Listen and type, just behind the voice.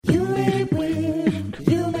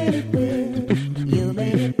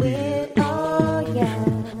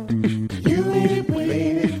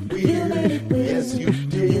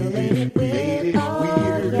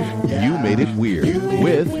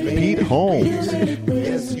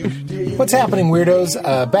What's happening,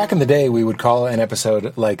 weirdos? Back in the day, we would call an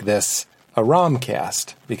episode like this a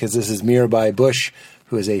Ramcast, because this is Mirabai Bush,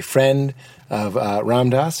 who is a friend of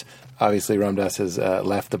Ram Dass. Obviously, Ram Dass has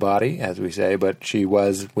left the body, as we say, but she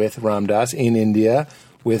was with Ram Dass in India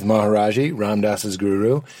with Maharaji, Ram Dass's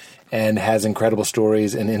guru, and has incredible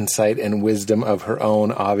stories and insight and wisdom of her own,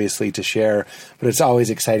 obviously, to share. But it's always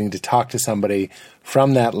exciting to talk to somebody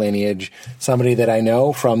from that lineage, somebody that I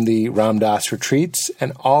know from the Ram Dass retreats,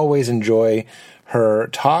 and always enjoy her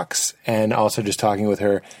talks and also just talking with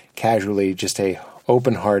her casually, just a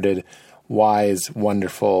open-hearted, wise,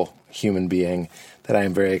 wonderful human being that I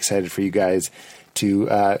am very excited for you guys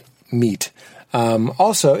to meet.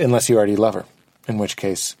 Also, unless you already love her, in which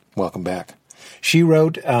case, welcome back. She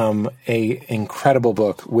wrote a incredible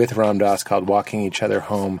book with Ram Dass called Walking Each Other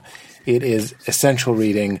Home. It is essential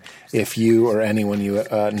reading if you or anyone you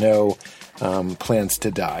know plans to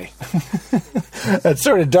die. That's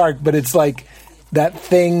sort of dark, but it's like that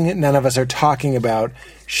thing none of us are talking about.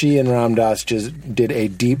 She and Ram Dass just did a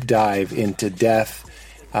deep dive into death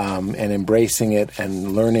and embracing it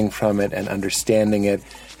and learning from it and understanding it,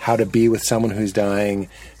 how to be with someone who's dying,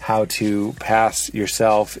 how to pass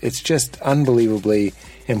yourself. It's just unbelievably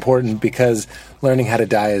important, because learning how to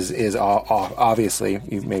die is obviously,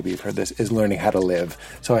 maybe you've heard this, is learning how to live.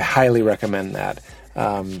 So I highly recommend that.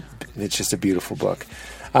 It's just a beautiful book.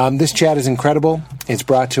 This chat is incredible. It's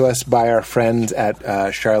brought to us by our friends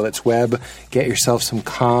at Charlotte's Web. Get yourself some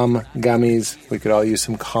Calm gummies. We could all use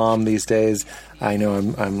some Calm these days. I know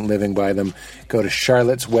I'm living by them. Go to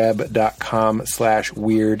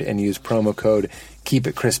charlottesweb.com/weird and use promo code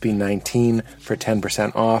KeepItCrispy19 for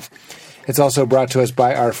 10% off. It's also brought to us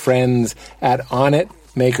by our friends at Onnit,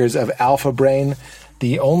 makers of Alpha Brain,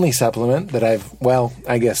 the only supplement that I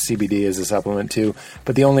guess CBD is a supplement too,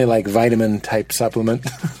 but the only vitamin type supplement,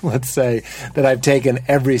 let's say, that I've taken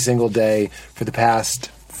every single day for the past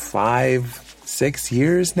 5-6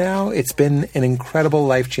 years now. It's been an incredible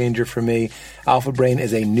life changer for me. Alpha Brain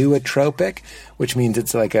is a nootropic, which means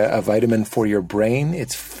it's like a vitamin for your brain.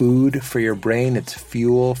 It's food for your brain. It's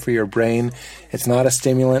fuel for your brain. It's not a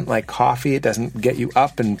stimulant like coffee. It doesn't get you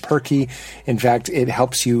up and perky. In fact, it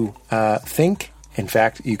helps you think. In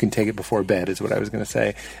fact, you can take it before bed, is what I was going to say.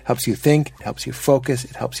 It helps you think, it helps you focus,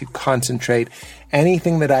 it helps you concentrate.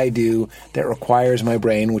 Anything that I do that requires my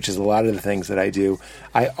brain, which is a lot of the things that I do,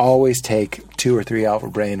 I always take 2 or 3 Alpha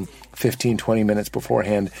Brain 15, 20 minutes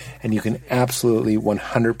beforehand, and you can absolutely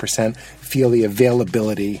 100% feel the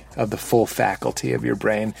availability of the full faculty of your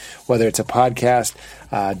brain, whether it's a podcast,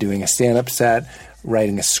 doing a stand-up set,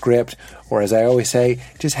 writing a script, or as I always say,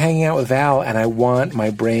 just hanging out with Val, and I want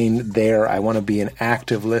my brain there. I want to be an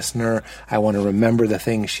active listener. I want to remember the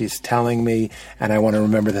things she's telling me, and I want to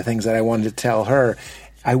remember the things that I wanted to tell her.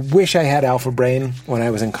 I wish I had Alpha Brain when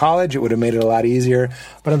I was in college. It would have made it a lot easier,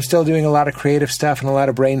 but I'm still doing a lot of creative stuff and a lot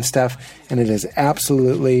of brain stuff, and it is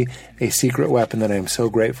absolutely a secret weapon that I am so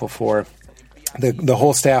grateful for. The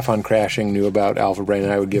whole staff on Crashing knew about Alpha Brain,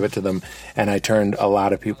 and I would give it to them, and I turned a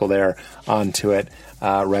lot of people there onto it,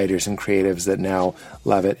 writers and creatives that now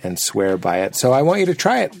love it and swear by it. So I want you to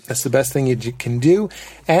try it. That's the best thing you can do.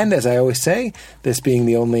 And as I always say, this being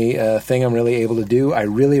the only thing I'm really able to do, I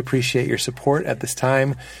really appreciate your support at this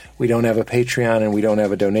time. We don't have a Patreon and we don't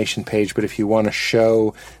have a donation page, but if you want to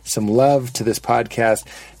show some love to this podcast,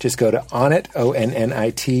 just go to Onnit,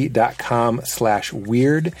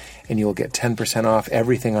 ONNIT.com/weird, and you will get 10% off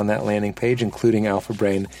everything on that landing page, including Alpha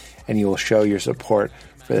Brain, and you will show your support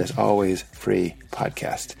for this always free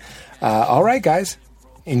podcast. All right, guys,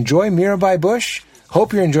 enjoy Mirabai Bush.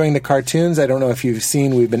 Hope you're enjoying the cartoons. I don't know if you've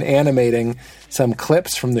seen, we've been animating some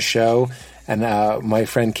clips from the show. And my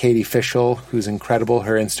friend Katie Fishel, who's incredible,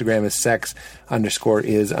 her Instagram is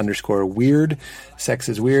sex_is_weird. Sex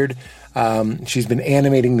is weird. She's been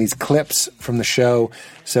animating these clips from the show.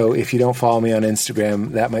 So if you don't follow me on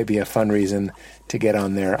Instagram, that might be a fun reason to get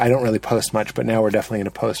on there. I don't really post much, but now we're definitely going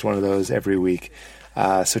to post one of those every week.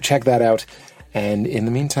 So check that out. And in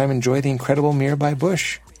the meantime, enjoy the incredible Mirabai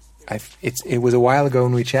Bush. It was a while ago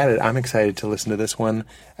when we chatted. I'm excited to listen to this one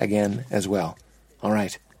again as well. All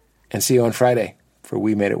right. And see you on Friday for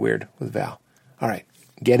We Made It Weird with Val. All right,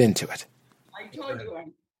 get into it. I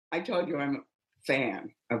told you I'm a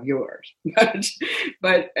fan of yours,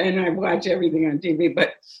 but I watch everything on TV.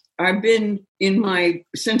 But I've been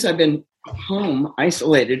since I've been home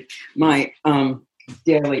isolated, my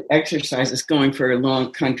daily exercise is going for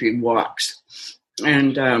long country walks,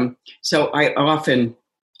 and so I often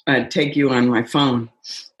take you on my phone.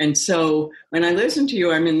 And so when I listen to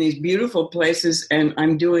you, I'm in these beautiful places and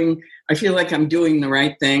I feel like I'm doing the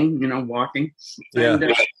right thing, walking. Yeah.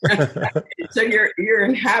 And, So you're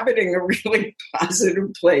inhabiting a really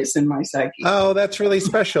positive place in my psyche. Oh, that's really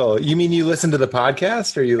special. You mean you listen to the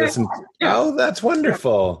podcast, or you listen? Yeah. Oh, that's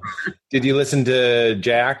wonderful. Did you listen to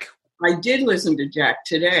Jack? I did listen to Jack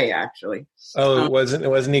today, actually. Oh,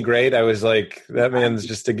 wasn't he great? I was like, that man's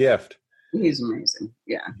just a gift. He's amazing.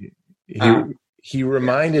 Yeah. He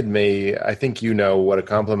reminded me, I think you know what a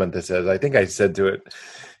compliment this is. I think I said to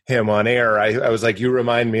him on air, I was like, you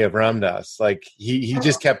remind me of Ram Dass. Like he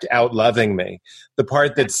just kept out loving me. The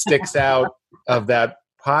part that sticks out of that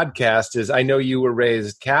podcast is, I know you were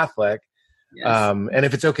raised Catholic. Yes. And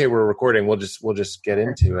if it's okay, we're recording. We'll just get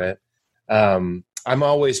into it. I'm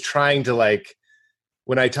always trying to, like,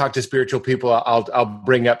 when I talk to spiritual people, I'll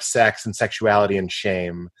bring up sex and sexuality and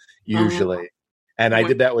shame usually. And I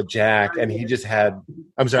did that with Jack, and he just had,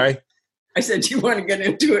 I'm sorry? I said, you want to get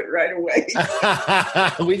into it right away?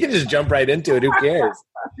 We can just jump right into it. Who cares?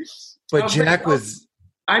 But Jack was...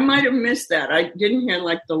 I might have missed that. I didn't hear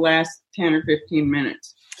like the last 10 or 15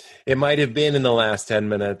 minutes. It might have been in the last 10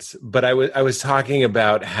 minutes, but I was talking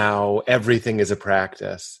about how everything is a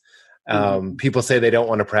practice. People say they don't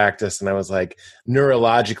want to practice, and I was like,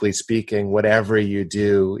 neurologically speaking, whatever you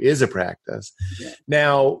do is a practice. Yeah.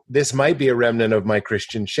 Now, this might be a remnant of my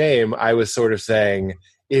Christian shame. I was sort of saying,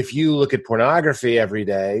 if you look at pornography every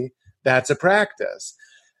day, that's a practice.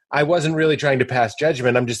 I wasn't really trying to pass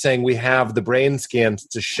judgment. I'm just saying we have the brain scans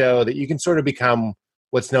to show that you can sort of become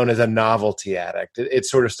what's known as a novelty addict. It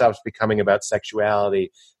sort of stops becoming about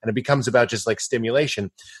sexuality, and it becomes about just like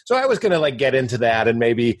stimulation. So I was going to like get into that and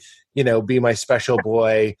maybe, be my special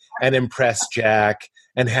boy and impress Jack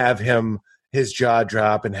and have his jaw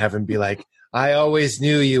drop and have him be like, I always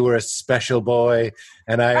knew you were a special boy,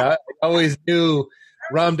 and I always knew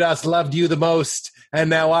Ram Dass loved you the most, and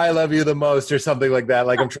now I love you the most, or something like that.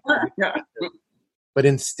 Like I'm trying to but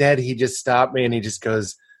instead he just stopped me and he just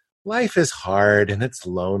goes, life is hard and it's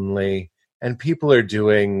lonely and people are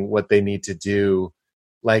doing what they need to do.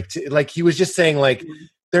 Like he was just saying, like,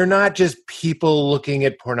 they're not just people looking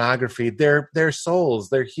at pornography. They're souls.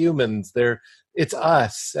 They're humans. It's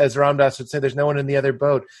us, as Ram Dass would say. There's no one in the other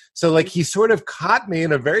boat. So like he sort of caught me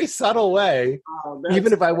in a very subtle way,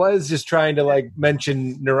 even if I was just trying to like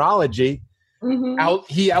mention neurology. Mm-hmm.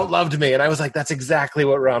 He outloved me, and I was like, that's exactly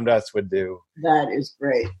what Ram Dass would do. That is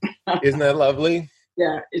great. Isn't that lovely?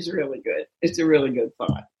 Yeah, it's really good. It's a really good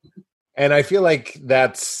thought. And I feel like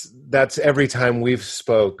that's every time we've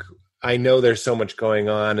spoke, I know there's so much going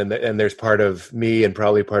on, and there's part of me and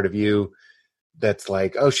probably part of you that's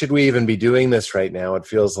like, oh, should we even be doing this right now? It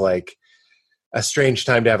feels like a strange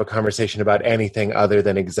time to have a conversation about anything other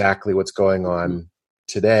than exactly what's going on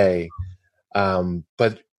today.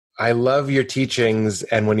 But I love your teachings,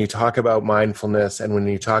 and when you talk about mindfulness and when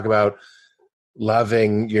you talk about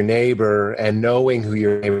loving your neighbor and knowing who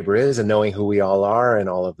your neighbor is and knowing who we all are and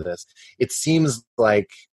all of this, it seems like,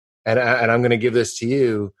 and I'm going to give this to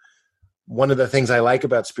you, one of the things I like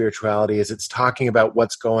about spirituality is it's talking about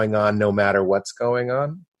what's going on no matter what's going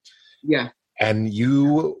on. Yeah. And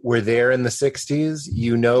you were there in the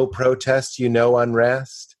 60s, protest,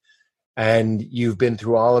 unrest, and you've been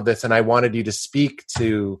through all of this. And I wanted you to speak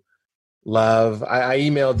to love. I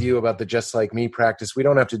emailed you about the Just Like Me practice. We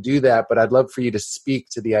don't have to do that, but I'd love for you to speak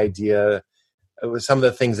to the idea of some of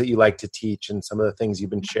the things that you like to teach and some of the things you've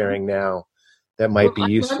been sharing now that might be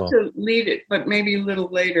useful. I'd love to lead it, but maybe a little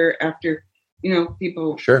later after,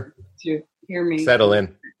 people sure to hear me settle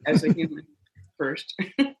in as a human first.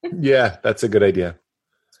 Yeah, that's a good idea.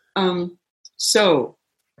 So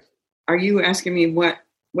are you asking me what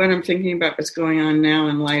I'm thinking about what's going on now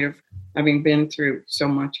in light of having been through so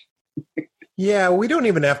much? Yeah, we don't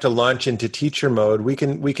even have to launch into teacher mode. We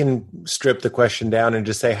can strip the question down and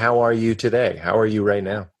just say, how are you today? How are you right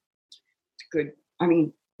now? Good. I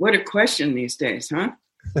mean, what a question these days, huh?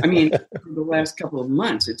 I mean, for the last couple of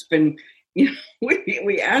months, it's been,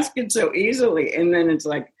 we ask it so easily, and then it's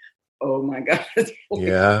like, oh my God.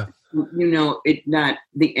 Yeah.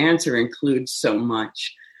 The answer includes so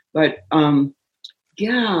much. But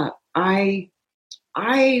yeah, I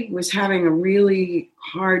was having a really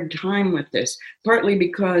hard time with this, partly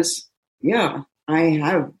because, I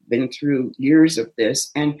have been through years of this,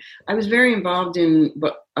 and I was very involved in,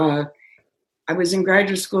 I was in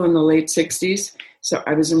graduate school in the late 60s, so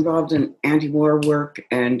I was involved in anti-war work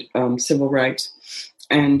and civil rights,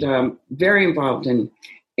 and very involved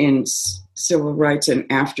in civil rights. And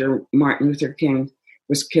after Martin Luther King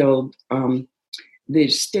was killed, the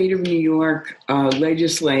state of New York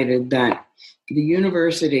legislated that the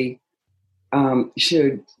university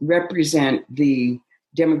should represent the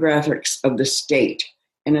demographics of the state.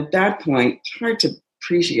 And at that point, it's hard to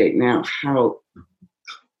appreciate now how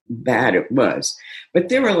bad it was. But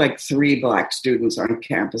there were like 3 Black students on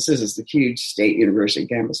campus. This is the huge state university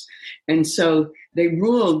campus. And so they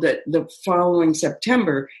ruled that the following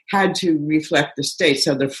September had to reflect the state.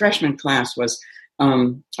 So the freshman class was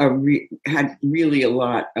had really a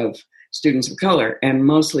lot of students of color, and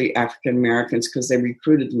mostly African Americans, because they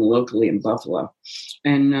recruited them locally in Buffalo.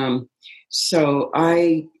 And so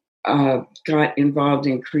I got involved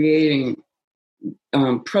in creating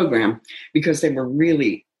program, because they were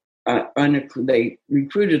really they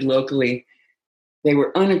recruited locally. They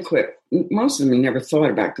were unequipped. Most of them never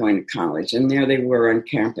thought about going to college, and there they were on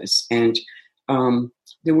campus. And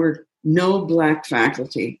there were no Black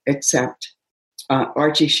faculty except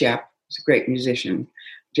Archie Shepp, who's a great musician,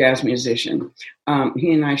 jazz musician.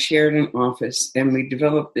 He and I shared an office, and we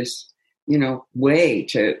developed this, way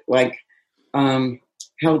to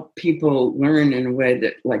help people learn in a way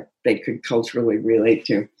that they could culturally relate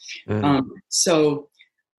to.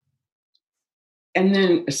 And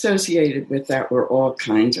then associated with that were all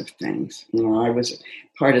kinds of things. I was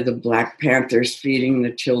part of the Black Panthers Feeding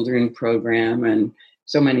the Children program, and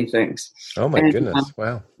so many things. Oh my goodness!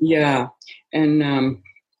 Wow. Yeah, and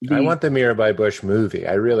I want the Mirabai Bush movie.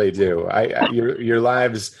 I really do. Your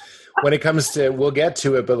lives, when it comes to, we'll get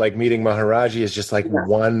to it, but like meeting Maharaji is just like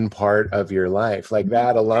one part of your life. Like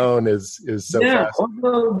that alone is so fascinating.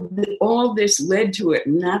 Although all this led to it,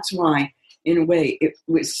 and that's why, in a way,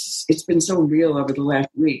 it's been so real over the last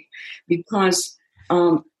week, because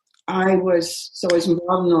I was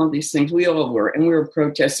involved in all these things. We all were, and we were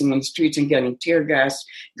protesting on the streets and getting tear gas,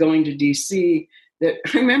 going to D.C. That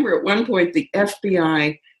I remember at one point the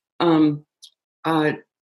FBI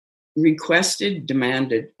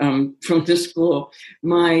demanded from the school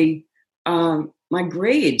my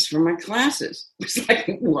grades for my classes. It was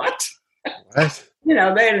like, what? What? They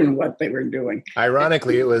didn't know what they were doing.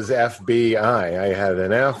 Ironically, it was FBI. I had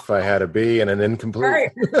an F, I had a B, and an incomplete.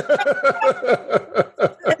 Right.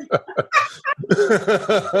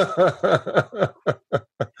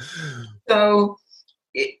 So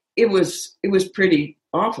it was pretty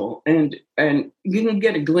awful, and you can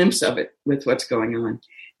get a glimpse of it with what's going on.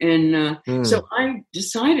 And so I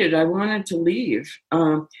decided I wanted to leave,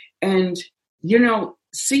 and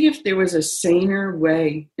see if there was a saner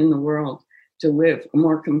way in the world to live, a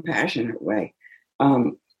more compassionate way,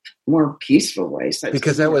 more peaceful way.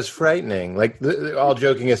 Because that was frightening. Like, all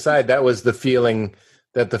joking aside, that was the feeling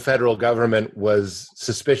that the federal government was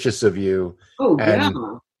suspicious of you. Oh, and,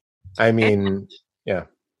 yeah. I mean, yeah.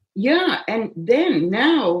 Yeah, and then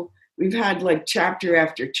now we've had chapter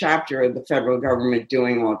after chapter of the federal government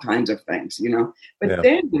doing all kinds of things, But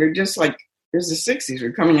then we're just there's the 60s,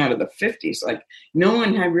 we're coming out of the 50s. No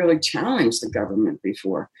one had really challenged the government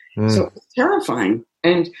before. So it was terrifying.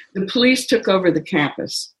 And the police took over the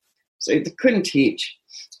campus, so they couldn't teach.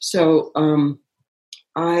 So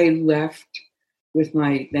I left with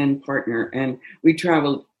my then partner, and we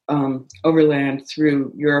traveled overland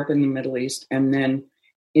through Europe and the Middle East, and then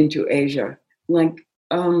into Asia,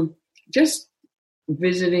 just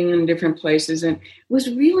visiting in different places. And it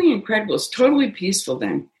was really incredible. It's totally peaceful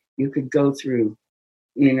then. You could go through,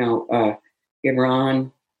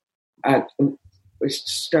 Iran,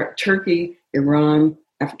 start Turkey, Iran,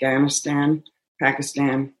 Afghanistan,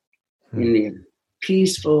 Pakistan, India.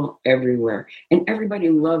 Peaceful everywhere. And everybody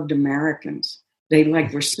loved Americans. They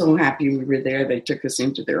were so happy we were there. They took us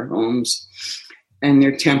into their homes and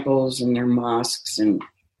their temples and their mosques, and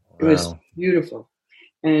it was beautiful.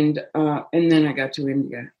 And then I got to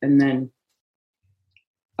India, and then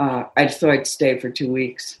I thought I'd stay for 2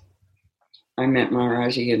 weeks. I met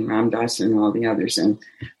Maharaji and Ram Dass and all the others, and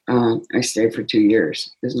I stayed for 2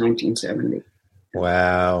 years. It was 1970.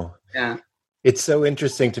 Wow. Yeah. It's so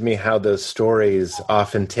interesting to me how those stories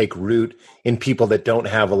often take root in people that don't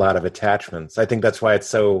have a lot of attachments. I think that's why it's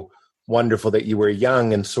so wonderful that you were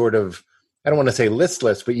young and sort of, I don't want to say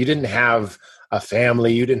listless, but you didn't have a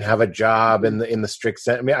family, you didn't have a job in the strict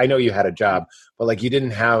sense. I mean, I know you had a job, but you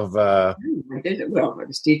didn't have. I did it well. I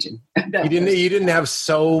was teaching. You didn't have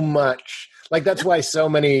so much. That's why so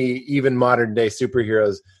many even modern day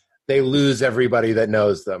superheroes, they lose everybody that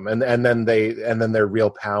knows them, and then their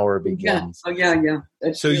real power begins. Yeah.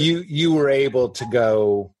 So you were able to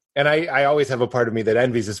go, and I always have a part of me that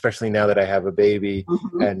envies, especially now that I have a baby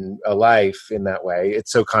and a life in that way.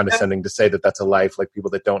 It's so condescending to say that that's a life. Like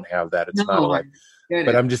people that don't have that, it's not a life.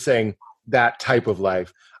 But I'm just saying that type of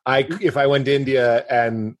life. If I went to India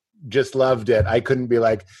and just loved it, I couldn't be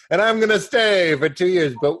and I'm going to stay for 2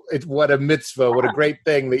 years. But what a mitzvah, what a great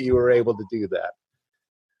thing that you were able to do that.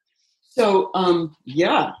 So, I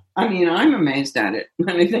mean, I'm amazed at it when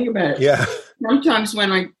I think about it. Yeah. Sometimes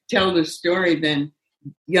when I tell the story, then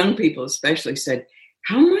young people especially said,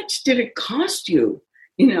 how much did it cost you?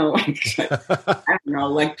 Like, I don't know,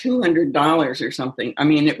 like $200 or something. I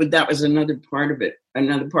mean, that was another part of it.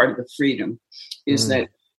 Another part of the freedom is that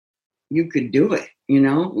you could do it.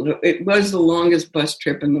 It was the longest bus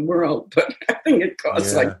trip in the world, but I think it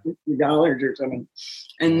cost like $50 or something.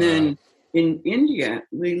 And then in India,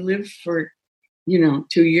 we lived for, 2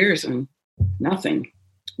 years on nothing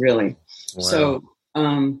really. Wow. So,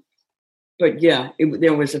 but yeah,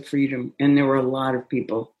 there was a freedom, and there were a lot of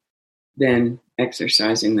people then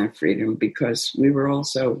exercising that freedom because we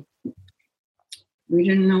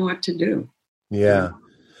didn't know what to do. Yeah.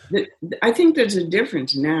 I think there's a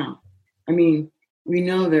difference now. I mean, we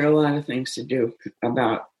know there are a lot of things to do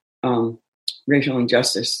about racial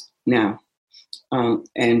injustice now.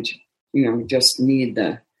 And, we just need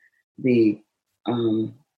the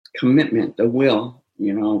commitment, the will,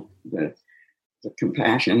 the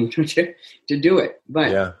compassion to do it.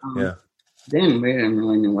 But then we didn't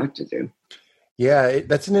really know what to do. Yeah,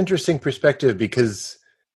 that's an interesting perspective because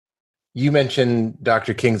you mentioned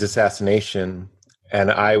Dr. King's assassination, and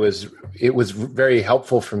it was very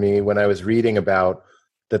helpful for me when I was reading about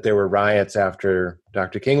that there were riots after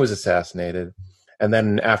Dr. King was assassinated. And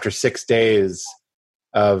then after 6 days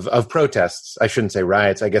of protests, I shouldn't say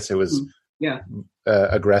riots, I guess it was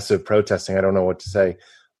aggressive protesting. I don't know what to say.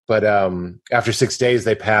 But after 6 days,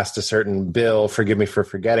 they passed a certain bill, forgive me for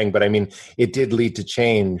forgetting, but I mean, it did lead to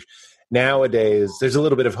change. Nowadays, there's a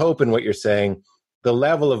little bit of hope in what you're saying. The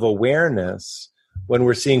level of awareness when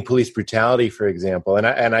we're seeing police brutality, for example, and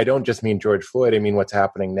I don't just mean George Floyd, I mean what's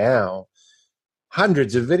happening now.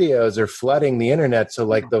 Hundreds of videos are flooding the internet. So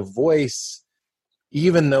like the voice,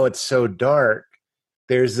 even though it's so dark,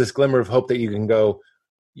 there's this glimmer of hope that you can go,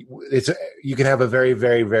 you can have a very,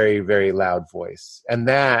 very, very, very loud voice. And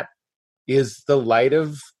that is the light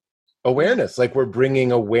of awareness. Like we're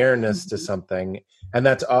bringing awareness to something. And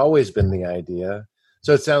that's always been the idea.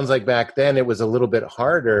 So it sounds like back then it was a little bit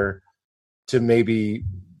harder to maybe,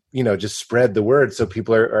 just spread the word. So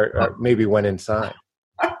people are maybe went inside.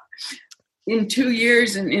 In 2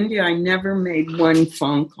 years in India, I never made one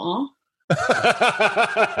phone call.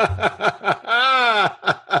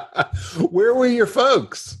 Where were your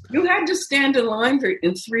folks? You had to stand in line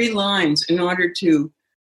in 3 lines in order to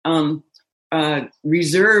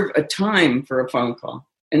reserve a time for a phone call,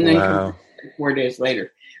 and then come 4 days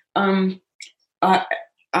later. I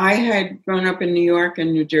had grown up in New York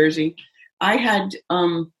and New Jersey. I had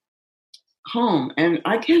home, and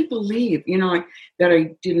I can't believe, that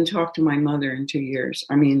I didn't talk to my mother in 2 years.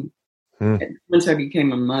 I mean, once I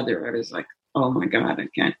became a mother, I was like, oh my God, I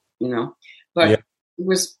can't, but it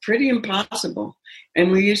was pretty impossible.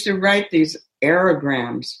 And we used to write these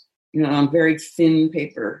aerograms, on very thin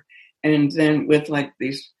paper. And then with like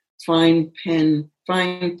these fine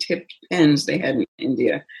tipped pens they had in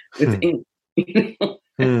India with ink,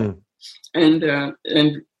 and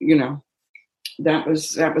that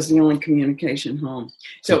was the only communication home.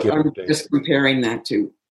 So I'm just comparing that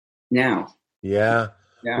to now. Yeah.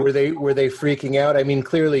 Were they freaking out? I mean,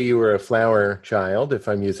 clearly you were a flower child, if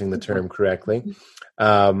I'm using the term correctly.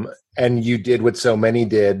 And you did what so many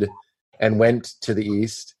did and went to the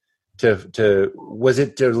East to was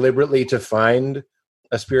it deliberately to find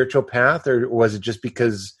a spiritual path, or was it just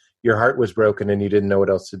because your heart was broken and you didn't know what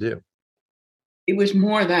else to do? It was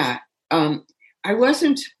more that. I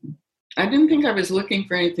didn't think I was looking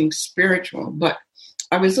for anything spiritual, but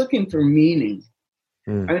I was looking for meaning.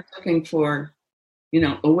 I was looking for,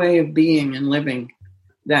 a way of being and living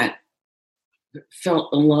that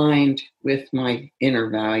felt aligned with my inner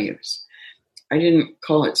values. I didn't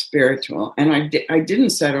call it spiritual, and I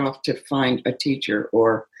didn't set off to find a teacher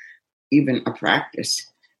or even a practice.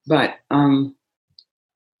 But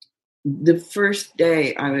the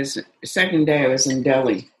second day I was in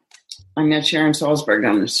Delhi, I met Sharon Salzberg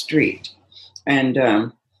on the street, and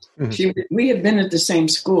we had been at the same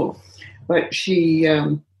school, but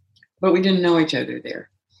but we didn't know each other there.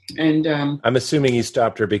 And I'm assuming you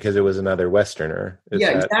stopped her because it was another Westerner.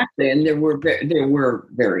 Exactly. And there were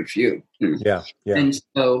very few. Yeah. And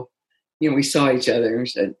so, we saw each other and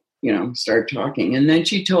said, started talking. And then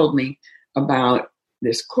she told me about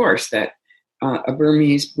this course that a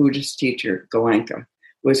Burmese Buddhist teacher, Goenka,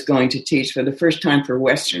 was going to teach for the first time for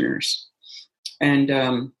Westerners.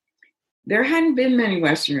 And there hadn't been many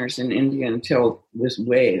Westerners in India until this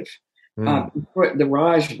wave. The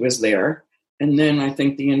Raj was there. And then I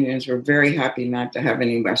think the Indians were very happy not to have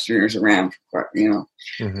any Westerners around,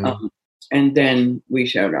 and then we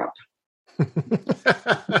showed up.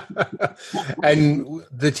 And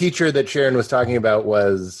the teacher that Sharon was talking about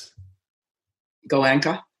was?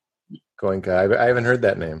 Goenka. Goenka. I haven't heard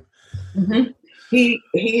that name. Mm-hmm.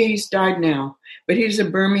 He's died now, but he's a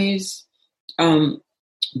Burmese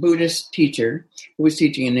Buddhist teacher who was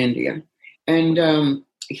teaching in India. And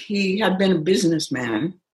he had been a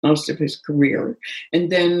businessman most of his career.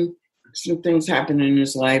 And then some things happened in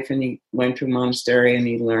his life, and he went to a monastery and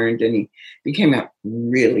he learned, and he became a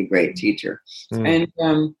really great teacher. And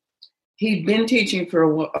he'd been teaching for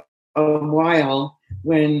a while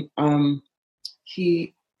when I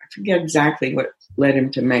forget exactly what led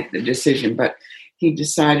him to make the decision, but he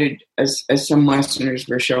decided, as some Westerners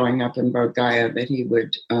were showing up in Bodh Gaya, that he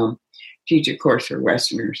would teach a course for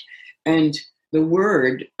Westerners. And the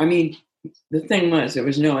word, I mean, the thing was, there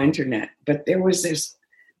was no internet, but there was this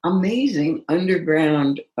amazing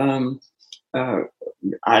underground, I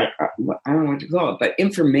don't know what to call it, but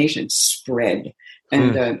information spread.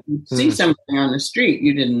 And you see something on the street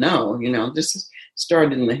you didn't know, this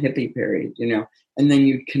started in the hippie period, and then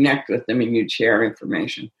you'd connect with them and you'd share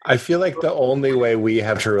information. I feel like the only way we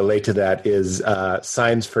have to relate to that is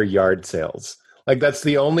signs for yard sales. Like that's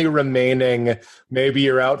the only remaining, maybe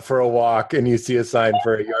you're out for a walk and you see a sign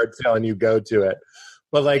for a yard sale and you go to it.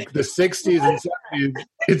 But like the 60s and 70s,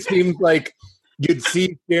 it seems like you'd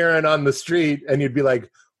see Sharon on the street and you'd be like,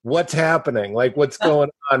 what's happening? Like, what's going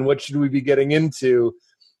on? What should we be getting into?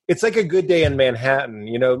 It's like a good day in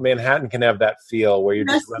Manhattan. Manhattan can have that feel where you're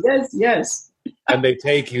yes. And they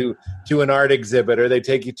take you to an art exhibit or they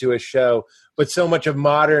take you to a show. But so much of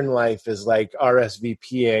modern life is like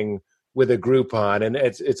RSVPing with a Groupon, and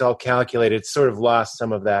it's all calculated. It's sort of lost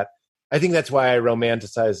some of that. I think that's why I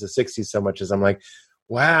romanticize the 60s so much, is I'm like,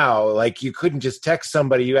 wow, like you couldn't just text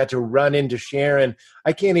somebody. You had to run into Sharon.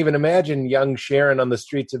 I can't even imagine young Sharon on the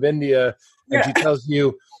streets of India. And she tells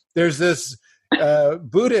you there's this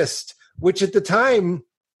Buddhist, which at the time,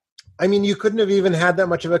 I mean, you couldn't have even had that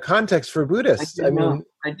much of a context for Buddhists.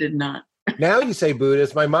 I did not. Now you say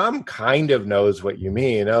Buddhist. My mom kind of knows what you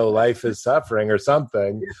mean. Oh, life is suffering or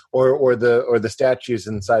something, or the statues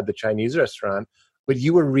inside the Chinese restaurant. But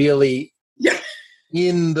you were really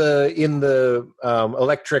in the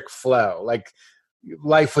electric flow. Like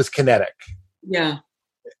life was kinetic. Yeah.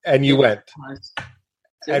 And you went.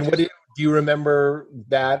 And what do you remember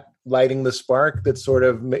that lighting the spark that sort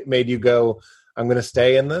of made you go, I'm going to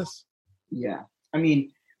stay in this? Yeah. I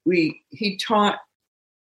mean, he taught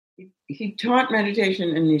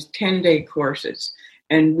meditation in these 10-day courses,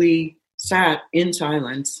 and we sat in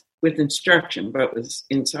silence with instruction, but it was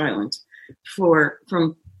in silence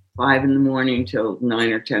from 5 a.m. till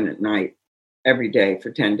 9 or 10 at night every day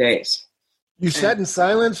for 10 days. You sat in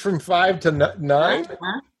silence from 5 to 9?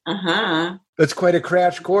 Uh-huh. That's quite a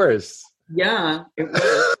crash course. Yeah, it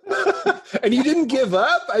was. And you didn't give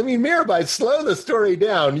up? I mean, Mirabai, slow the story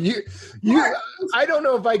down. I don't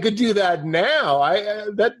know if I could do that now.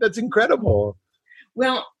 That's incredible.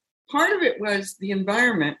 Well, part of it was the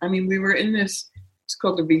environment. I mean, we were in this, it's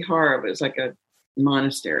called the Vihara. It was like a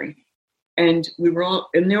monastery. And there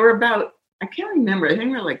were about, I can't remember, I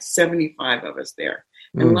think there were like 75 of us there.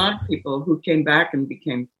 And a lot of people who came back and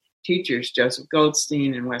became teachers, Joseph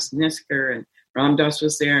Goldstein and Wes Nisker, and Ram Dass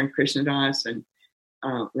was there, and Krishna Das, and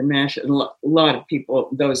Ramesh, and a lot of people,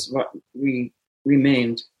 those we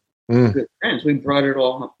remained good friends. We brought it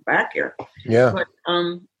all back here. Yeah. But,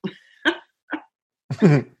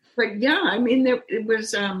 but yeah, I mean, it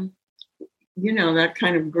was, that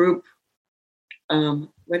kind of group,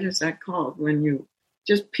 what is that called? When you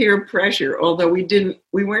just peer pressure, although we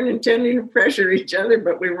weren't intending to pressure each other,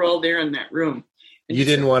 but we were all there in that room. And you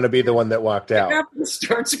didn't want to be the one that walked out. Up and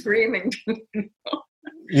start screaming.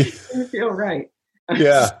 Didn't feel right.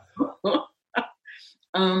 Yeah.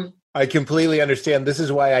 I completely understand. This is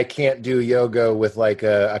why I can't do yoga with like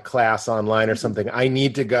a class online or something. I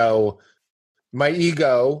need to go. My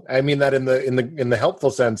ego, I mean that in the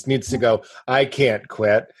helpful sense, needs to go, I can't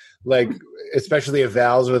quit. Like, especially if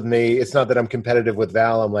Val's with me, it's not that I'm competitive with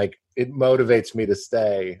Val. I'm like, it motivates me to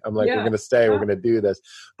stay. I'm like, we're going to stay. We're going to do this.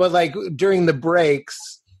 But like during the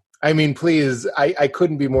breaks, I mean, please, I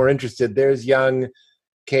couldn't be more interested. There's young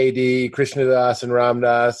KD, Krishnadas and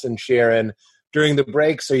Ramdas and Sharon. During the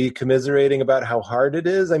breaks, are you commiserating about how hard it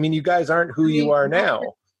is? I mean, you guys aren't who you are now.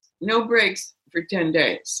 No breaks for 10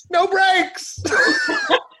 days. No breaks!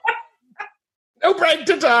 No break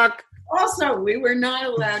to talk. Also, we were not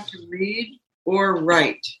allowed to read or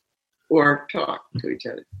write or talk to each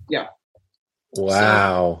other. Yeah.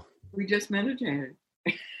 Wow. So we just meditated.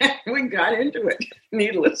 We got into it,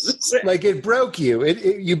 needless to say. Like it broke you.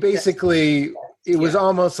 You basically, it was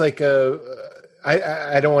almost like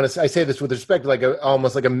I don't want to, I say this with respect, like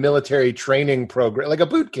almost like a military training program, like a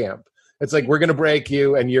boot camp. It's like, we're going to break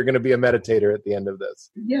you and you're going to be a meditator at the end of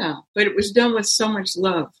this. Yeah, but it was done with so much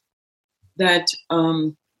love that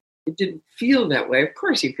it didn't feel that way. Of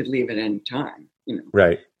course, you could leave at any time,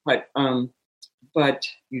 Right. But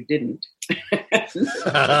you didn't.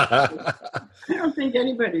 I don't think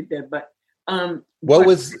anybody did, but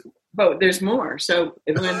but there's more. So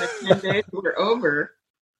when the 10 days were over,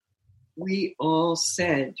 we all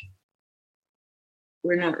said,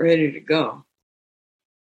 we're not ready to go.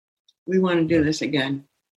 We want to do this again.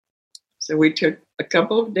 So we took a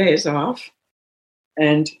couple of days off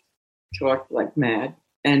and talked like mad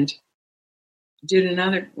and did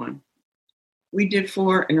another one. We did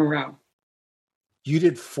 4 in a row. You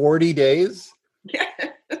did 40 days? Yeah.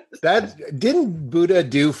 Didn't Buddha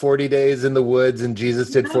do 40 days in the woods and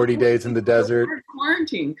Jesus did 40 days in the desert?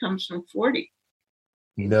 Quarantine comes from 40.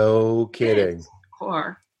 No kidding.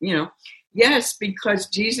 Yes, because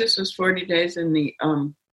Jesus was 40 days in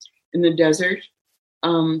the desert.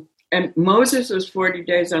 And Moses was 40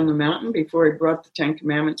 days on the mountain before he brought the 10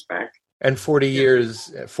 Commandments back. And 40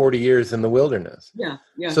 years in the wilderness. Yeah.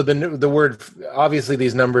 So the word, obviously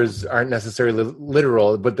these numbers aren't necessarily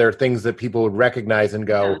literal, but they're things that people would recognize and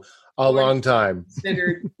go, a long time.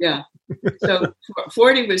 Considered, yeah. So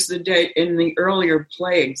 40 was the day in the earlier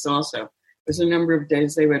plagues also. Was a number of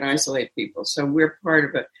days they would isolate people. So we're part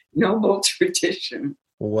of a noble tradition.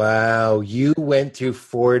 Wow. You went to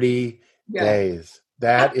 40 days.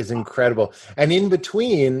 That is incredible. And in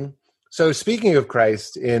between, so speaking of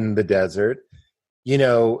Christ in the desert,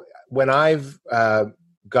 when I've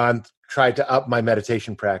tried to up my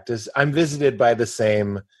meditation practice, I'm visited by the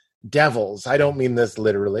same devils. I don't mean this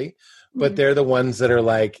literally, but they're the ones that are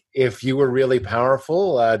like, if you were really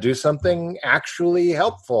powerful, do something actually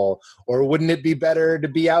helpful, or wouldn't it be better to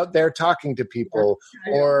be out there talking to people?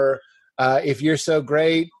 Or if you're so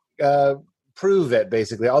great, prove it,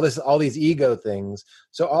 basically. All these ego things.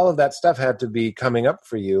 So all of that stuff had to be coming up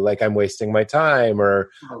for you, like I'm wasting my time,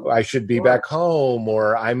 or I should be back home,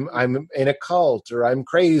 or I'm in a cult, or I'm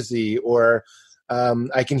crazy, or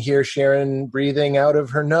I can hear Sharon breathing out of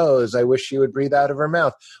her nose. I wish she would breathe out of her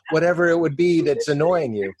mouth. Whatever it would be that's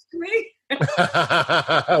annoying you.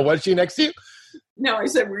 Was she next to you? No, I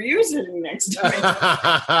said, were you sitting next to me?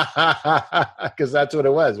 Because that's what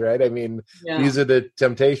it was, right? I mean, these are the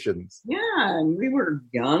temptations. Yeah, and we were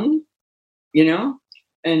young,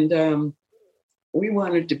 and we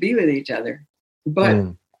wanted to be with each other.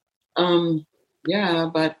 But,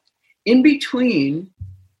 but in between,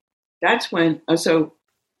 that's when, so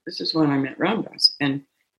this is when I met Ram Dass. And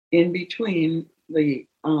in between the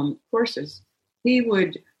courses,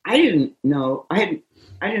 I didn't know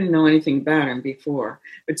anything about him before,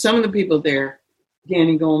 but some of the people there,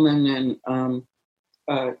 Danny Goleman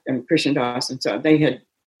and Christian Dawson, so they had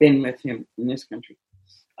been with him in this country.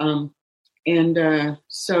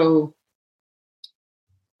 So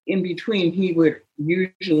in between, he would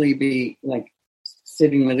usually be like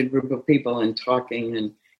sitting with a group of people and talking.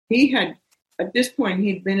 And he had, at this point,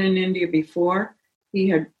 he'd been in India before. He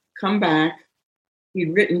had come back.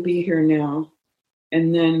 He'd written Be Here Now.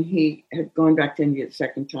 And then he had gone back to India the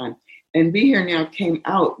second time. And Be Here Now came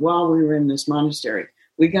out while we were in this monastery.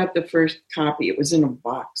 We got the first copy. It was in a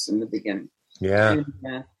box in the beginning. Yeah.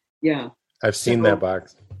 And, I've seen that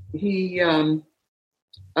box. He,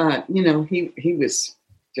 he was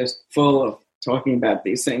just full of talking about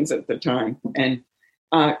these things at the time. And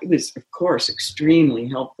it was, of course, extremely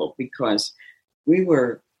helpful because we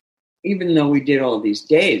were, even though we did all these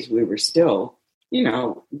days, we were still,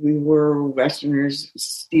 we were Westerners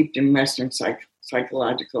steeped in Western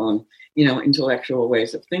psychological and, intellectual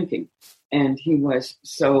ways of thinking. And he was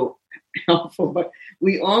so helpful. But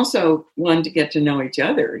we also wanted to get to know each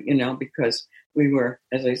other, because we were,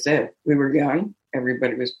 as I said, we were young.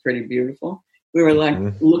 Everybody was pretty beautiful. We were like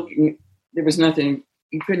looking, there was nothing,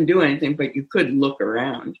 you couldn't do anything, but you could look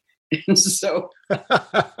around. And so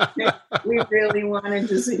we really wanted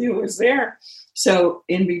to see who was there. So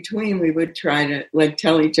in between, we would try to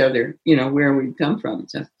tell each other, where we'd come from.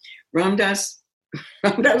 So Ram Dass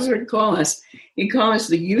would call us. He'd call us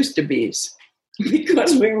the used to be's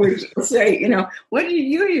because we would say, what did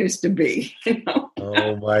you used to be?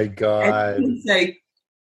 Oh my God! And he'd say,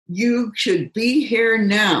 you should be here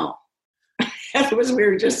now. That was, we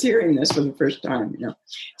were just hearing this for the first time,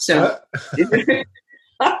 So it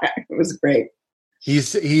was great.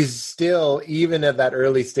 He's still, even at that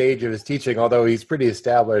early stage of his teaching, although he's pretty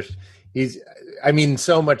established,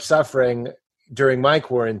 so much suffering during my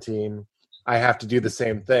quarantine. I have to do the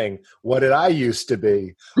same thing. What did I used to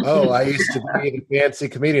be? Oh, I used to be the fancy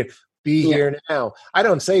comedian. Be here now. I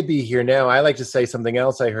don't say be here now. I like to say something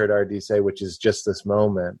else I heard RD say, which is just this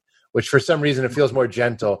moment, which for some reason it feels more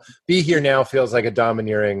gentle. Be here now feels like a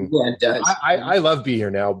domineering. Yeah, it does. I love be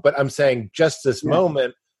here now, but I'm saying just this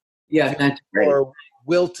moment. Yeah, that's great. Or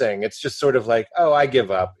wilting. It's just sort of like, oh, I give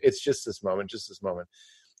up. It's just this moment, just this moment.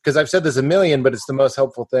 Because I've said this a million, but it's the most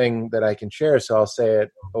helpful thing that I can share. So I'll say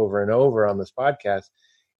it over and over on this podcast,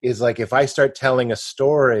 is like, if I start telling a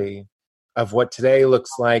story of what today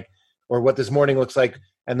looks like or what this morning looks like,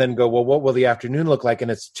 and then go, well, what will the afternoon look like? And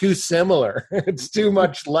it's too similar. It's too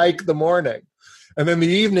much like the morning. And then the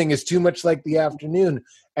evening is too much like the afternoon.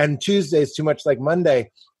 And Tuesday is too much like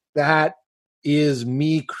Monday. That is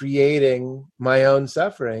me creating my own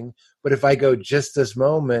suffering. But if I go just this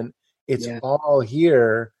moment, it's all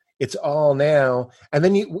here. It's all now. And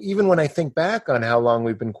then even when I think back on how long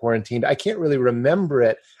we've been quarantined, I can't really remember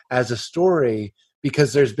it as a story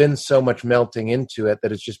because there's been so much melting into it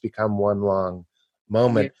that it's just become one long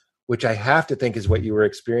moment, which I have to think is what you were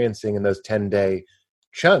experiencing in those 10-day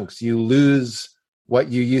chunks. You lose what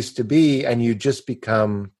you used to be and you just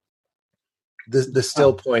become the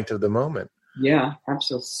still point of the moment. Yeah,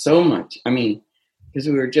 absolutely. So much. I mean, because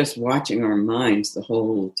we were just watching our minds the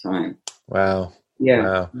whole time. Wow.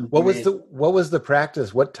 Yeah. Wow. What was the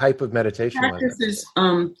practice? What type of meditation was it?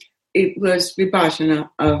 It was Vipassana,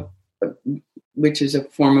 which is a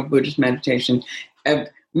form of Buddhist meditation.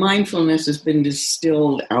 Mindfulness has been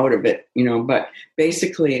distilled out of it, but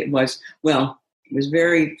basically it was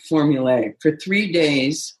very formulaic. For 3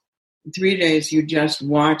 days, you just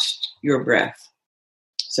watched your breath.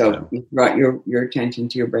 So you brought your attention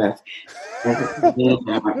to your breath.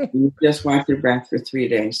 You just watched your breath for 3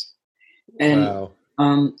 days. And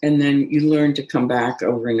and then you learn to come back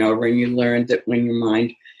over and over, and you learn that when your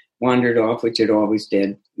mind wandered off, which it always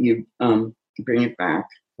did, you bring it back.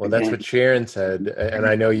 Well, that's what Sharon said. And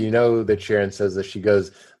I know that Sharon says that. She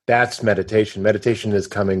goes, that's meditation. Meditation is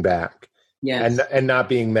coming back. Yes. And not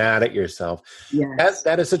being mad at yourself. Yes.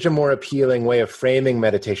 That is such a more appealing way of framing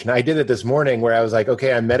meditation. I did it this morning where I was like,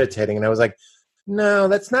 okay, I'm meditating. And I was like, no,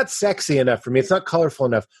 that's not sexy enough for me. It's not colorful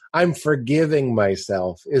enough. I'm forgiving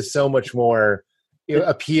myself is so much more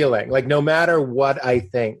appealing. Like, no matter what I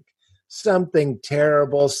think, something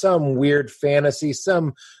terrible, some weird fantasy,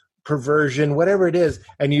 some perversion, whatever it is,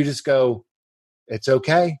 and you just go, it's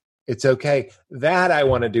okay. It's okay. That I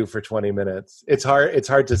want to do for 20 minutes. It's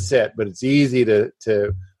hard to sit, but it's easy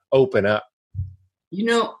to open up.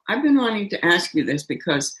 I've been wanting to ask you this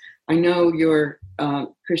because I know your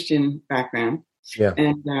Christian background. Yeah.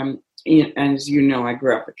 And as you know, I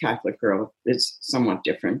grew up a Catholic girl. It's somewhat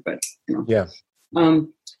different, but Yeah.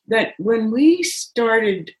 That when we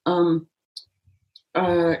started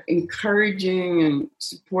encouraging and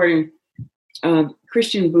supporting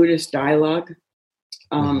Christian Buddhist dialogue,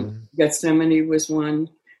 Gethsemane was one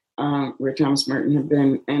where Thomas Merton had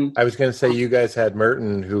been. And I was going to say, you guys had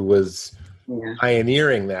Merton, who was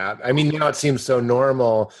pioneering that. I mean, now it seems so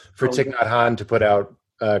normal for Thich Nhat Hanh to put out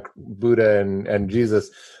Buddha and Jesus,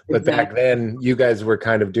 but back then you guys were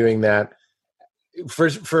kind of doing that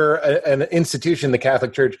for an institution, the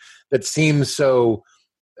Catholic Church, that seems so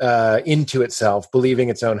into itself, believing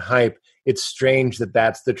its own hype. It's strange that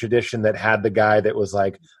that's the tradition that had the guy that was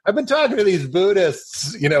like, I've been talking to these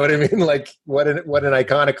Buddhists, you know what I mean? Like, what an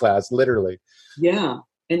iconoclast, literally. Yeah.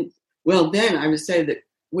 And well, then I would say that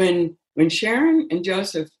when Sharon and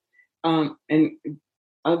Joseph and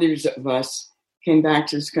others of us came back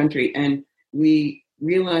to this country and we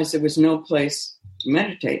realized there was no place to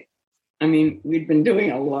meditate. I mean, we'd been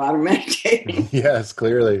doing a lot of meditating. Yes,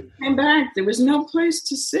 clearly. Came back, there was no place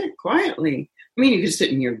to sit quietly. I mean, you could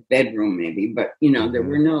sit in your bedroom maybe, but, there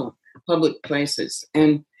were no public places.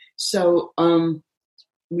 And so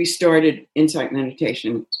we started Insight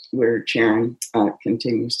Meditation, where Sharon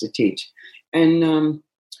continues to teach. And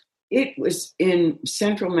it was in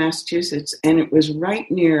central Massachusetts, and it was right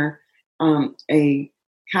near a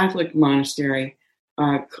Catholic monastery,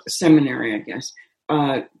 seminary, I guess,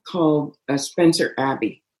 called Spencer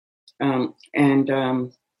Abbey.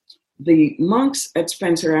 The monks at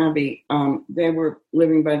Spencer Abbey, they were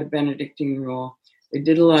living by the Benedictine rule. They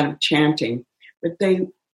did a lot of chanting, but they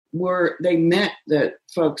met the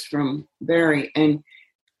folks from Barrie and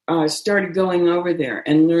started going over there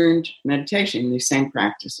and learned meditation, these same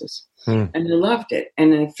practices. And they loved it.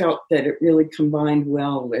 And I felt that it really combined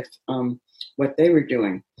well with what they were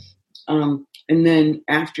doing. And then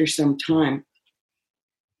after some time,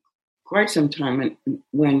 quite some time,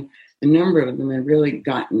 when a number of them had really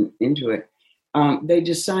gotten into it, they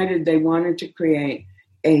decided they wanted to create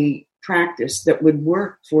a practice that would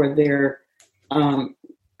work for their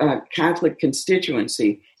Catholic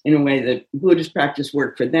constituency in a way that Buddhist practice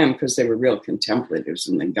worked for them because they were real contemplatives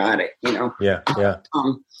and they got it, Yeah.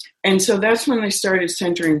 And so that's when they started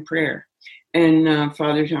centering prayer, and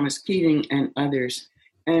Father Thomas Keating and others.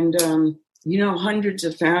 And, hundreds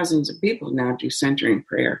of thousands of people now do centering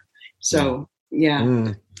prayer. So,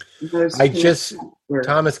 yeah.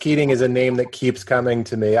 Thomas Keating is a name that keeps coming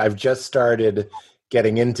to me. I've just started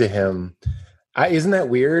getting into him. Isn't that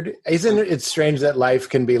weird? Isn't it strange that life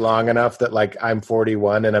can be long enough that, like, I'm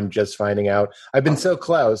 41 and I'm just finding out? I've been so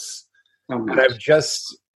close, and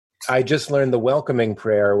I just learned the welcoming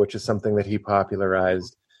prayer, which is something that he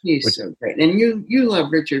popularized. He's so great. And you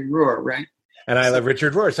love Richard Rohr, right? And I love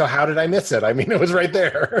Richard Rohr. So how did I miss it? I mean, it was right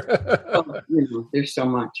there. There's so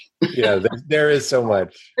much. Yeah, there is so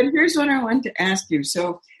much. But here's what I want to ask you.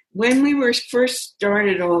 So when we were first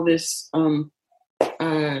started all this,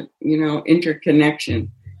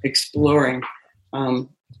 interconnection, exploring,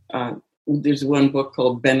 there's one book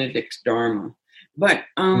called Benedict's Dharma. But,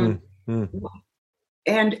 then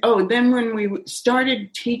when we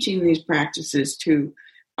started teaching these practices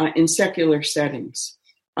in secular settings,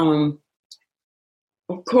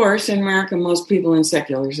 of course, in America, most people in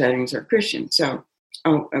secular settings are Christian. So,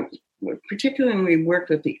 particularly when we worked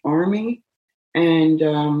with the Army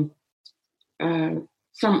and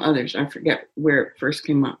some others, I forget where it first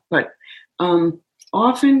came up, but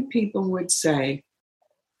often people would say,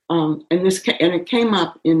 and it came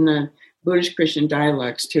up in the Buddhist Christian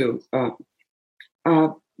dialogues too,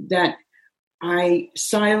 that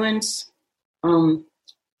silence.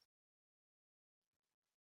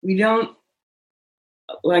 We don't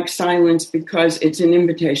like silence because it's an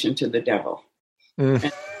invitation to the devil.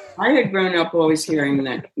 And I had grown up always hearing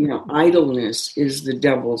that, idleness is the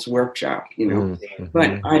devil's workshop,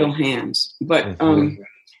 but idle hands. But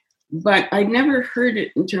I'd never heard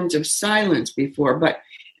it in terms of silence before.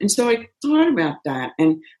 And so I thought about that.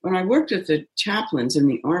 And when I worked with the chaplains in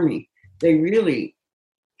the Army, they really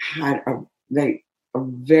had a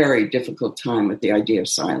very difficult time with the idea of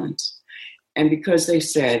silence. And because they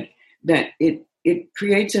said that it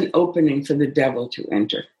creates an opening for the devil to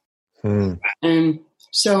enter. And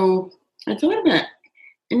so I thought about it.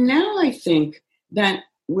 And now I think that,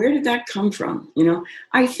 where did that come from?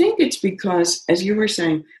 I think it's because, as you were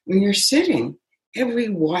saying, when you're sitting, every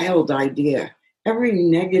wild idea, every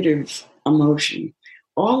negative emotion,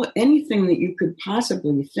 anything that you could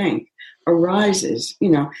possibly think arises.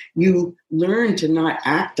 You learn to not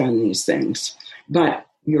act on these things, but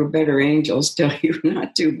your better angels tell you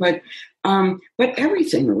not to. But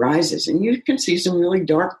everything arises, and you can see some really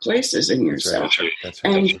dark places in yourself. That's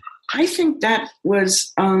right. And I think that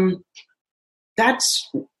was that's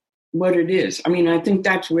what it is. I mean, I think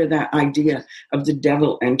that's where that idea of the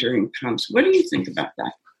devil entering comes. What do you think about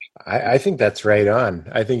that? I think that's right on.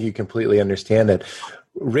 I think you completely understand it.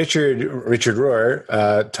 Richard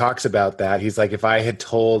Rohr talks about that. He's like, if I had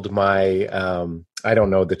told my, I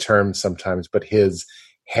don't know the term sometimes, but his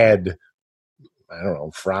head,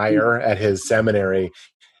 friar at his seminary,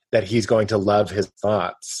 that he's going to love his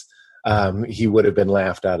thoughts, he would have been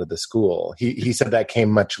laughed out of the school. He said that came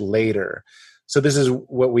much later. So this is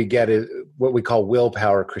what we get, is what we call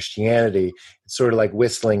willpower Christianity. It's sort of like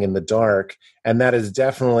whistling in the dark. And that is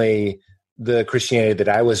definitely the Christianity that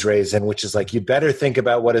I was raised in, which is like, you better think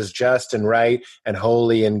about what is just and right and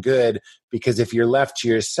holy and good, because if you're left to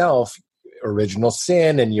yourself, original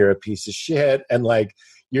sin, and you're a piece of shit, and like,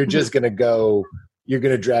 you're just going to you're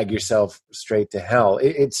going to drag yourself straight to hell.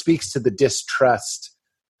 It speaks to the distrust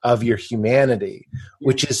of your humanity,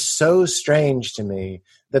 which is so strange to me,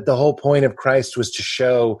 that the whole point of Christ was to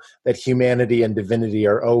show that humanity and divinity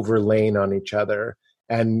are overlain on each other.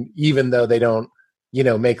 And even though they don't,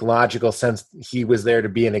 make logical sense, he was there to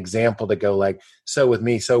be an example, to go like, so with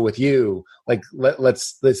me, so with you. Like,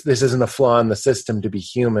 this isn't a flaw in the system to be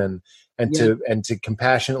human, and to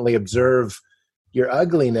compassionately observe your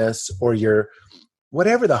ugliness, or your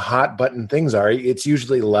whatever the hot button things are. It's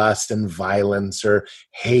usually lust and violence or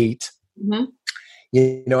hate. Mm-hmm.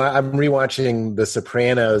 I'm rewatching The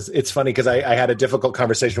Sopranos. It's funny because I had a difficult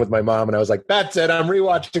conversation with my mom, and I was like, that's it, I'm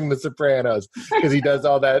rewatching The Sopranos, because he does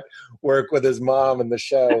all that work with his mom in the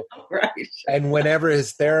show. Right. And whenever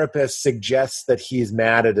his therapist suggests that he's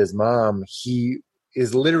mad at his mom, he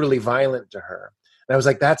is literally violent to her. And I was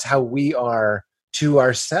like, that's how we are to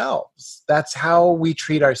ourselves. That's how we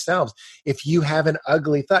treat ourselves. If you have an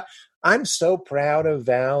ugly thought, I'm so proud of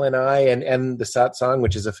Val and I, and the satsang,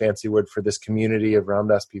 which is a fancy word for this community of Ram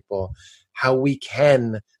Dass people, how we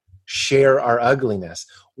can share our ugliness.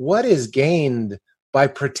 What is gained by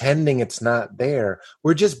pretending it's not there?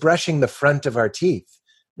 We're just brushing the front of our teeth.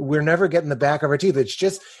 We're never getting the back of our teeth. It's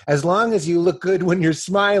just, as long as you look good when you're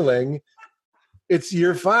smiling,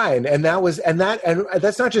 you're fine. And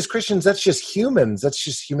that's not just Christians, that's just humans. That's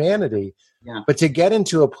just humanity. Yeah. But to get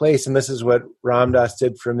into a place, and this is what Ram Dass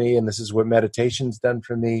did for me, and this is what meditation's done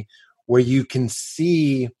for me, where you can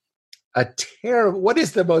see what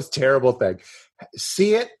is the most terrible thing?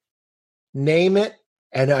 See it, name it,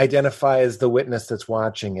 and identify as the witness that's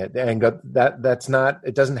watching it. And go, that's not,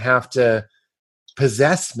 it doesn't have to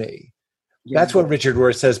possess me. Yeah. That's what Richard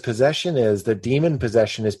Rohr says possession is. The demon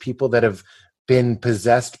possession is people that have been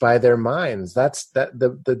possessed by their minds.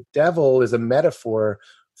 The devil is a metaphor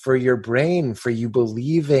for your brain, for you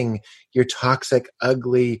believing your toxic,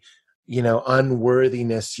 ugly,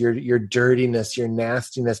 unworthiness, your dirtiness, your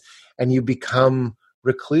nastiness, and you become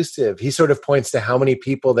reclusive. He sort of points to how many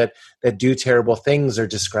people that do terrible things are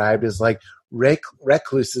described as like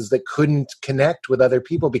recluses that couldn't connect with other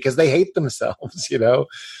people because they hate themselves,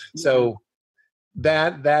 So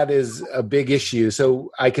that is a big issue.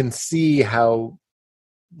 So I can see how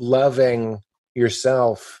loving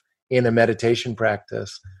yourself in a meditation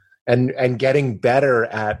practice and getting better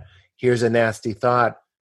at, here's a nasty thought,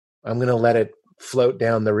 I'm going to let it float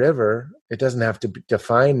down the river. It doesn't have to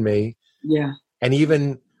define me. Yeah. And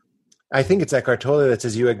even, I think it's Eckhart Tolle that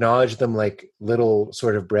says you acknowledge them like little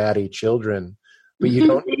sort of bratty children, but you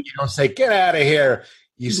don't say, get out of here.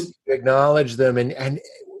 You acknowledge them. And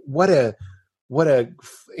what a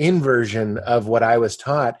inversion of what I was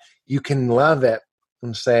taught. You can love it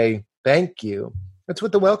and say, thank you. That's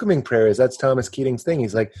what the welcoming prayer is. That's Thomas Keating's thing.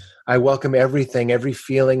 He's like, I welcome everything, every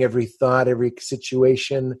feeling, every thought, every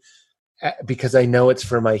situation, because I know it's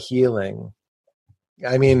for my healing.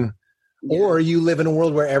 I mean, or you live in a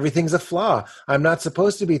world where everything's a flaw. I'm not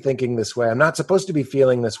supposed to be thinking this way. I'm not supposed to be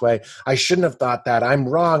feeling this way. I shouldn't have thought that. I'm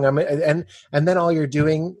wrong. And then all you're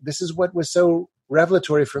doing, this is what was so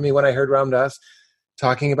revelatory for me when I heard Ram Dass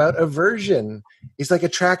talking about aversion. He's like,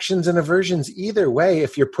 attractions and aversions, either way,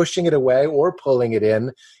 if you're pushing it away or pulling it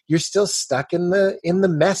in, you're still stuck in the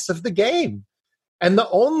mess of the game. And the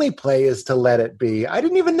only play is to let it be. I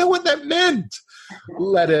didn't even know what that meant.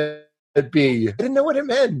 Let it be. I didn't know what it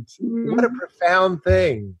meant. What a profound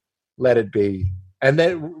thing. Let it be. And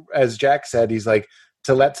then, as Jack said, he's like,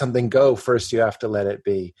 to let something go, first you have to let it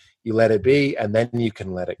be. You let it be, and then you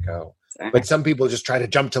can let it go. But some people just try to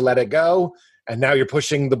jump to let it go, and now you're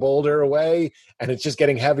pushing the boulder away, and it's just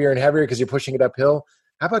getting heavier and heavier because you're pushing it uphill.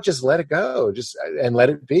 How about just let it go, and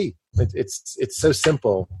let it be? It's so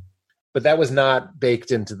simple. But that was not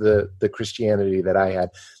baked into the Christianity that I had.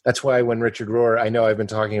 That's why when Richard Rohr, I know I've been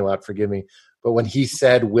talking a lot, forgive me, but when he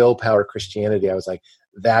said willpower Christianity, I was like,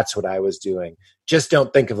 that's what I was doing. Just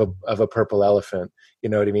don't think of a purple elephant. You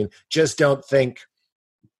know what I mean? Just don't think.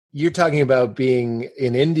 You're talking about being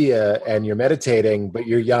in India and you're meditating, but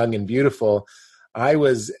you're young and beautiful. I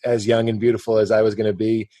was as young and beautiful as I was going to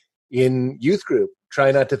be in youth group.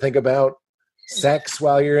 Try not to think about sex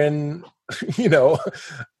while you're in,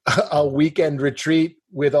 a weekend retreat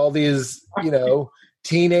with all these,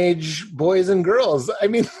 teenage boys and girls. I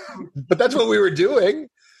mean, but that's what we were doing.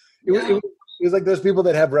 It was like those people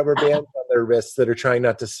that have rubber bands on their wrists that are trying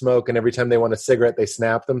not to smoke, and every time they want a cigarette, they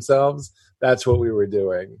snap themselves. That's what we were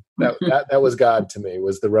doing. That was God to me,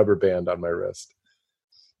 was the rubber band on my wrist.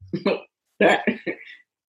 That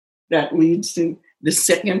leads to the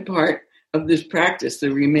second part of this practice.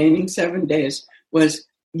 The remaining 7 days was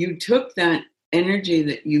you took that energy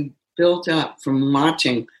that you built up from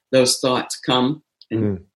watching those thoughts come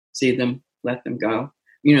and see them, let them go.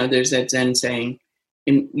 There's that Zen saying,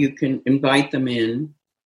 and you can invite them in,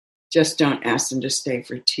 just don't ask them to stay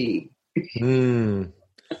for tea.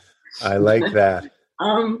 I like that.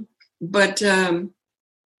 But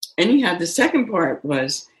anyhow, the second part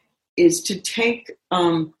is to take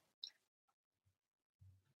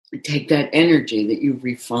that energy that you've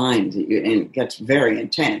refined, and it gets very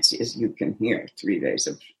intense, as you can hear, 3 days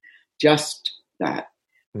of just that.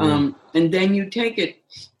 And then you take it,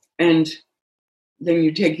 and then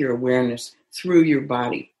you take your awareness through your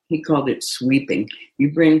body. He called it sweeping.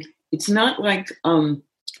 It's not like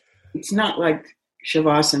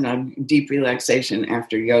Shavasana, deep relaxation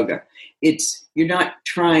after yoga. You're not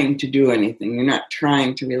trying to do anything. You're not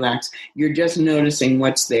trying to relax. You're just noticing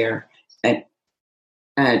what's there at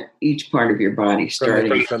each part of your body,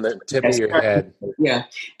 starting from the tip of your head. Yeah,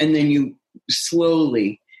 and then you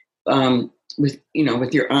slowly, with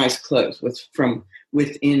your eyes closed, from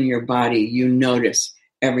within your body, you notice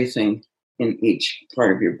everything in each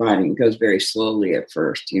part of your body. It goes very slowly at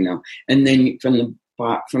first, and then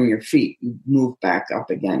from your feet, you move back up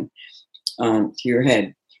again to your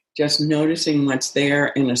head, just noticing what's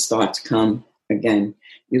there. And as thoughts come again,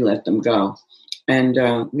 you let them go. And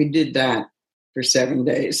we did that for 7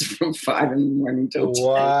 days from 5 in the morning till 10.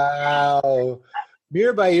 Wow.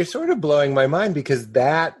 Mirabai, you're sort of blowing my mind because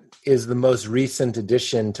that is the most recent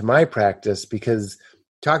addition to my practice, because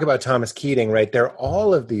talk about Thomas Keating, right? There are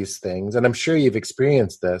all of these things, and I'm sure you've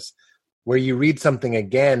experienced this, where you read something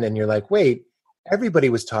again and you're like, wait, everybody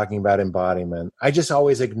was talking about embodiment. I just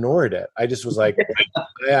always ignored it. I just was like,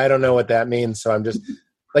 I don't know what that means. So I'm just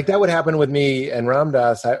like, that would happen with me and Ram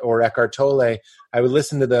Dass or Eckhart Tolle. I would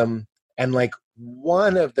listen to them, and like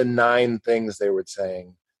one of the 9 things they were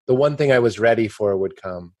saying, the one thing I was ready for would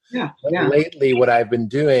come. Yeah. Lately, what I've been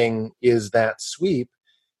doing is that sweep.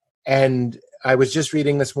 And I was just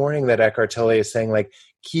reading this morning that Eckhart Tolle is saying, like,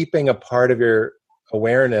 keeping a part of your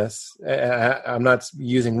awareness. I'm not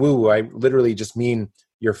using woo-woo. I literally just mean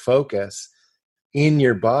your focus in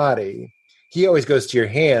your body. He always goes to your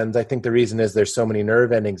hands. I think the reason is there's so many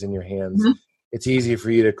nerve endings in your hands. Mm-hmm. It's easy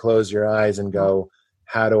for you to close your eyes and go,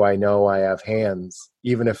 how do I know I have hands?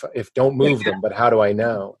 Even if don't move them, but how do I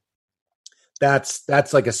know?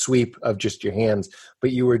 That's like a sweep of just your hands.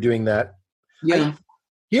 But you were doing that. Yeah.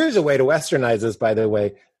 Here's a way to westernize this, by the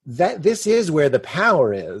way. That this is where the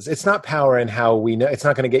power is. It's not power in how we know. It's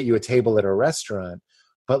not going to get you a table at a restaurant,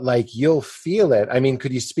 but like you'll feel it. I mean,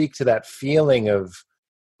 could you speak to that feeling of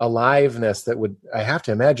aliveness that would, I have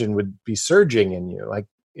to imagine, would be surging in you? Like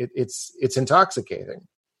it's intoxicating.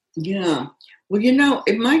 Yeah. Well,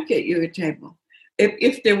 it might get you a table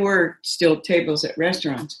if there were still tables at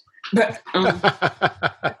restaurants. But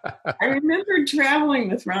I remember traveling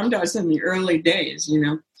with Ram Dass in the early days.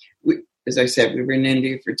 As I said, we were in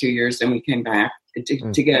India for 2 years, then we came back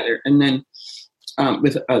together, and then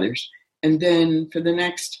with others. And then for the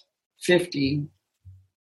next 50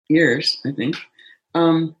 years, I think,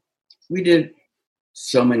 we did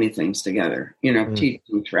so many things together,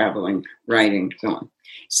 teaching, traveling, writing, so on.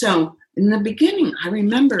 So in the beginning, I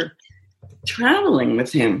remember traveling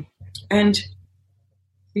with him, and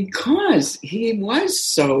because he was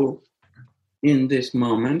so in this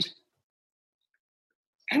moment,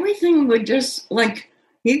 everything would just, like,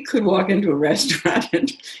 he could walk into a restaurant and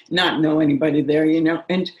not know anybody there,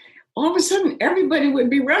 and all of a sudden everybody would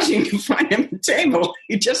be rushing to find him a table.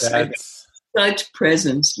 He just had such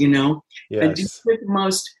presence, Yes. And just with the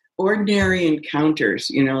most ordinary encounters,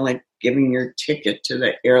 like giving your ticket to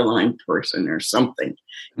the airline person or something,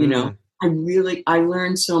 I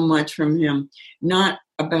learned so much from him. I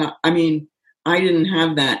didn't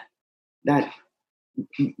have that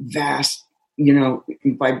vast,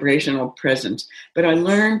 vibrational presence, but I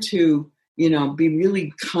learned to, be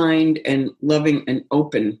really kind and loving and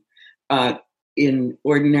open in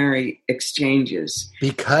ordinary exchanges.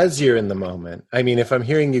 Because you're in the moment. I mean, if I'm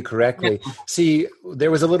hearing you correctly, see,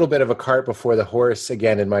 there was a little bit of a cart before the horse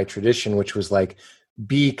again in my tradition, which was like,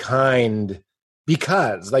 be kind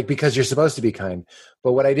because you're supposed to be kind.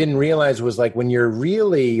 But what I didn't realize was like when you're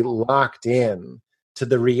really locked in to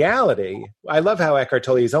the reality, I love how Eckhart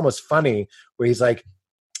Tolle is almost funny, where he's like,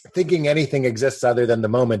 thinking anything exists other than the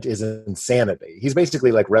moment is insanity. He's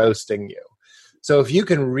basically like roasting you. So if you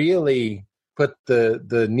can really put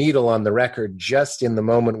the needle on the record just in the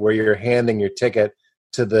moment where you're handing your ticket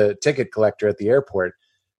to the ticket collector at the airport,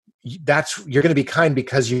 you're going to be kind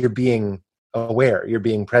because you're being aware, you're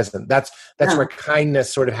being present. That's where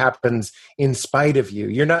kindness sort of happens in spite of you.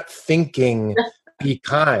 You're not thinking be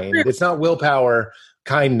kind. It's not willpower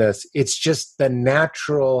kindness. It's just the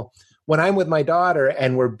natural. When I'm with my daughter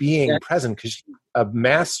and we're being present, because she's a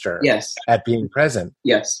master at being present.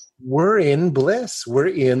 Yes. We're in bliss. We're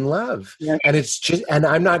in love. Yes. And it's just, and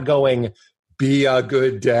I'm not going, be a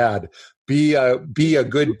good dad, be a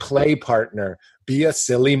good play partner, be a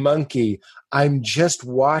silly monkey. I'm just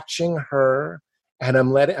watching her, and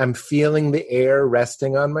I'm feeling the air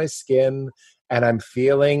resting on my skin, and I'm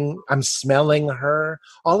smelling her.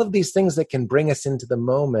 All of these things that can bring us into the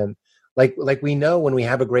moment. Like we know when we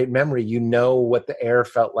have a great memory, what the air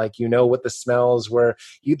felt like, what the smells were,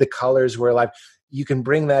 the colors were alive. You can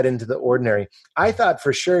bring that into the ordinary. I thought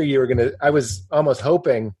for sure I was almost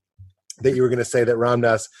hoping that you were going to say that Ram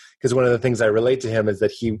Dass, because one of the things I relate to him is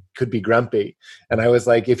that he could be grumpy. And I was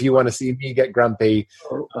like, if you want to see me get grumpy,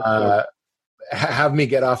 have me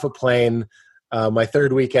get off a plane, my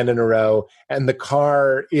third weekend in a row, and the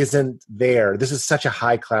car isn't there. This is such a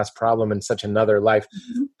high-class problem in such another life.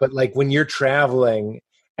 Mm-hmm. But like when you're traveling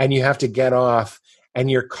and you have to get off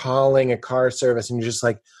and you're calling a car service and you're just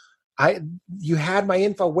like, you had my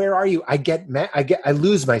info. Where are you? I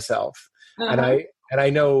lose myself. Uh-huh. And I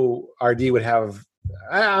know RD would have,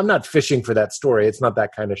 I'm not fishing for that story. It's not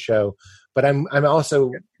that kind of show, but I'm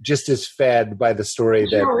also just as fed by the story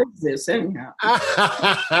that how is this anyhow?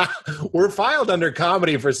 we're filed under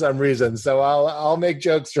comedy for some reason, so I'll make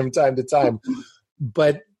jokes from time to time,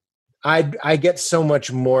 but I get so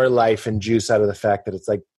much more life and juice out of the fact that it's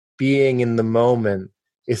like being in the moment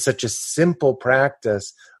is such a simple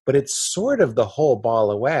practice, but it's sort of the whole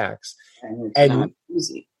ball of wax, and it's not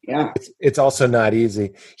easy. Yeah, it's also not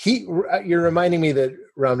easy. You're reminding me that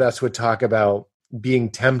Ram Dass would talk about being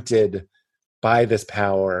tempted by this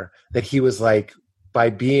power, that he was like, by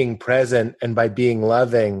being present and by being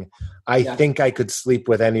loving, I think I could sleep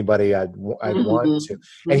with anybody I'd want to.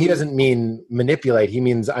 And he doesn't mean manipulate. He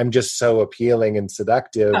means I'm just so appealing and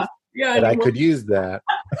seductive that I could use that.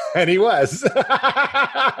 And he was.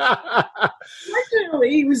 Actually,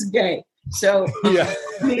 he was gay. So he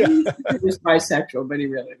was bisexual, but he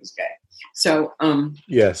really was gay. So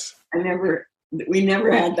yes, we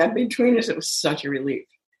never had that between us. It was such a relief.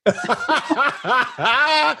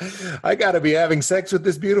 I got to be having sex with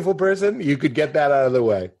this beautiful person. You could get that out of the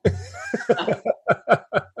way.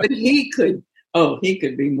 But he could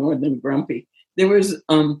be more than grumpy. There was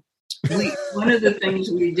one of the things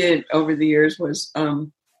we did over the years was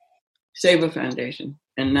Seva Foundation,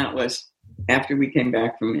 and that was after we came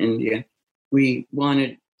back from India. We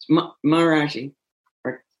wanted Maharaji.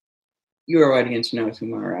 Your audience knows who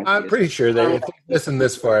Maharaji is. I'm pretty sure they listen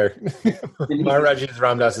this far. Maharaji is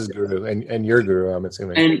Ram Dass's guru, and your guru, I'm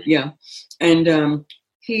assuming. And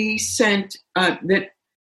he sent that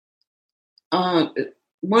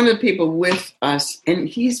one of the people with us, and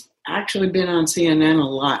he's actually been on CNN a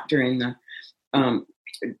lot during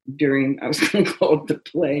I was going to call it the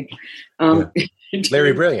plague.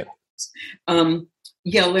 Larry Brilliant.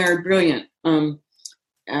 Larry Brilliant.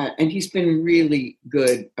 And he's been really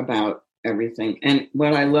good about everything. And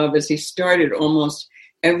what I love is he started almost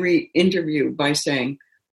every interview by saying,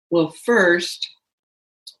 well, first,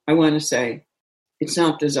 I want to say, it's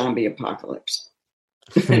not the zombie apocalypse.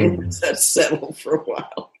 That's settled for a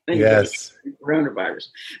while. Yes. Coronavirus.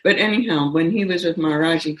 But anyhow, when he was with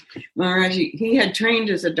Maharaji, he had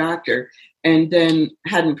trained as a doctor and then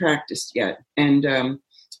hadn't practiced yet. And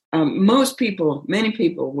many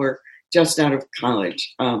people were just out of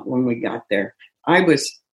college when we got there. I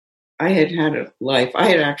had a life. I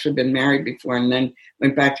had actually been married before and then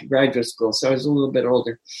went back to graduate school, so I was a little bit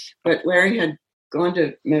older. But Larry had gone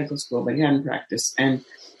to medical school, but he hadn't practiced. And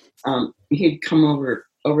he'd come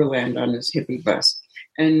overland on his hippie bus.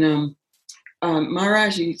 And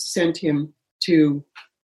Maharaji sent him to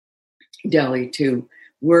Delhi to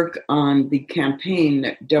work on the campaign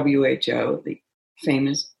that WHO, the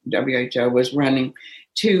famous WHO, was running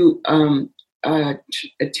to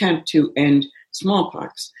attempt to end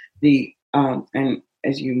smallpox. And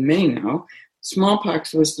as you may know,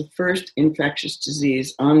 smallpox was the first infectious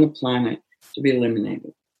disease on the planet to be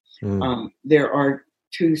eliminated. There are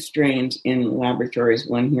 2 strains in laboratories,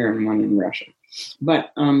 one here and one in Russia,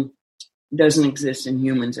 but doesn't exist in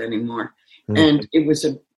humans anymore. And it was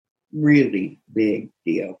a really big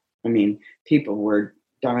deal. I mean, people were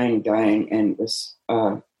dying, and it was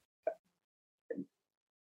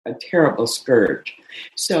a terrible scourge.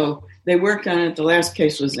 So they worked on it. The last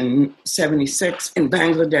case was in 1976 in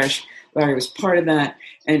Bangladesh. Larry was part of that,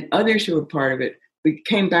 and others who were part of it. We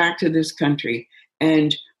came back to this country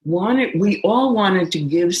and we all wanted to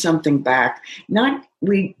give something back.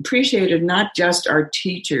 We appreciated not just our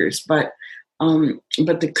teachers, but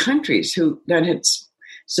the countries that had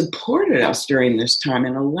supported us during this time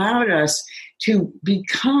and allowed us to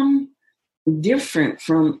become different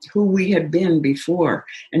from who we had been before,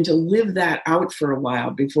 and to live that out for a while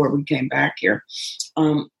before we came back here.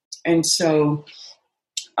 And so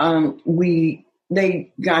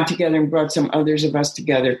they got together and brought some others of us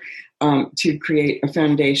together to create a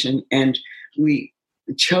foundation, and we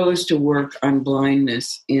chose to work on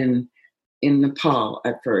blindness in Nepal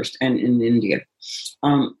at first and in India.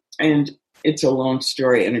 And it's a long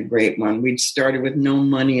story and a great one. We'd started with no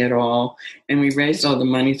money at all, and we raised all the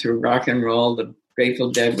money through rock and roll. The Grateful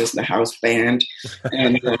Dead was the house band.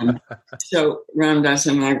 And so Ram Dass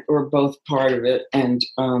and I were both part of it. And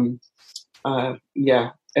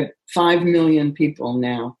 5 million people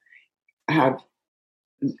now have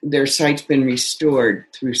their site's been restored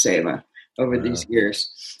through Seva over these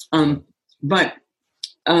years. But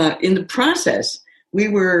in the process, we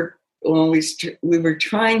were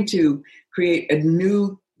trying to create a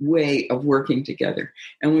new way of working together.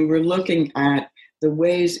 And we were looking at the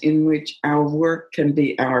ways in which our work can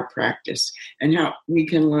be our practice and how we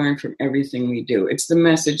can learn from everything we do. It's the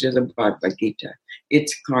message of the Bhagavad Gita.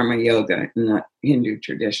 It's karma yoga in the Hindu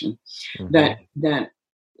tradition. Mm-hmm. That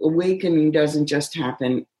awakening doesn't just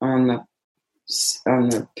happen on the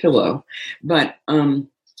pillow, but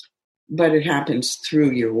it happens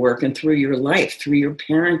through your work and through your life, through your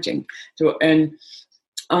parenting. So, and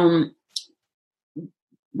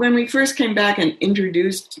when we first came back and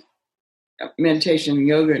introduced meditation and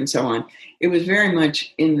yoga and so on, it was very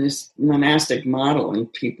much in this monastic model,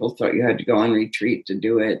 and people thought you had to go on retreat to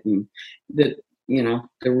do it, and that,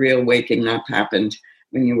 the real waking up happened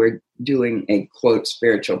when you were doing a quote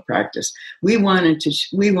spiritual practice. We wanted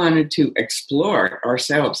to explore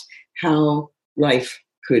ourselves how life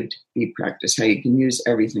could be practiced, how you can use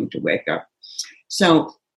everything to wake up.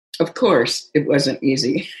 So, of course, it wasn't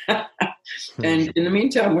easy. And in the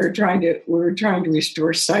meantime, we were trying to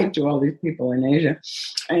restore sight to all these people in Asia,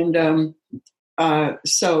 and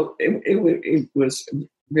so it was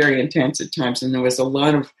very intense at times, and there was a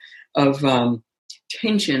lot of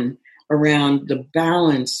tension around the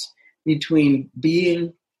balance between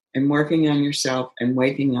being and working on yourself and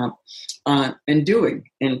waking up and doing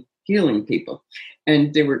and healing people.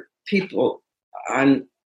 And there were people on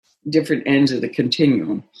different ends of the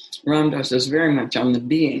continuum. Ram Dass is very much on the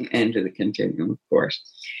being end of the continuum, of course.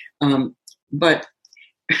 But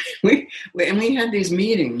we had these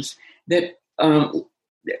meetings that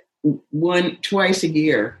twice a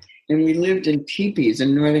year, and we lived in teepees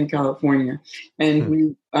in Northern California. And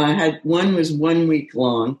we had, one was 1 week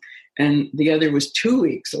long, and the other was 2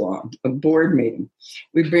 weeks long, a board meeting.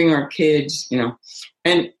 We bring our kids,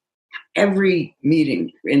 and every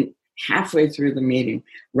meeting, and halfway through the meeting,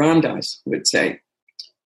 Ram Dass would say,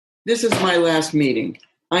 "This is my last meeting.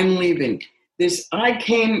 I'm leaving. I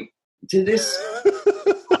came to this,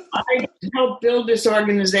 I helped build this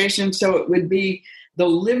organization so it would be the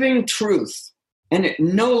living truth, and it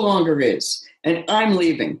no longer is, and I'm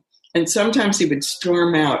leaving." And sometimes he would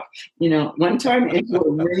storm out, one time into a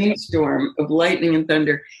rainstorm of lightning and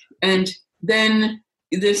thunder, and then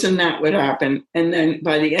this and that would happen. And then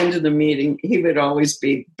by the end of the meeting, he would always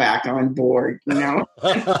be back on board, But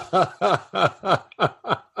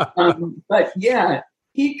yeah,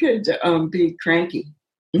 he could be cranky.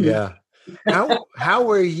 Yeah. How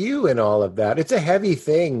were you in all of that? It's a heavy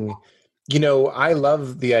thing. I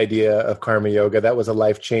love the idea of karma yoga. That was a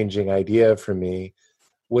life-changing idea for me,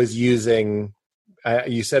 was using,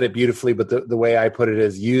 you said it beautifully, but the way I put it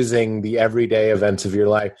is using the everyday events of your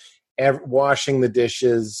life. Washing the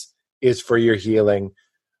dishes is for your healing.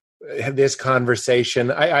 This conversation,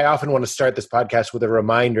 I often want to start this podcast with a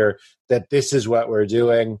reminder that this is what we're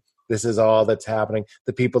doing. This is all that's happening.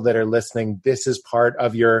 The people that are listening, this is part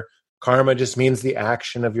of your karma, just means the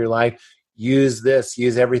action of your life. Use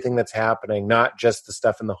everything that's happening, not just the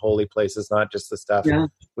stuff in the holy places, not just the stuff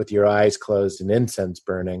with your eyes closed and incense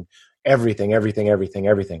burning. Everything.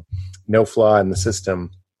 No flaw in the system.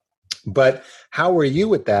 But how were you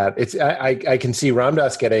with that? I can see Ram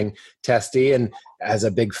Dass getting testy, and as a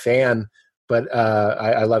big fan, but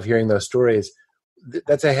I love hearing those stories.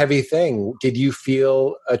 That's a heavy thing. Did you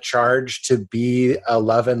feel a charge to be a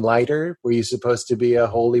love and lighter? Were you supposed to be a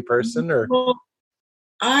holy person, or? Well,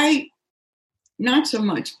 not so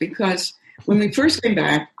much, because when we first came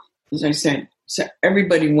back, as I said, so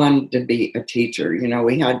everybody wanted to be a teacher.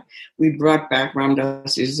 We brought back Ram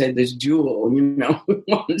Dass. He said this jewel, we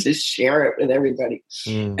wanted to share it with everybody.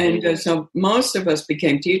 And so most of us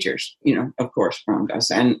became teachers, of course, Ram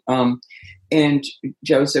Dass, and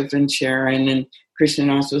Joseph and Sharon and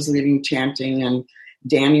Krishnadas was leading chanting, and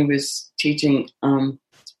Danny was teaching. But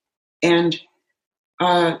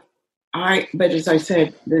as I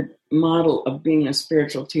said, the model of being a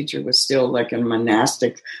spiritual teacher was still like a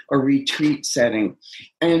monastic or retreat setting.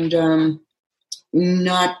 And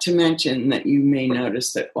not to mention that you may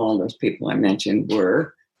notice that all those people I mentioned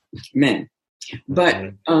were men.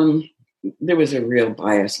 But there was a real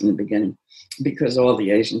bias in the beginning because all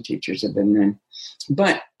the Asian teachers have been men.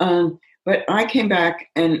 But I came back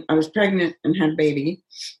and I was pregnant and had a baby,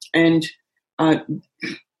 and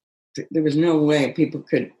there was no way people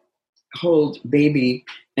could hold baby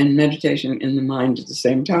and meditation in the mind at the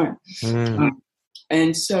same time.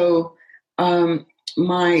 And so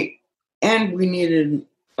we needed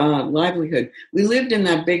livelihood. We lived in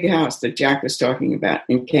that big house that Jack was talking about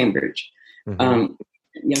in Cambridge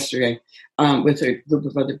yesterday with a group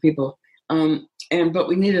of other people. But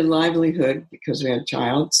we needed livelihood because we had a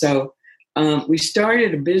child. So we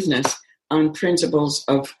started a business on principles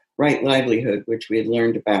of right livelihood, which we had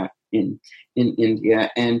learned about in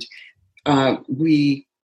India. And we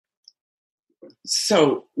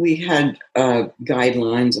had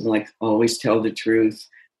guidelines of like always tell the truth,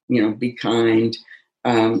 be kind.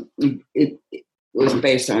 It was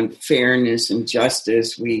based on fairness and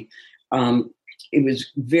justice. It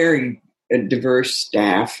was very diverse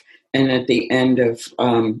staff. And at the end of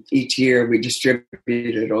each year, we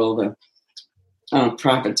distributed all the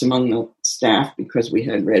profits among the staff because we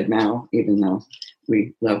had Red Mao, even though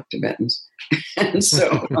we love Tibetans. And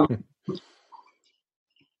so,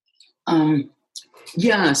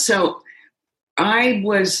 so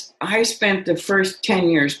I spent the first 10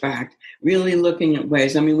 years back really looking at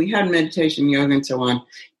ways. I mean, we had meditation, yoga, and so on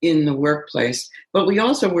in the workplace, but we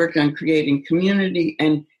also worked on creating community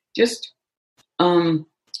and just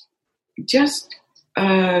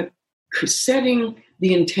setting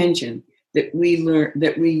the intention that we learn,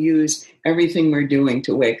 that we use everything we're doing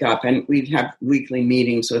to wake up. And we'd have weekly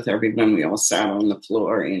meetings with everyone. We all sat on the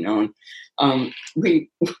floor, and we'd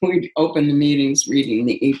open the meetings reading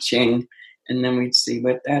the I Ching, and then we'd see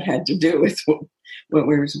what that had to do with what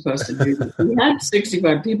we were supposed to do. We had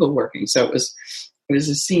 65 people working, so it was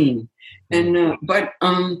a scene. And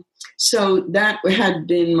so that had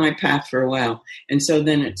been my path for a while. And so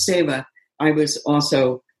then at Seva, I was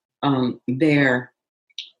also there,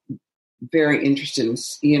 very interested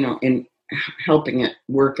in helping it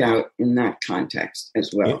work out in that context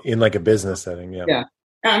as well. In like a business setting, yeah. Yeah.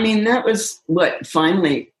 I mean, that was what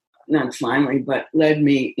led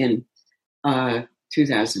me in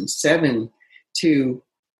 2007 to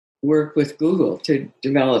work with Google to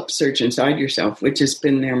develop Search Inside Yourself, which has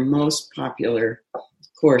been their most popular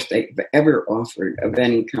course they've ever offered of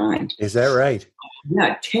any kind. Is that right?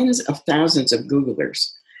 Yeah, tens of thousands of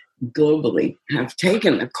Googlers globally have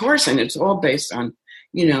taken the course, and it's all based on,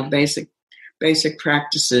 basic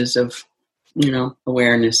practices of,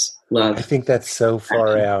 awareness, love. I think that's so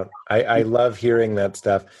far out. I love hearing that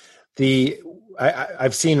stuff.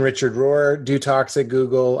 I've seen Richard Rohr do talks at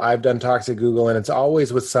Google. I've done talks at Google, and it's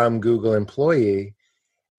always with some Google employee.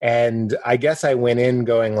 And I guess I went in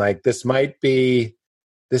going like, this might be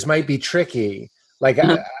tricky. Like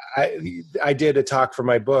I did a talk for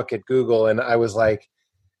my book at Google, and I was like,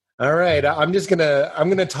 all right, I'm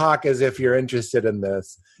gonna talk as if you're interested in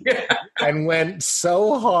this, and went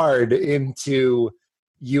so hard into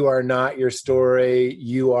you are not your story,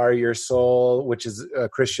 you are your soul, which is a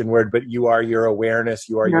Christian word, but you are your awareness,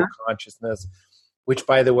 you are your consciousness, which,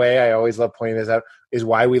 by the way, I always love pointing this out, is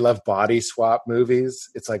why we love body swap movies.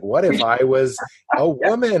 It's like, what if I was a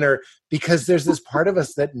woman? Or because there's this part of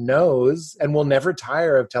us that knows, and will never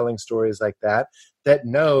tire of telling stories like that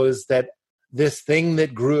knows that this thing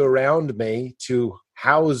that grew around me to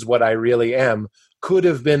house what I really am could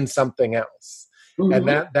have been something else. Mm-hmm.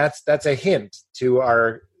 And that's a hint to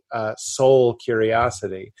our soul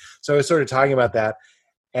curiosity. So I was sort of talking about that.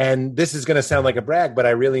 And this is going to sound like a brag, but I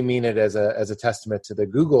really mean it as a testament to the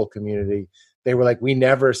Google community. They were like, we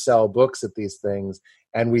never sell books at these things.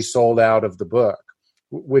 And we sold out of the book,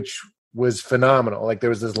 which was phenomenal. Like there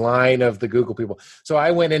was this line of the Google people. So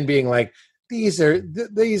I went in being like, these are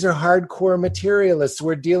hardcore materialists.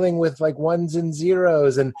 We're dealing with like ones and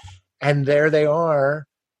zeros. And there they are.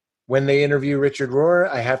 When they interview Richard Rohr,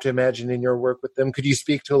 I have to imagine in your work with them, could you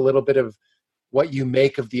speak to a little bit of what you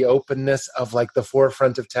make of the openness of like the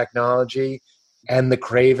forefront of technology and the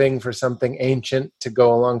craving for something ancient to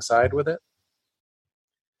go alongside with it?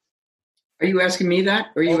 Are you asking me that?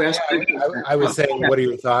 Or are you asking? I was saying, what are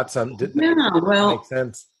your thoughts on? Did that make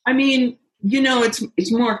sense? I mean,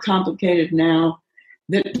 it's more complicated now.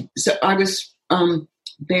 So I was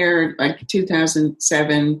there like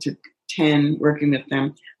 2007 to 10 working with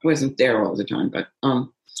them. I wasn't there all the time, but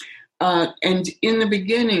and in the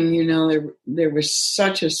beginning, there was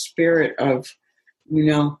such a spirit of,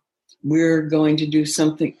 we're going to do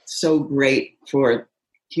something so great for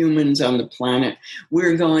humans on the planet.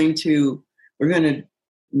 We're going to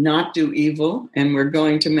not do evil, and we're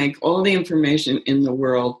going to make all the information in the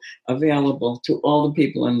world available to all the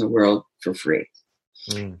people in the world for free.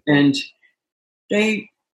 Mm. And they,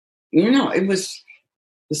 it was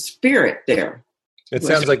the spirit there. It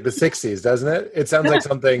sounds like the 60s, doesn't it? It sounds like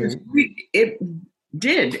something. It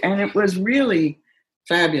did, and it was really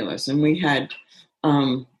fabulous. And we had,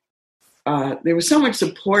 there was so much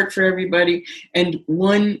support for everybody. And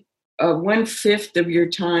 1/5 of your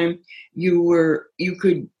time, you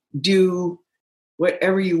could do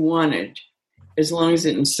whatever you wanted, as long as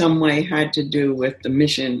it in some way had to do with the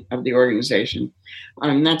mission of the organization.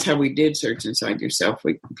 That's how we did Search Inside Yourself.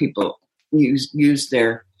 People use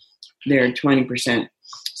their 20%.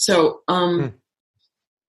 So,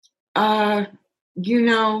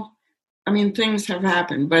 things have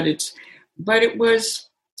happened, but it was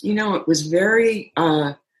very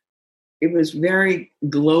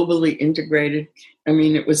globally integrated. I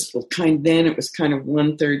mean, it was kind of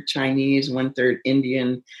 1/3 Chinese, 1/3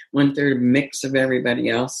 Indian, 1/3 mix of everybody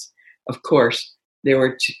else. Of course, there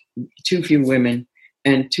were too few women,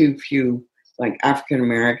 and too few like African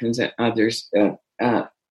Americans and others.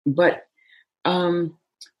 But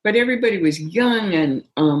everybody was young and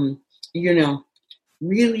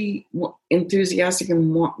really enthusiastic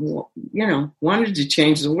and wanted to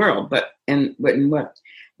change the world, but what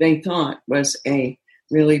they thought was a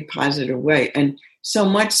really positive way, and so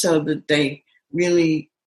much so that they really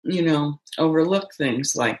overlook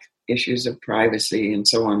things like issues of privacy and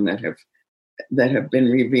so on that have been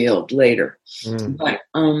revealed later. But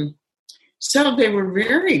so they were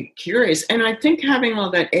very curious, and I think having all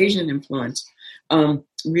that Asian influence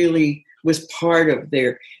really was part of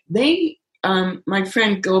my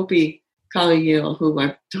friend Gopi Kalayil, who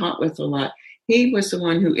I've taught with a lot, he was the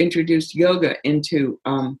one who introduced yoga into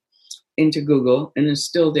Google and is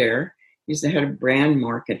still there. He's the head of brand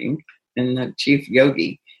marketing and the chief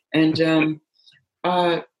yogi. And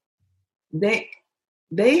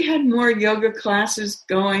they had more yoga classes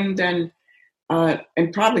going than,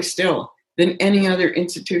 and probably still, than any other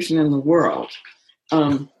institution in the world.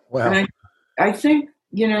 Wow. And I think,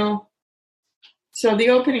 so the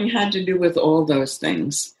opening had to do with all those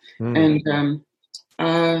things. And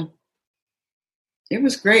it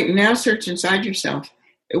was great. Now Search Inside Yourself.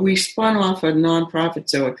 We spun off a nonprofit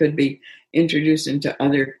so it could be introduced into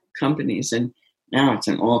other companies. And now it's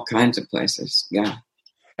in all kinds of places. Yeah.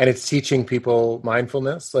 And it's teaching people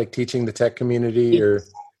mindfulness, like teaching the tech community or...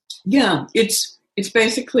 Yeah, it's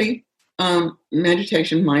basically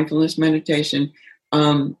meditation, mindfulness meditation,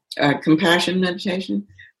 compassion meditation,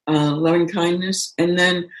 loving kindness. And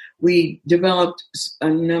then we developed a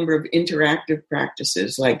number of interactive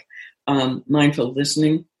practices like mindful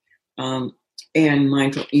listening and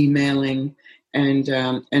mindful emailing. And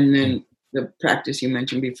then the practice you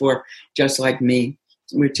mentioned before, Just Like Me,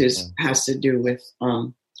 which has to do with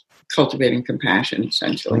cultivating compassion,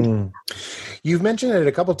 essentially. You've mentioned it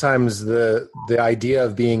a couple times, the idea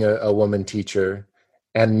of being a woman teacher,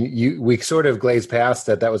 and we sort of glazed past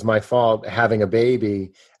that. That was my fault, having a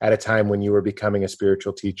baby at a time when you were becoming a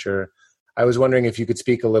spiritual teacher. I was wondering if you could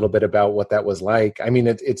speak a little bit about what that was like. I mean,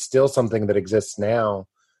 it's still something that exists now,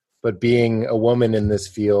 but being a woman in this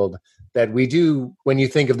field that we do, when you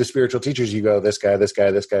think of the spiritual teachers, you go, this guy, this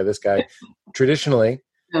guy, this guy, this guy, traditionally.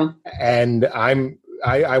 Yeah. And I'm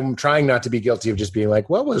trying not to be guilty of just being like,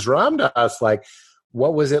 what was Ram Dass like?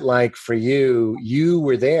 What was it like for you? You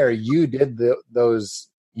were there. You did those.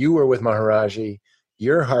 You were with Maharaji.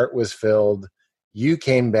 Your heart was filled. You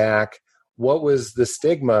came back. What was the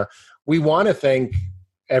stigma? We want to think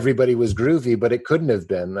everybody was groovy, but it couldn't have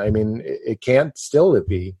been. I mean, it can't still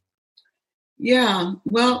be. Yeah.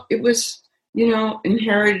 Well, it was,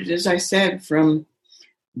 inherited, as I said, from...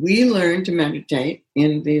 We learned to meditate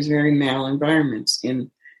in these very male environments, in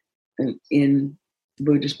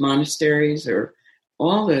Buddhist monasteries, or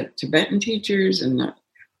all the Tibetan teachers, and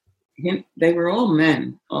they were all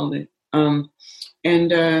men. And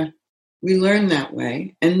we learned that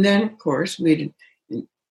way. And then, of course, we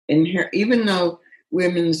even though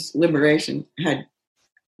women's liberation had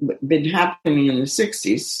been happening in the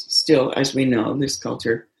 60s, still, as we know, this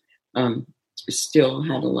culture still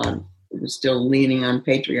had a lot of... It was still leaning on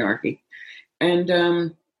patriarchy.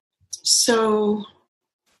 And so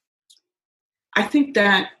I think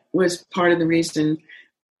that was part of the reason,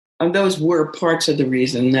 those were parts of the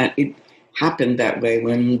reason that it happened that way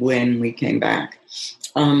when we came back.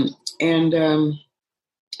 And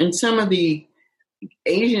some of the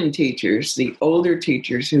Asian teachers, the older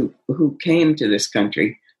teachers who came to this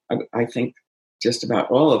country, I think just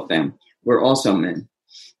about all of them were also men.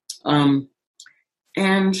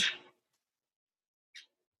 And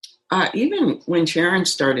even when Sharon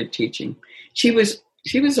started teaching, she was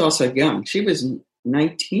also young. She was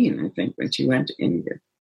 19, I think, when she went to India.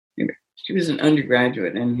 She was an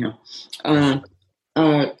undergraduate, anyhow.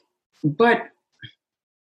 But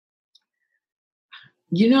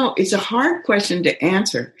it's a hard question to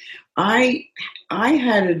answer. I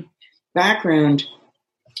had a background.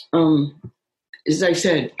 As I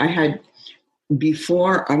said,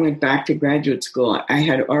 before I went back to graduate school, I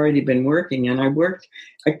had already been working, and I worked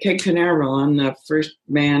at Cape Canaveral on the first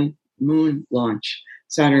manned moon launch,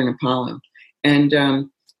 Saturn Apollo. And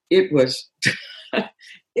it was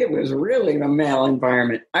really a male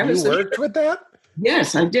environment. You worked with that?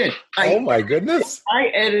 Yes, I did. Oh, my goodness. I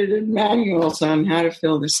edited manuals on how to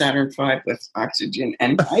fill the Saturn V with oxygen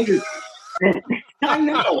and hydrogen. I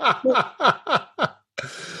know.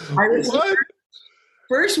 I was the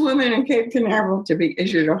first woman in Cape Canaveral to be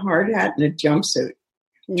issued a hard hat and a jumpsuit.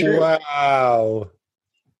 Wow.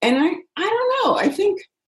 And I don't know. I think,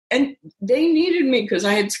 and they needed me because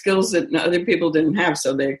I had skills that other people didn't have,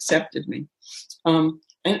 so they accepted me.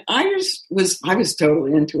 and I was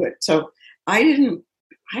totally into it. So I don't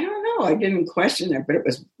know, I didn't question it, but it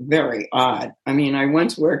was very odd. I mean, I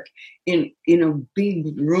once worked in a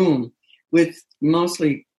big room with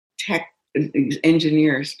mostly tech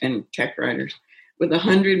engineers and tech writers with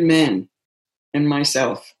 100 men and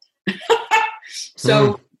myself.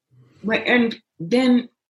 So, and then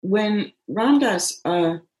when Ram Dass,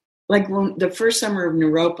 like when the first summer of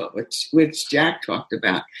Naropa, which Jack talked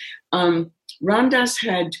about, Ram Dass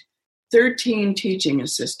had 13 teaching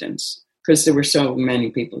assistants because there were so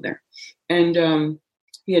many people there. And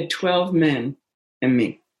he had 12 men and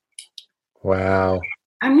me. Wow.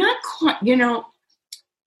 I'm not quite,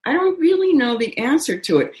 I don't really know the answer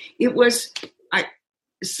to it. It was,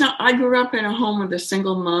 I grew up in a home with a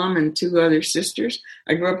single mom and two other sisters.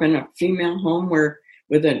 I grew up in a female home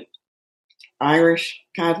with an Irish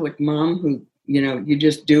Catholic mom who, you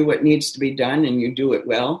just do what needs to be done and you do it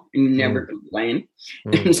well and you never complain.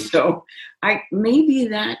 And so maybe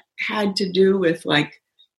that had to do with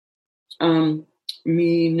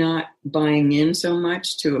me not buying in so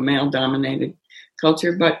much to a male dominated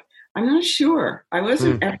culture, but I'm not sure. I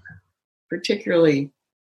wasn't ever particularly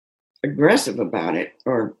aggressive about it,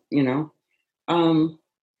 or but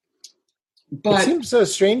it seems so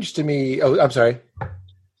strange to me. Oh, I'm sorry.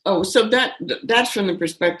 Oh, so that's from the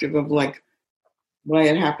perspective of why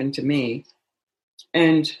it happened to me,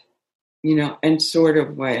 and and sort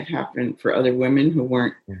of why it happened for other women who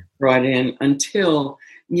weren't brought in until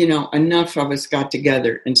enough of us got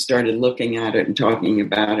together and started looking at it and talking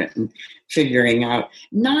about it and figuring out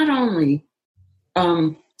not only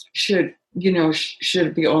should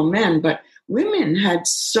it be all men, but women had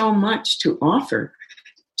so much to offer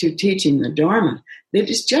to teaching the Dharma that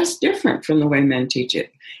is just different from the way men teach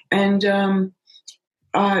it. And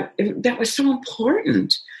that was so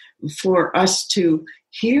important for us to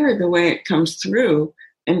hear the way it comes through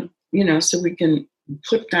and, so we can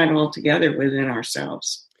put that all together within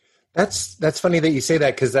ourselves. That's funny that you say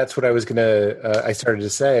that, because that's what I was I started to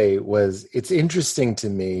say was it's interesting to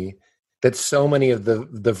me that so many of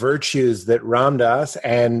the virtues that Ram Dass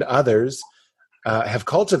and others have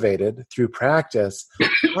cultivated through practice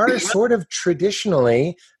are sort of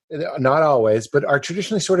traditionally, not always, but are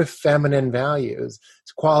traditionally sort of feminine values,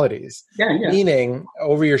 qualities. Yeah. Meaning,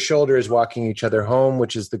 Over Your Shoulder is Walking Each Other Home,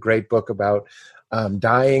 which is the great book about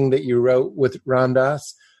dying that you wrote with Ram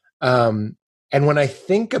Dass. And when I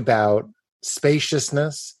think about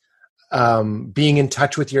spaciousness, being in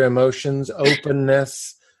touch with your emotions,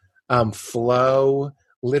 openness, flow,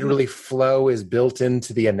 literally flow is built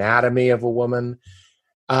into the anatomy of a woman.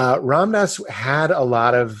 Ram Dass had a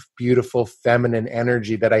lot of beautiful feminine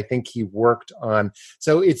energy that I think he worked on.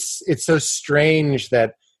 So it's so strange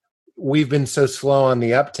that we've been so slow on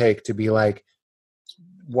the uptake to be like,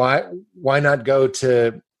 why not go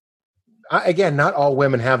to, again, not all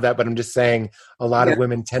women have that, but I'm just saying a lot of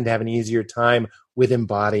women tend to have an easier time with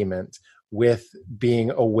embodiment, with being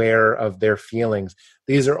aware of their feelings.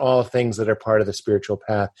 These are all things that are part of the spiritual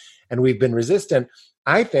path. And we've been resistant.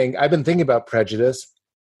 I've been thinking about prejudice.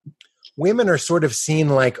 Women are sort of seen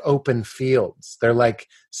like open fields. They're like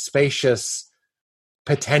spacious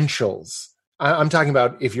potentials. I'm talking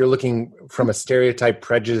about if you're looking from a stereotype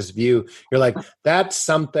prejudice view, you're like, that's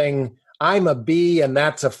something, I'm a bee and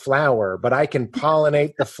that's a flower, but I can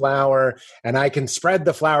pollinate the flower and I can spread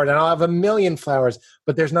the flower and I'll have a million flowers,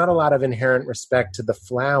 but there's not a lot of inherent respect to the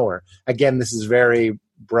flower. Again, this is very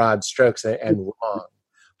broad strokes and wrong.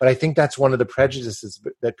 But I think that's one of the prejudices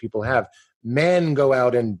that people have. Men go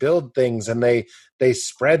out and build things and they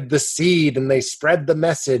spread the seed and they spread the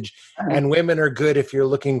message, and women are good if you're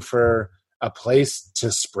looking for a place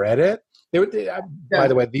to spread it. By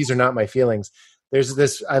the way, these are not my feelings. There's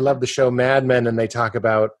this, I love the show Mad Men, and they talk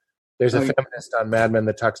about, there's a feminist on Mad Men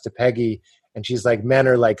that talks to Peggy, and she's like, men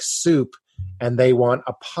are like soup and they want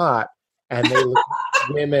a pot, and they look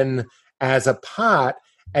at women as a pot.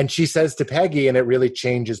 And she says to Peggy, and it really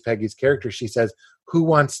changes Peggy's character, she says, who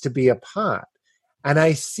wants to be a pot? And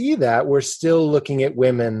I see that we're still looking at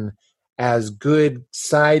women as good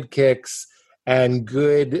sidekicks and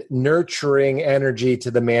good nurturing energy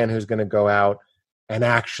to the man who's going to go out and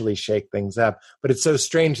actually shake things up. But it's so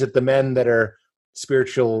strange that the men that are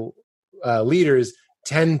spiritual leaders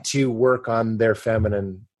tend to work on their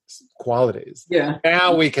feminine qualities. Yeah.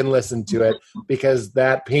 Now we can listen to it because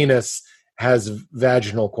that penis has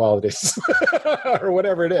vaginal qualities or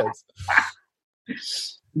whatever it is.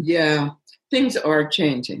 Yeah. Things are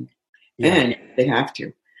changing, and they have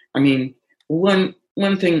to. I mean, one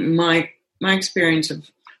thing, my experience of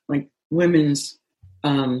like women's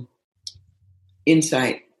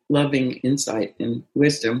insight, loving insight and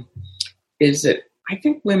wisdom is that I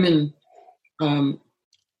think women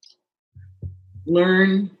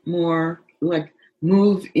learn more, like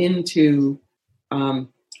move into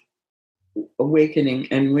awakening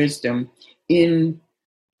and wisdom in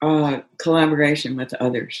collaboration with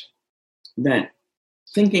others. That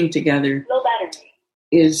thinking together Low battery.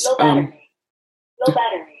 is Low battery. Low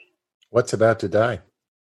battery. What's about to die?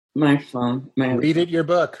 my phone. Read it, your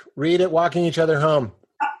book. Read it, walking each other home.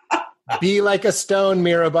 Be like a stone,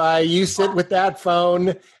 Mirabai. You sit with that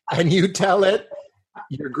phone and you tell it,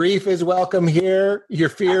 your grief is welcome here. Your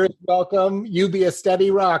fear is welcome. You be a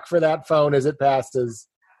steady rock for that phone as it passes.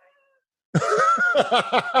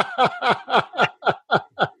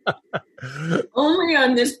 Only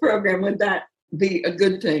on this program would that be a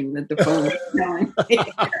good thing that the phone is telling.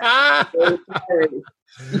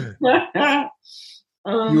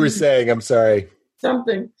 You were saying, I'm sorry.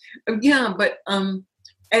 Something. Yeah, but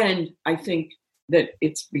and I think that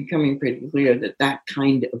it's becoming pretty clear that that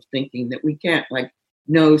kind of thinking, that we can't, like,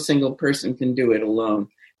 no single person can do it alone.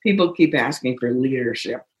 People keep asking for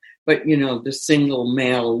leadership, but the single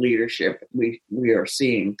male leadership we are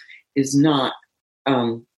seeing is not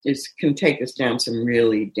can take us down some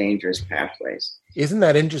really dangerous pathways. Isn't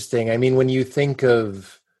that interesting? I mean, when you think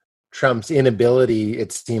of Trump's inability,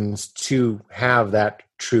 it seems, to have that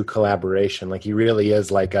true collaboration, like he really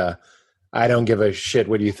is like I don't give a shit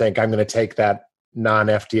what you think. I'm going to take that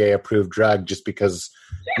non-FDA approved drug just because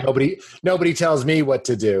nobody tells me what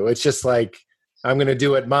to do. It's just like, I'm going to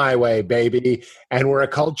do it my way, baby. And we're a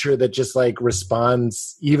culture that just like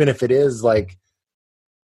responds, even if it is like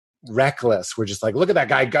reckless. We're just like, look at that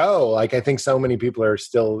guy go. Like, I think so many people are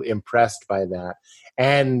still impressed by that.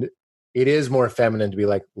 And it is more feminine to be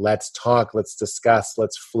like, let's talk, let's discuss,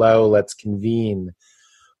 let's flow, let's convene.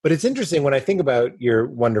 But it's interesting when I think about your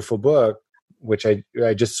wonderful book, which I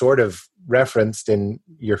just sort of referenced in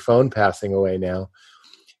your phone passing away now.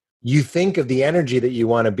 You think of the energy that you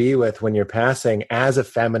want to be with when you're passing as a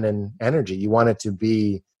feminine energy. You want it to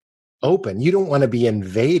be open. You don't want to be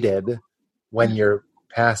invaded when you're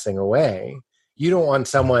passing away. You don't want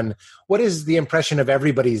someone, what is the impression of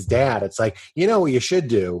everybody's dad? It's like, what you should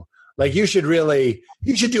do? Like, you should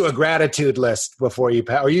do a gratitude list before you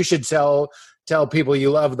pass, or you should tell people you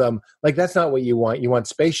love them. Like, that's not what you want. You want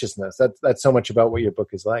spaciousness. That's so much about what your book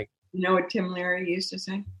is like. You know what Tim Leary used to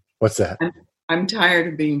say? What's that? I'm tired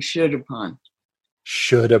of being should upon.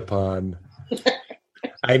 Should upon.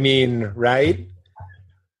 I mean, right?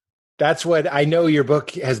 That's what I know. Your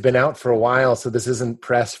book has been out for a while, so this isn't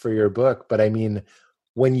press for your book. But I mean,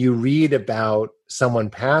 when you read about someone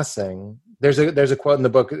passing, there's a quote in the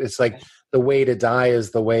book. It's like, the way to die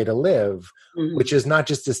is the way to live, mm-hmm. which is not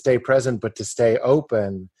just to stay present, but to stay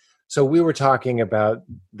open. So we were talking about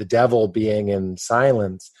the devil being in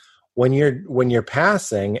silence. When you're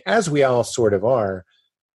passing, as we all sort of are,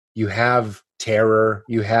 you have terror,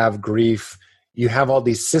 you have grief, you have all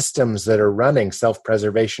these systems that are running,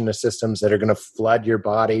 self-preservationist systems that are going to flood your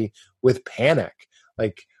body with panic,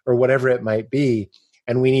 like, or whatever it might be.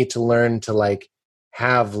 And we need to learn to like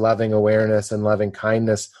have loving awareness and loving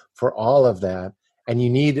kindness for all of that. And you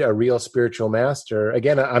need a real spiritual master.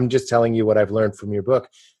 Again, I'm just telling you what I've learned from your book,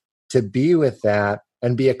 to be with that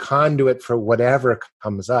and be a conduit for whatever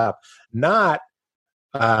comes up. Not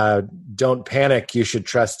don't panic, you should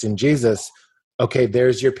trust in Jesus. Okay,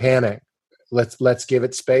 there's your panic. Let's give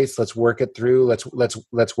it space. Let's work it through.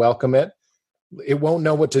 Let's welcome it. It won't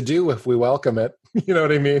know what to do if we welcome it. You know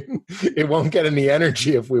what I mean? It won't get any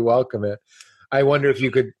energy if we welcome it. I wonder if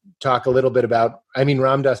you could talk a little bit about, I mean,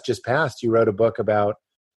 Ram Dass just passed. You wrote a book about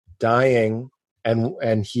dying,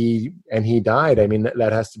 and he died. I mean,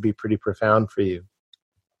 that has to be pretty profound for you.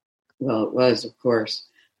 Well, it was, of course.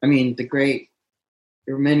 I mean, there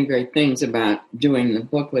were many great things about doing the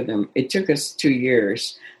book with him. It took us 2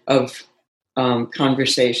 years of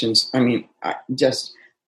conversations. I mean, I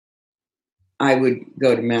would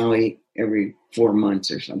go to Maui every 4 months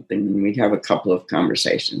or something, and we'd have a couple of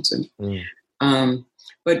conversations. And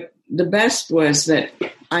but the best was that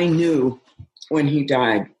I knew when he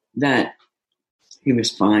died that he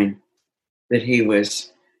was fine, that he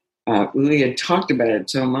was. We had talked about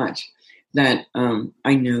it so much that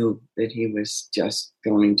I knew that he was just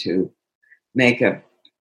going to make a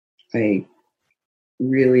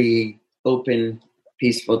really open,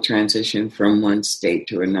 peaceful transition from one state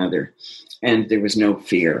to another. And there was no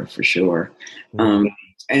fear, for sure.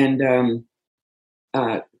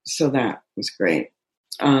 So that was great.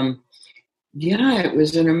 It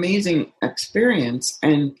was an amazing experience.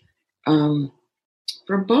 And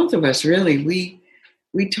for both of us, really,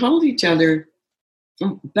 we told each other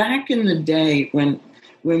back in the day when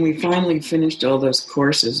we finally finished all those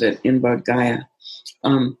courses in Bodh Gaya,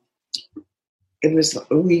 um,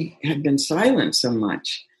 we had been silent so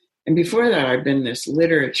much. And before that, I'd been this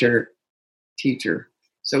literature teacher.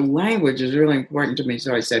 So language is really important to me.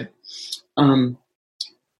 So I said, Ramdas,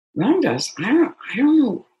 I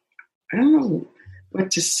don't know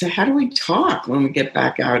what to say. How do we talk when we get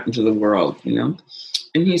back out into the world, And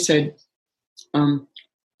he said,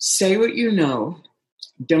 say what you know,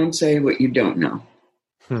 don't say what you don't know.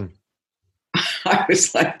 I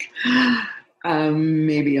was like,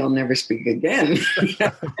 maybe I'll never speak again.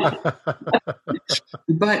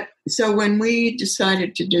 But so when we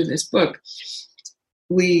decided to do this book,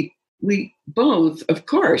 we both, of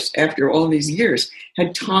course, after all these years,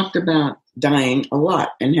 had talked about dying a lot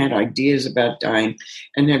and had ideas about dying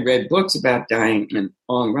and had read books about dying. And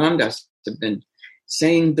all around us have been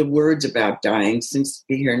saying the words about dying since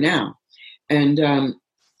Be Here Now. And,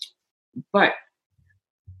 but,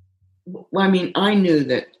 well, I mean, I knew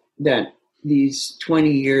that these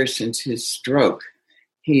 20 years since his stroke,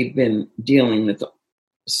 he'd been dealing with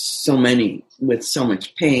so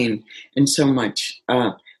much pain and so much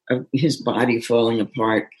of his body falling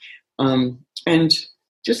apart, and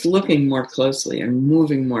just looking more closely and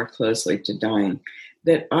moving more closely to dying,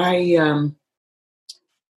 that I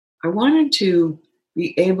wanted to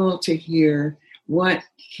be able to hear what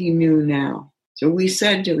he knew now. So we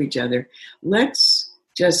said to each other, let's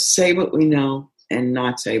just say what we know and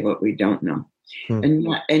not say what we don't know. And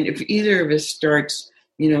if either of us starts,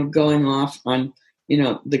 going off on,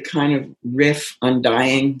 the kind of riff on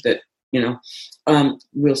dying that,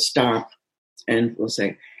 we'll stop and we'll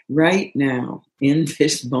say, right now, in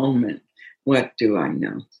this moment, what do I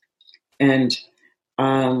know? And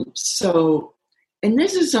and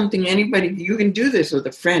this is something you can do this with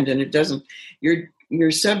a friend, and it doesn't,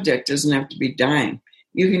 your subject doesn't have to be dying.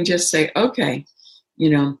 You can just say, okay,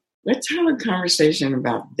 let's have a conversation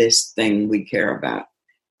about this thing we care about.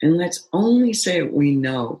 And let's only say what we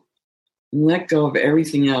know and let go of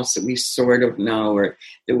everything else that we sort of know or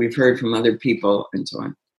that we've heard from other people and so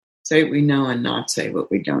on. Say what we know and not say what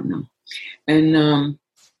we don't know. And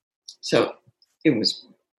so it was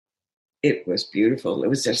beautiful. It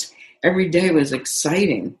was just, every day was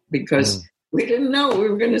exciting because we didn't know what we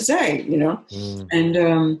were going to say,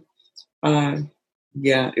 And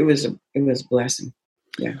it was a blessing.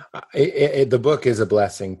 Yeah, the book is a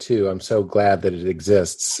blessing too. I'm so glad that it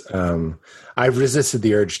exists. I've resisted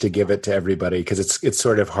the urge to give it to everybody because it's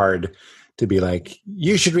sort of hard to be like,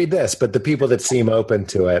 you should read this. But the people that seem open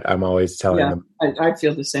to it, I'm always telling them. I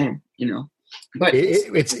feel the same, But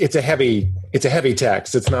it's a heavy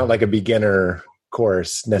text. It's not like a beginner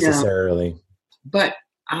course necessarily. But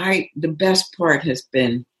the best part has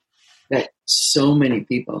been that so many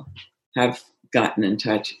people have gotten in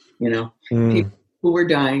touch. People who were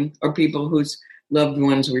dying, or people whose loved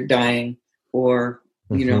ones were dying, or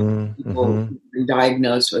people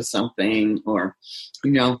diagnosed with something, or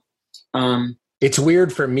It's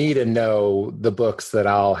weird for me to know the books that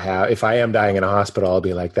I'll have. If I am dying in a hospital, I'll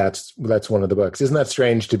be like, that's one of the books. Isn't that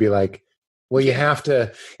strange to be like, well, you have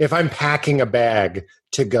to, if I'm packing a bag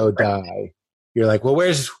to go die, you're like, well,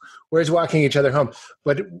 where's walking each other home?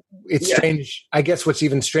 But it's strange. I guess what's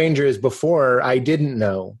even stranger is before I didn't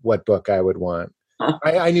know what book I would want.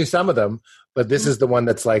 I knew some of them, but this is the one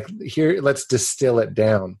that's like, here, let's distill it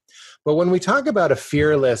down. But when we talk about a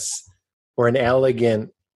fearless or an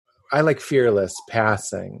elegant, I like fearless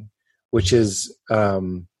passing, which is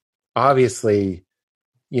obviously,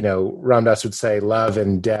 Ram Dass would say love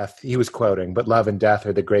and death. He was quoting, but love and death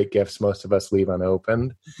are the great gifts most of us leave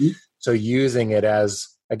unopened. Mm-hmm. So using it as,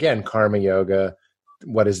 again, karma yoga,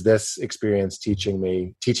 what is this experience teaching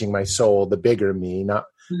me, teaching my soul, the bigger me, not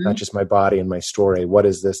just my body and my story. What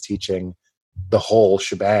is this teaching the whole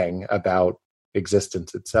shebang about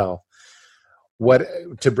existence itself?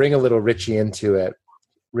 To bring a little Richie into it,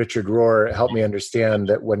 Richard Rohr helped me understand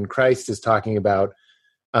that when Christ is talking about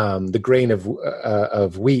the grain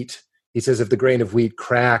of wheat, he says if the grain of wheat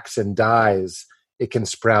cracks and dies, it can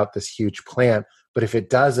sprout this huge plant. But if it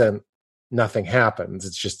doesn't, nothing happens.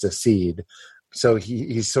 It's just a seed. So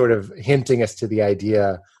he's sort of hinting us to the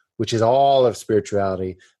idea, which is all of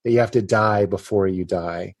spirituality, that you have to die before you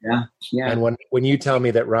die. Yeah. And when you tell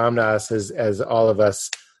me that Ram Dass, as all of us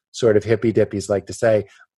sort of hippie dippies like to say,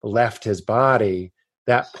 left his body,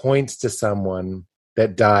 that points to someone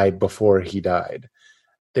that died before he died.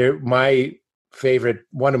 One of my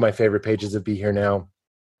favorite pages of Be Here Now,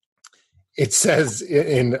 it says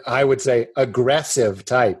in, I would say, aggressive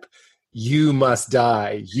type, you must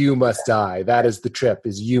die, you must die. That is the trip,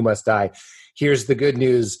 is you must die. Here's the good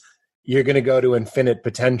news. You're going to go to infinite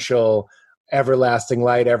potential everlasting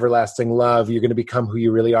light, everlasting love. You're going to become who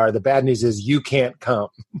you really are. The bad news is you can't come.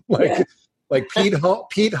 like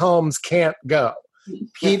Pete Holmes can't go.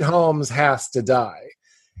 Pete Holmes has to die.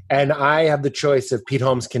 And I have the choice of Pete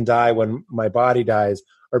Holmes can die when my body dies,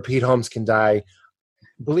 or Pete Holmes can die,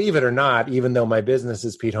 believe it or not, even though my business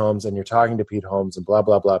is Pete Holmes and you're talking to Pete Holmes and blah,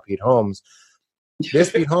 blah, blah, Pete Holmes.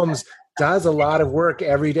 This Pete Holmes does a lot of work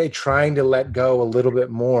every day trying to let go a little bit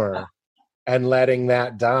more and letting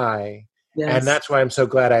that die. Yes. And that's why I'm so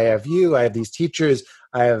glad I have you. I have these teachers.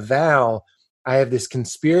 I have Val. I have this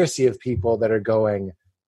conspiracy of people that are going,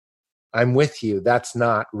 I'm with you. That's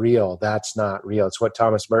not real. That's not real. It's what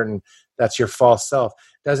Thomas Merton, that's your false self.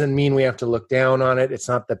 Doesn't mean we have to look down on it. It's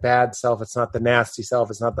not the bad self. It's not the nasty self.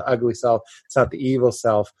 It's not the ugly self. It's not the evil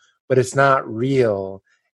self, but it's not real.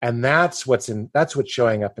 And that's what's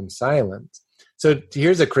showing up in silence. So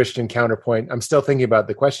here's a Christian counterpoint. I'm still thinking about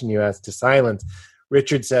the question you asked to silence.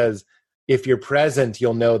 Richard says, if you're present,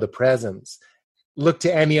 you'll know the presence. Look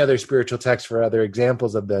to any other spiritual text for other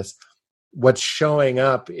examples of this. What's showing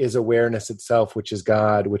up is awareness itself, which is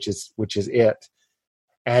God, which is it.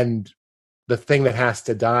 And the thing that has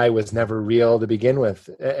to die was never real to begin with.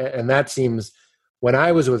 And that seems, when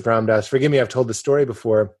I was with Ram Dass, forgive me, I've told the story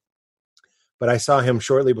before, but I saw him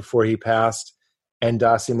shortly before he passed, and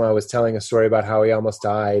Dasima was telling a story about how he almost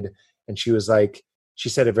died. And she was like, she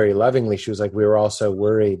said it very lovingly. She was like, we were all so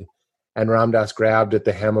worried. And Ram Dass grabbed at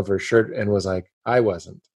the hem of her shirt and was like, I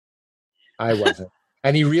wasn't.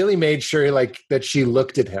 And he really made sure that she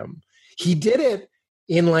looked at him. He did it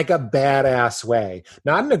in like a badass way,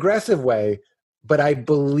 not an aggressive way, but I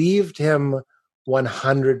believed him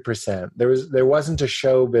 100%. There wasn't a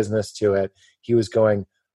show business to it. He was going,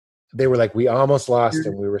 they were like, we almost lost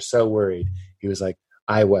him. We were so worried. He was like,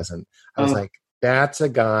 I wasn't. I was like, that's a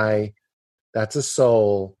guy, that's a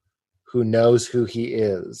soul who knows who he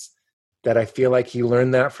is. That I feel like he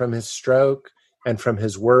learned that from his stroke and from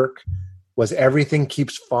his work, was everything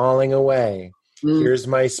keeps falling away. Here's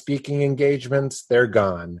my speaking engagements, they're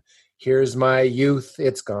gone. Here's my youth,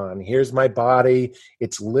 it's gone. Here's my body,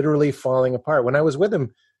 it's literally falling apart. When I was with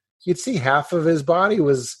him, you'd see half of his body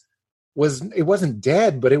was it wasn't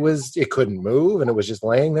dead, but it couldn't move and it was just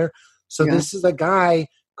laying there. So This is a guy,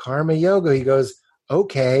 Karma Yoga, he goes,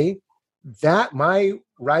 okay, that my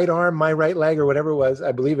right arm, my right leg, or whatever it was,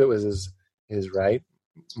 I believe it was his right,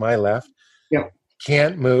 my left,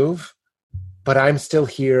 can't move, but I'm still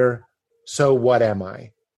here. So what am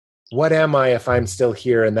I? What am I if I'm still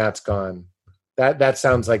here and that's gone? That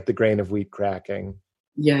sounds like the grain of wheat cracking.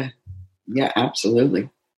 Yeah,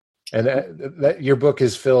 absolutely. And that your book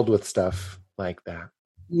is filled with stuff like that.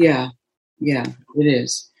 Yeah, it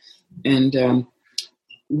is. And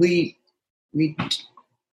we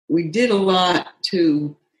did a lot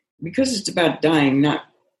because it's about dying.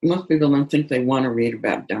 Most people don't think they want to read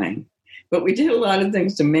about dying, but we did a lot of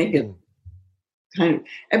things to make it kind of.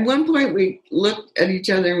 At one point, we looked at each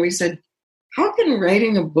other and we said, "How can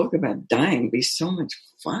writing a book about dying be so much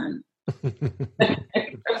fun?" But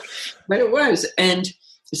it was, and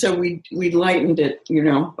so we lightened it,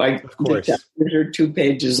 by of course. The chapters are 2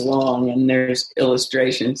 pages long, and there's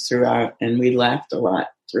illustrations throughout, and we laughed a lot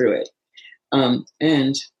through it.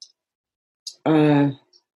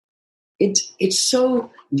 It's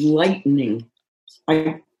so lightening.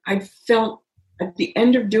 I felt at the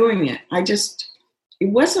end of doing it, it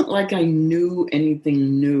wasn't like I knew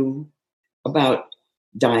anything new about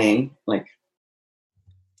dying, like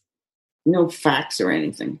no facts or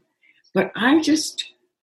anything, but I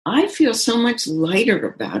feel so much lighter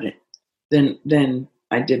about it than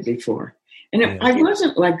I did before. And I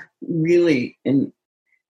wasn't like really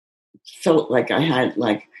felt like I had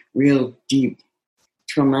like real deep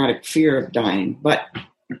traumatic fear of dying, but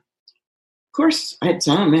of course I had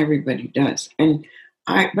some, everybody does.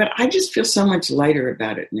 But I just feel so much lighter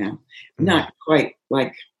about it now. Not quite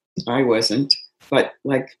like I wasn't, but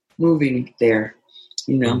like moving there,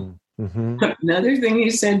 Mm-hmm. Another thing he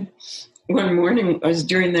said one morning was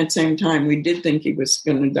during that same time, we did think he was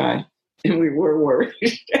going to die, and we were worried.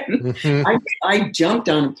 Mm-hmm. I jumped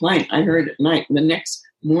on a plane. I heard at night. The next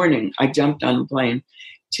morning, I jumped on a plane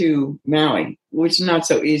to Maui, which is not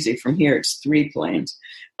so easy from here. It's 3 planes.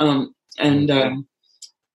 But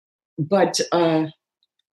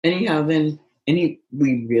anyhow, then,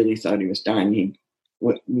 we really thought he was dying.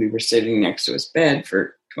 We were sitting next to his bed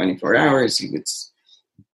for 24 hours. He was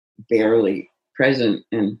barely present.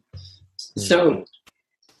 And so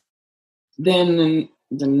then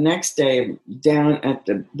the next day, down at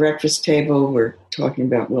the breakfast table, we're talking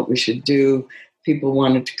about what we should do. People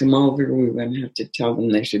wanted to come over. We were going to have to tell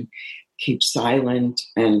them they should keep silent.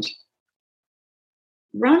 And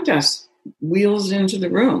Ram Dass wheels into the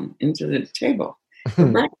room, into the table for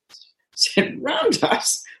breakfast. Said,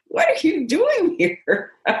 Ramdas, what are you doing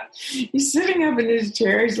here? He's sitting up in his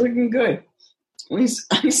chair. He's looking good.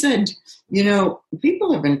 I said,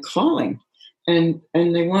 people have been calling and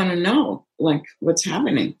they want to know, like, what's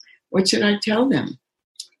happening. What should I tell them?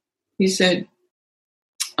 He said,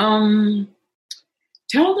 tell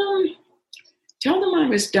them I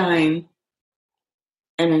was dying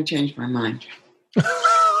and I changed my mind.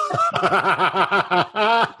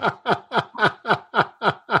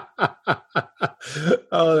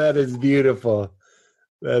 Oh, that is beautiful.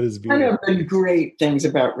 That is beautiful. One of the great things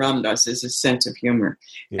about Ram Dass is his sense of humor.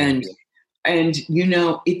 Yeah. And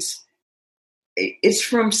it's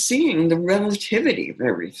from seeing the relativity of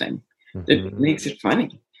everything that makes it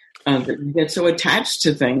funny. You get so attached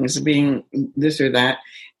to things being this or that,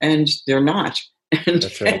 and they're not. And,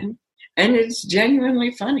 That's right. And it's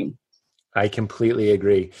genuinely funny. I completely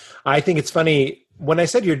agree. I think it's funny. When I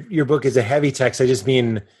said your book is a heavy text, I just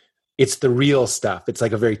mean it's the real stuff. It's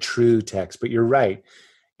like a very true text, but you're right.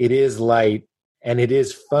 It is light and it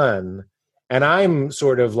is fun. And I'm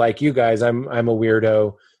sort of like you guys. I'm a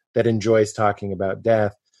weirdo that enjoys talking about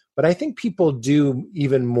death, but I think people do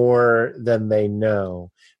even more than they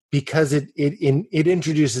know because it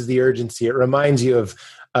introduces the urgency. It reminds you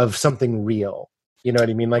of something real. You know what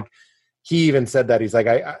I mean? Like he even said that. He's like,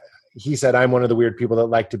 he said, I'm one of the weird people that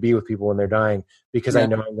like to be with people when they're dying because I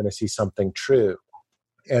know I'm going to see something true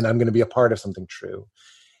and I'm going to be a part of something true.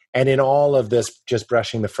 And in all of this, just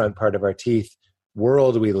brushing the front part of our teeth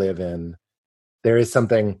world we live in, there is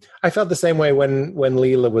something. I felt the same way when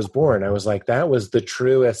Leela was born. I was like, that was the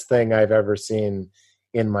truest thing I've ever seen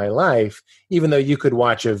in my life. Even though you could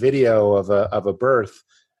watch a video of a birth,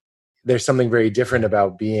 there's something very different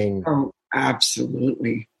about being. Oh,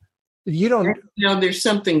 absolutely. You don't. There's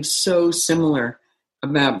something so similar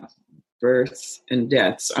about births and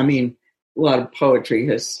deaths. I mean, a lot of poetry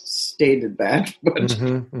has stated that, but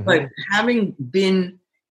having been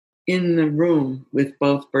in the room with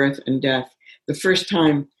both birth and death, the first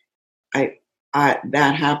time that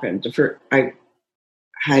happened, I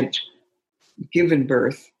had given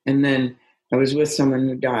birth, and then I was with someone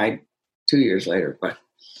who died 2 years later. But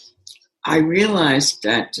I realized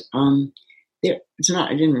that I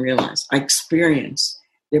didn't realize. I experienced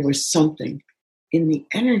there was something in the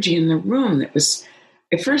energy in the room that was.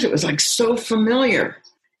 At first, it was like so familiar,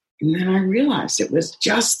 and then I realized it was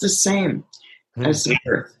just the same as the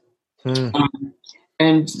birth.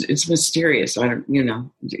 And it's mysterious.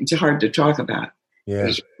 It's hard to talk about. Yeah.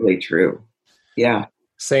 It's really true. Yeah.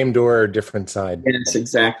 Same door, different side. Yes,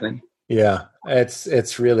 exactly. Yeah.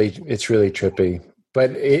 It's really trippy.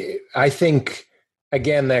 But I think,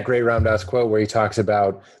 again, that great Ram Dass quote where he talks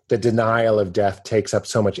about the denial of death takes up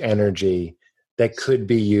so much energy that could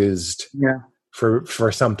be used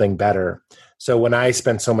for something better. So when I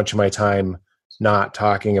spent so much of my time not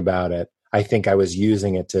talking about it, I think I was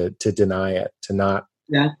using it to deny it, to not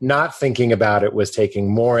thinking about it was taking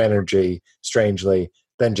more energy, strangely,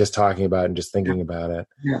 than just talking about it and just thinking about it.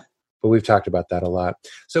 Yeah. But we've talked about that a lot.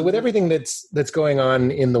 So with everything that's going on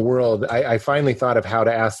in the world, I finally thought of how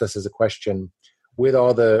to ask this as a question with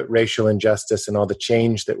all the racial injustice and all the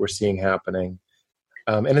change that we're seeing happening.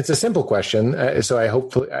 And it's a simple question, so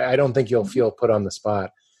I don't think you'll feel put on the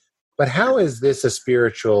spot. But how is this a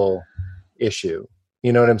spiritual issue?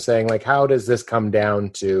 You know what I'm saying? Like, how does this come down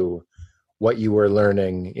to what you were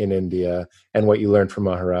learning in India and what you learned from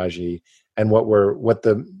Maharaji and what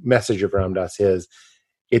the message of Ram Dass is?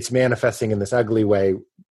 It's manifesting in this ugly way.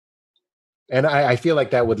 And I feel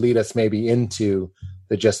like that would lead us maybe into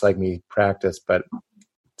the Just Like Me practice, but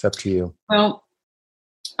it's up to you. Well,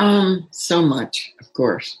 so much, of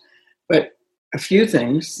course, but a few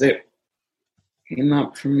things that came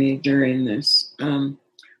up for me during this.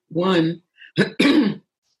 One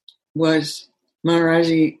was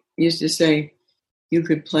Maharaji used to say, you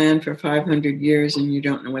could plan for 500 years and you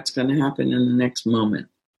don't know what's going to happen in the next moment.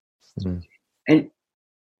 Mm-hmm. And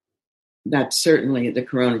that's certainly, the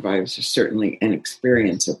coronavirus is certainly an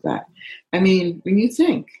experience of that. I mean, when you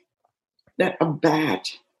think that a bat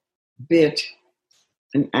bit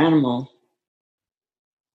an animal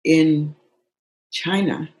in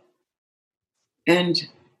China and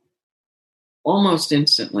almost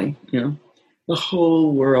instantly, the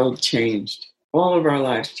whole world changed. All of our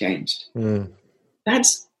lives changed.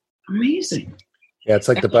 That's amazing. Yeah, it's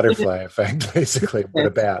like the butterfly effect, basically, but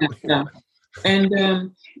a bat. Yeah.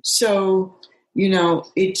 And so,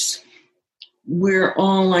 we're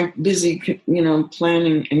all like busy,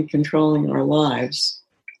 planning and controlling our lives.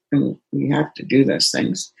 And we have to do those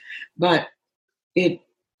things. But it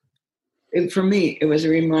for me, it was a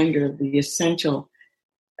reminder of the essential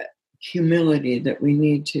humility that we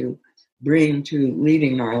need to bring to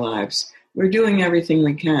leading our lives. We're doing everything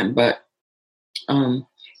we can, but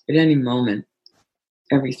at any moment,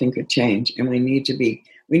 everything could change, and we need to be,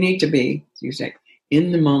 you say,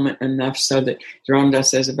 in the moment enough so that Ram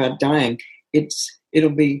Dass says about dying, it'll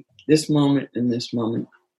be this moment and this moment,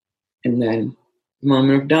 and then the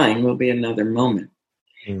moment of dying will be another moment.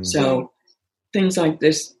 Mm-hmm. So things like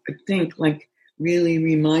this, I think, like really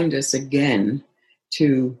remind us again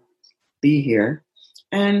to be here.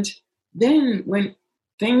 And then when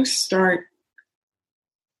things start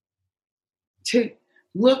to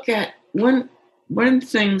look at one of the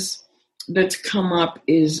things that's come up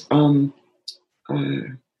is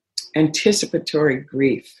anticipatory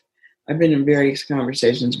grief. I've been in various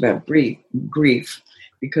conversations about grief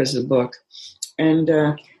because of the book, and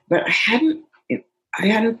but I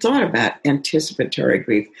hadn't thought about anticipatory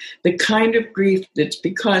grief, the kind of grief that's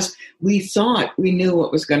because we thought we knew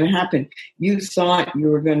what was going to happen. You thought you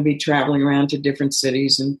were going to be traveling around to different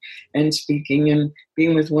cities and speaking and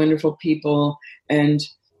being with wonderful people, and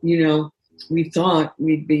we thought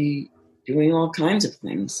we'd be doing all kinds of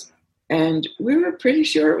things. And we were pretty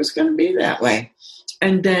sure it was going to be that way.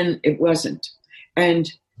 And then it wasn't.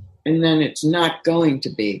 And then it's not going to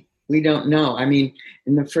be. We don't know. I mean,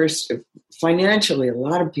 financially, a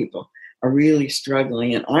lot of people are really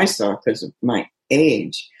struggling. And I saw, because of my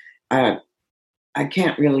age, I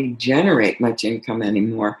can't really generate much income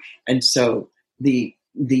anymore. And so the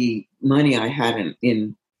money I had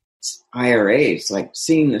in IRAs, like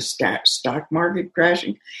seeing the stock market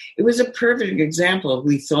crashing, it was a perfect example of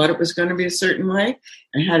we thought it was going to be a certain way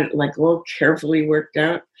and had it like all carefully worked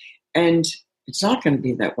out, and it's not going to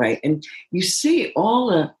be that way. And you see all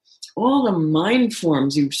the mind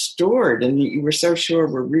forms you've stored and that you were so sure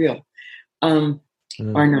were real are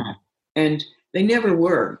not, and they never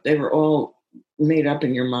were. They were all made up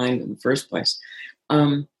in your mind in the first place.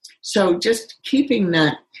 So just keeping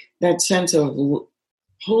that sense of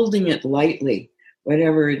holding it lightly,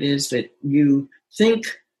 whatever it is that you think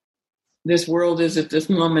this world is at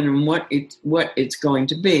this moment and what it's going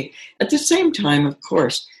to be. At the same time, of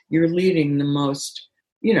course, you're leading the most,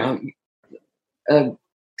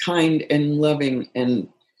 kind and loving and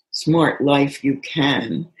smart life you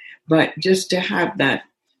can. But just to have that,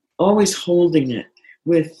 always holding it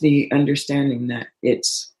with the understanding that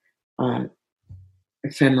it's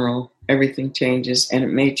ephemeral, everything changes, and it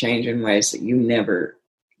may change in ways that you never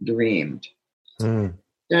dreamed.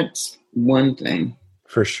 That's one thing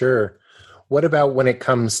for sure. What about when it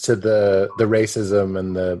comes to the racism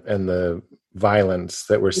and the violence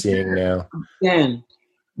that we're seeing now? Again,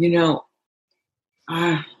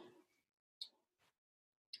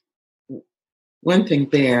 one thing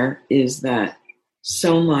there is that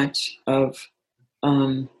so much of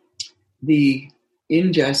the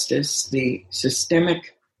injustice, the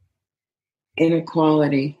systemic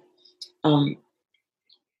inequality,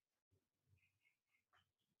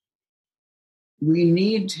 we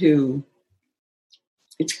need to,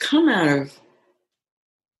 it comes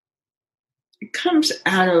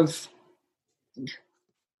out of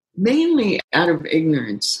mainly out of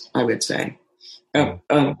ignorance, I would say,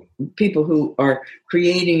 of people who are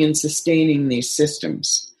creating and sustaining these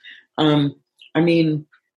systems. I mean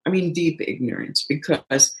deep ignorance,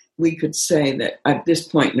 because we could say that at this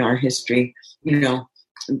point in our history,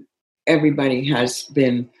 everybody has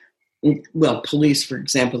been, well, police, for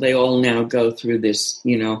example, they all now go through this,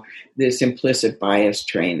 this implicit bias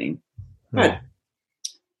training. But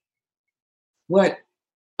what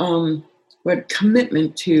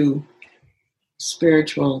commitment to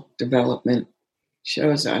spiritual development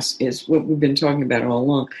shows us is what we've been talking about all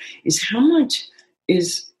along, is how much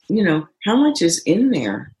is in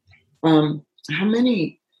there, how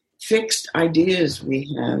many fixed ideas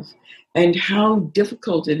we have, and how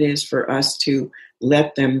difficult it is for us to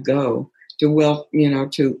let them go,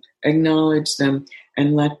 to acknowledge them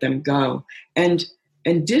and let them go, and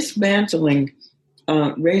dismantling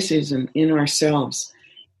racism in ourselves.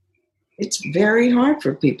 It's very hard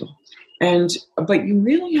for people, but you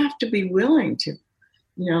really have to be willing to,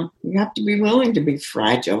 you have to be willing to be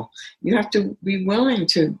fragile. You have to be willing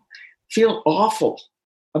to feel awful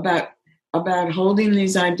about holding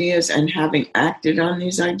these ideas and having acted on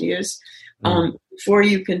these ideas. Before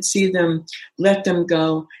you can see them, let them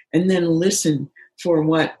go, and then listen for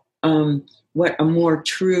what a more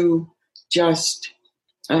true, just,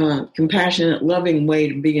 compassionate, loving way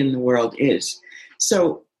to be in the world is.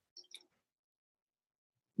 So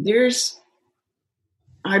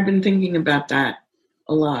I've been thinking about that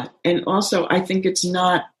a lot. And also, I think it's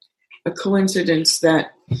not a coincidence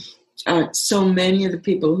that so many of the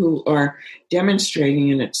people who are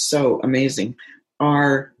demonstrating, and it's so amazing,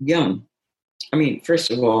 are young. I mean,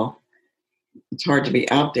 first of all, it's hard to be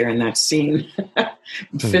out there in that scene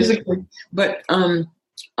physically, but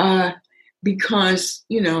because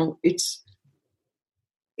it's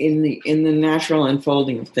in the natural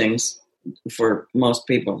unfolding of things for most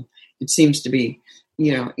people, it seems to be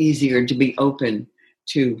easier to be open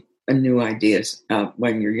to new ideas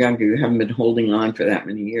when you're younger. You haven't been holding on for that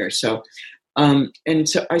many years, so and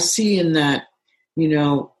so I see in that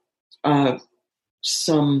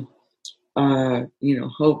some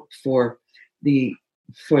hope for the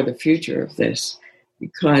future of this,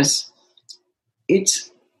 because it's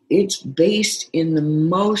based in the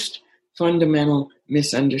most fundamental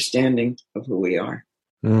misunderstanding of who we are.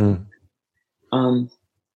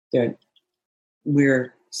 That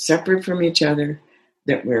we're separate from each other,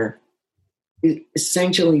 that we're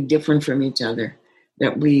essentially different from each other,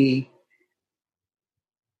 that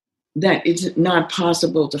it's not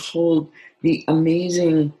possible to hold the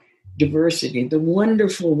amazing diversity, the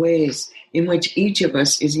wonderful ways in which each of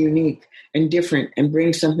us is unique and different and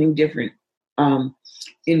brings something different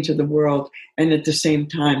into the world, and at the same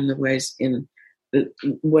time the ways in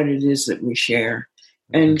what it is that we share.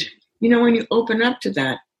 And when you open up to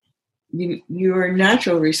that, your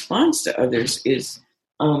natural response to others is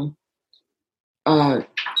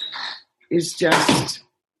just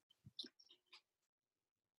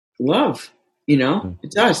love.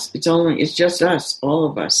 It's us. It's just us, all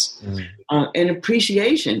of us, and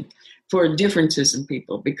appreciation for differences in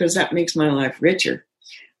people, because that makes my life richer.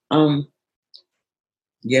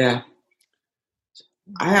 Yeah,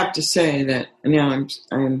 I have to say that now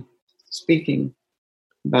I'm speaking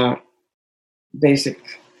about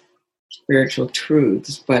basic spiritual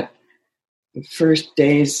truths, but the first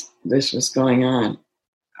days this was going on,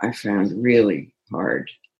 I found really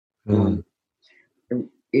hard.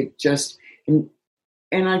 It just,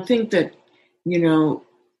 and I think that,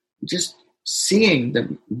 just seeing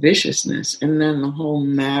the viciousness, and then the whole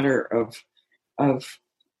matter of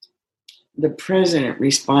the president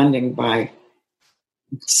responding by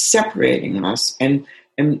separating us and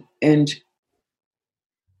the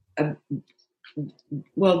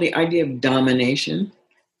idea of domination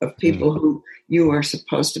of people who you are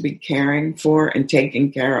supposed to be caring for and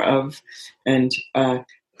taking care of and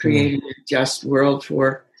creating a just world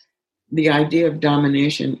for. The idea of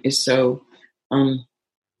domination is so,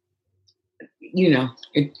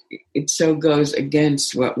 it so goes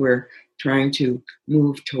against what we're trying to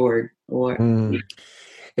move toward.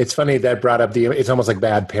 It's funny that brought up it's almost like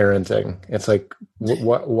bad parenting. It's like,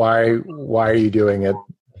 why are you doing it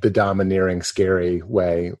the domineering, scary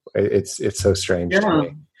way? It's so strange to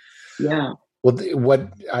me. Yeah. Well,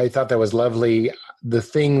 what I thought that was lovely, the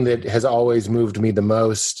thing that has always moved me the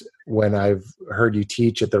most when I've heard you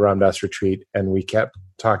teach at the Ram Dass retreat, and we kept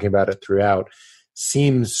talking about it throughout,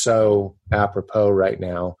 seems so apropos right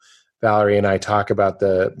now. Valerie and I talk about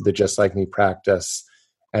the Just Like Me practice,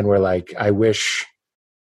 and we're like, I wish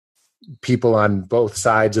people on both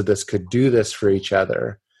sides of this could do this for each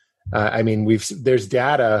other. I mean, there's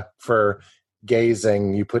data for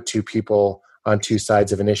gazing. You put two people on two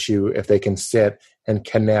sides of an issue, if they can sit and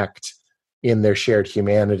connect in their shared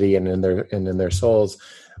humanity and in their souls,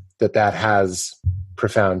 that has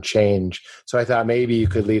profound change. So I thought maybe you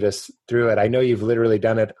could lead us through it. I know you've literally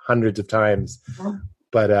done it hundreds of times,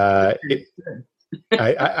 but I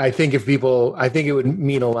think I think it would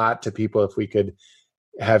mean a lot to people if we could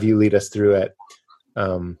have you lead us through it.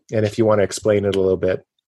 And if you want to explain it a little bit.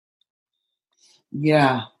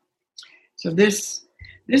 Yeah. So this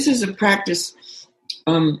is a practice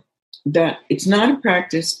that it's not a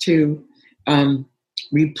practice to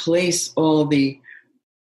replace all the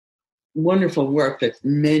wonderful work that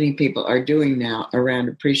many people are doing now around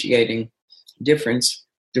appreciating difference,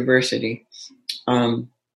 diversity, and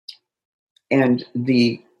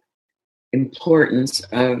the importance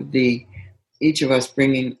of each of us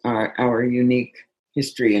bringing our unique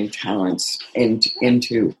history and talents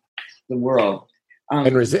into the world.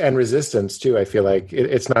 And resistance too. I feel like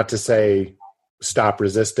it's not to say stop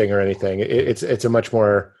resisting or anything. It's a much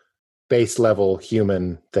more base level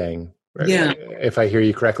human thing. Right? Yeah. If I hear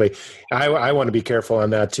you correctly, I want to be careful on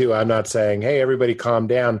that too. I'm not saying, hey, everybody calm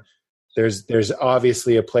down. There's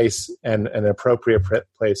obviously a place and an appropriate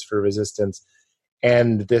place for resistance.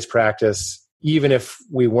 And this practice, even if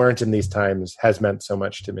we weren't in these times, has meant so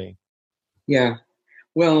much to me. Yeah.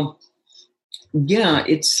 Well, yeah,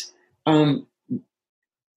 it's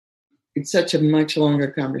such a much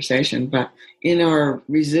longer conversation, but in our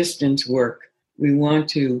resistance work, we want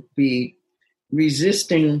to be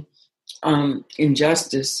resisting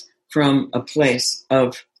injustice from a place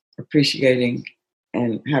of appreciating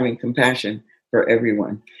and having compassion for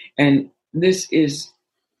everyone. And this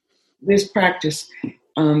practice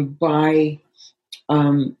by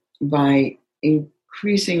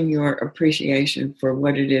increasing your appreciation for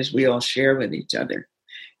what it is we all share with each other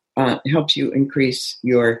helps you increase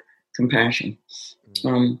your compassion.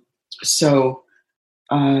 So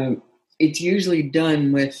it's usually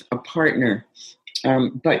done with a partner,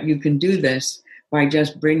 but you can do this by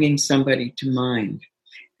just bringing somebody to mind.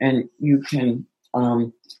 And you can,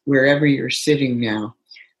 wherever you're sitting now,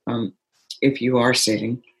 if you are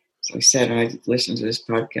sitting, as I said, I listen to this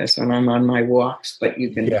podcast when I'm on my walks, but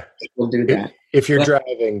you can still do that. If you're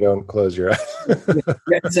driving, don't close your eyes.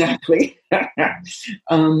 Yeah, exactly.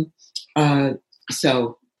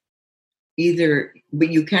 So either, but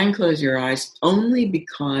you can close your eyes only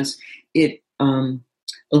because it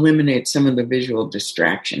eliminates some of the visual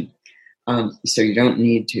distraction. So you don't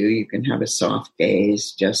need to. You can have a soft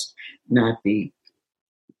gaze, just not be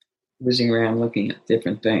whizzing around looking at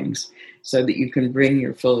different things, so that you can bring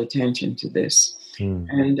your full attention to this.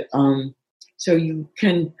 And so you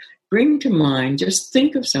can bring to mind, just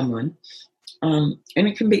think of someone, and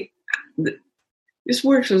it can be, this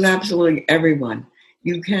works with absolutely everyone.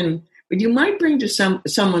 You can, but you might bring to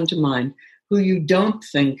someone to mind who you don't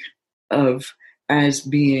think of as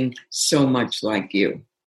being so much like you.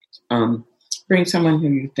 Bring someone who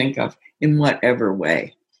you think of in whatever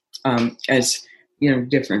way as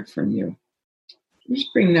different from you.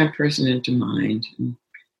 Just bring that person into mind,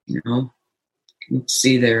 and,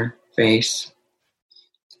 see their face,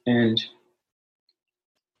 and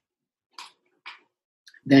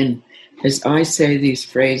then, as I say these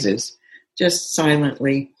phrases, just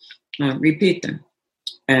silently repeat them,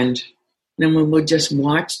 and then we'll just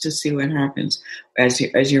watch to see what happens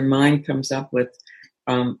as your mind comes up with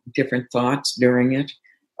different thoughts during it.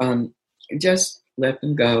 Just let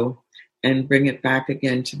them go and bring it back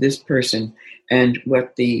again to this person and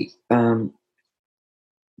what the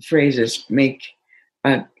phrases make,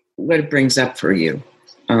 what it brings up for you.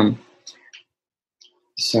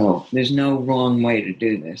 So there's no wrong way to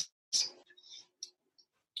do this.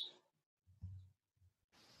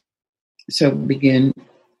 So begin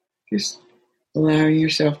just allowing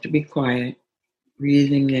yourself to be quiet,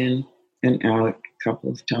 breathing in and out a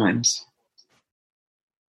couple of times.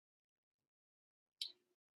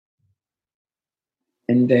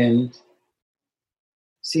 And then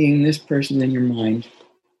seeing this person in your mind.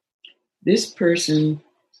 This person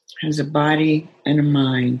has a body and a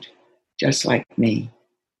mind just like me.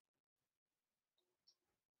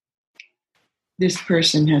 This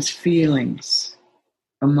person has feelings,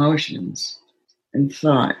 emotions, and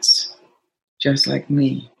thoughts just like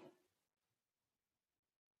me.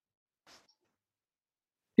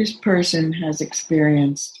 This person has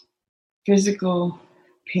experienced physical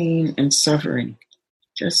pain and suffering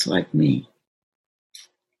just like me.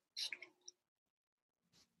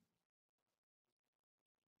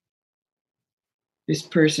 This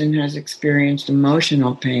person has experienced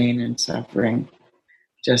emotional pain and suffering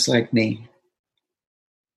just like me.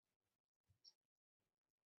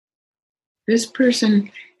 This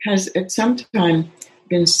person has at some time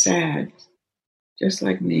been sad just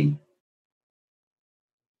like me.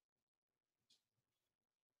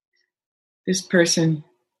 This person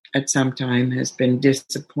at some time has been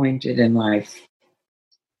disappointed in life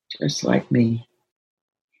just like me.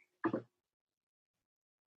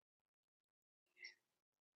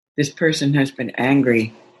 This person has been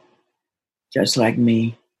angry just like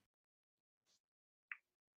me.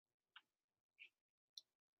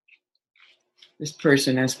 This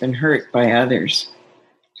person has been hurt by others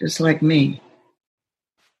just like me.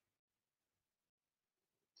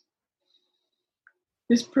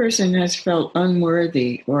 This person has felt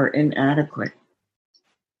unworthy or inadequate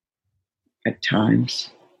at times,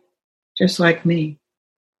 just like me.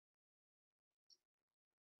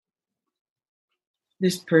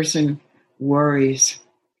 This person worries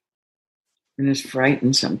and is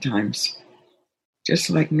frightened sometimes, just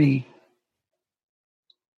like me.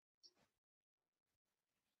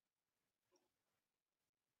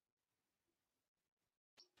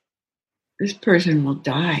 This person will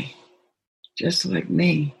die, just like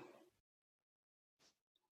me.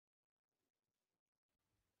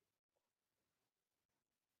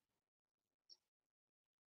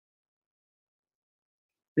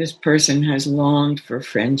 This person has longed for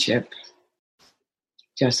friendship,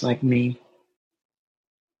 just like me.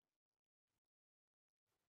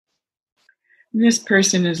 And this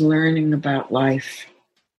person is learning about life,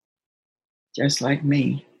 just like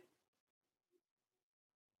me.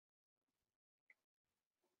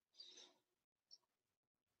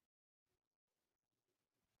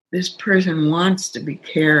 this person wants to be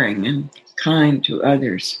caring and kind to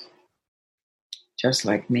others, just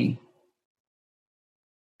like me.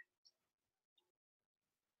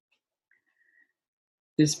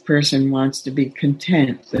 This person wants to be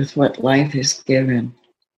content with what life has given,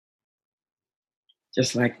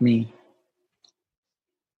 just like me.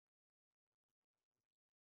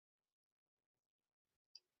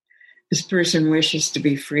 This person wishes to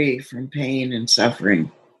be free from pain and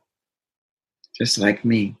suffering, just like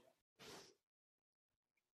me.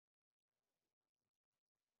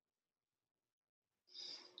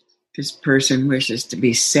 This person wishes to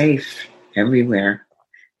be safe everywhere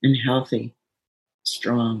and healthy,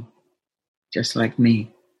 strong, just like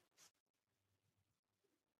me.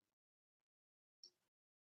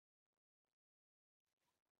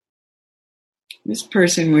 This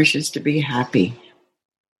person wishes to be happy,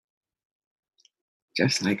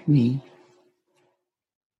 just like me.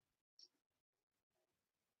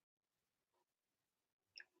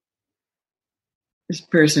 This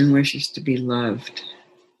person wishes to be loved,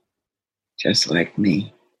 just like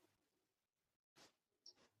me.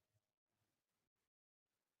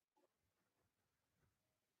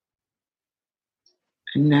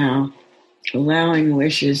 And now, allowing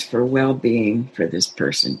wishes for well-being for this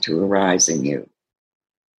person to arise in you.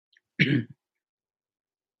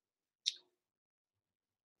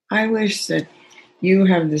 I wish that you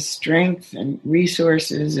have the strength and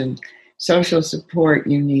resources and social support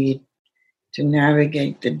you need to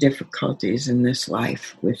navigate the difficulties in this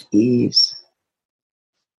life with ease.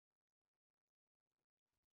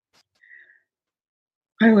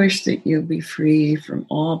 I wish that you be free from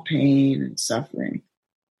all pain and suffering.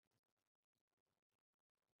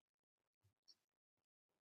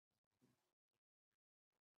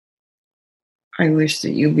 I wish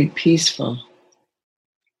that you be peaceful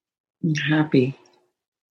and happy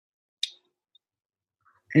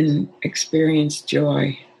and experience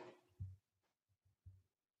joy.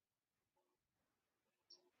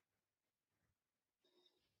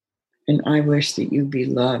 And I wish that you be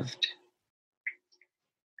loved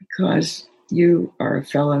because you are a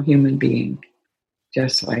fellow human being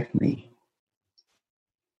just like me.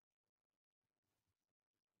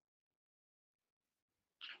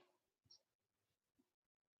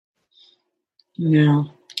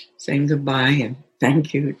 Now, saying goodbye and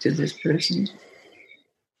thank you to this person.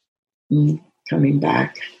 Coming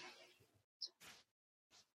back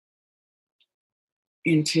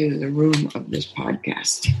into the room of this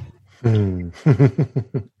podcast. Thank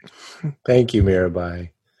you, Mirabai.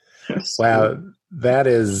 Wow, that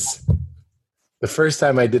is the first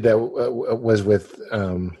time I did that was with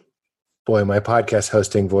boy, my podcast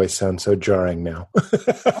hosting voice sounds so jarring now.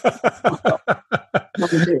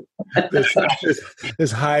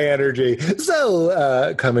 this high energy.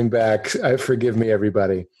 So coming back, forgive me,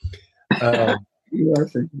 everybody. You are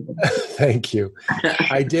forgiven. Thank you.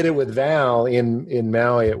 I did it with Val in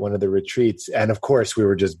Maui at one of the retreats, and of course we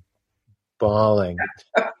were just bawling.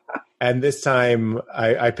 And this time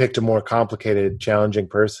I picked a more complicated, challenging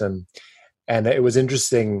person, and it was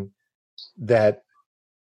interesting that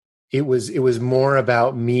it was more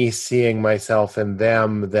about me seeing myself in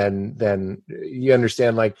them than you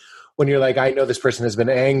understand. Like when you're like, I know this person has been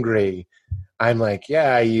angry, I'm like,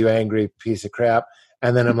 yeah, you angry piece of crap.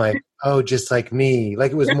 And then I'm like, oh, just like me.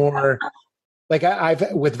 Like it was more like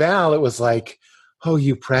I've with Val, it was like, oh,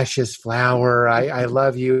 you precious flower, I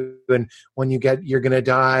love you. And when you're going to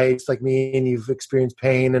die, it's like me, and you've experienced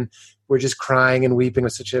pain, and we're just crying and weeping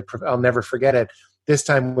with I'll never forget it. This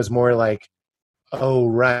time was more like, oh,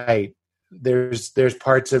 right. There's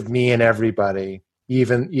parts of me in everybody,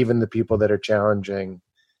 even the people that are challenging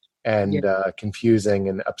and confusing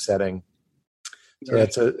and upsetting. So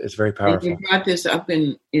it's very powerful. And you brought this up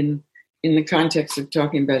in the context of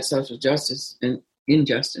talking about social justice and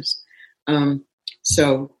injustice.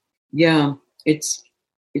 So yeah, it's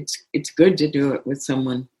good to do it with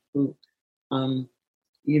someone who,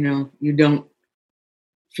 you don't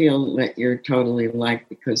feel that you're totally alike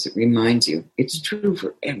because it reminds you. It's true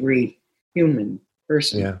for every human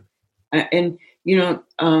person. Yeah. And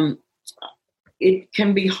it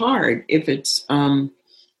can be hard if it's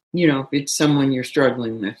if it's someone you're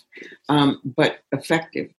struggling with, but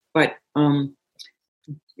effective. But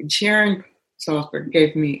Sharon Salzberg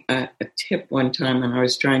gave me a tip one time when I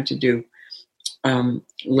was trying to do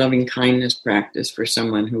loving kindness practice for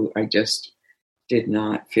someone who I just did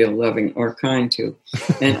not feel loving or kind to.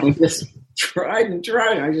 And I just tried and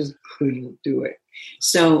tried. I just couldn't do it.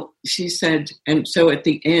 So she said, and so at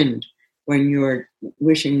the end, when you're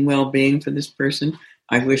wishing well-being for this person,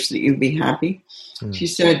 I wish that you be happy. She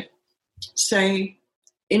said, say,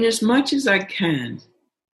 in as much as I can,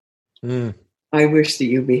 Mm. I wish that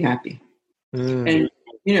you be happy. Mm. And,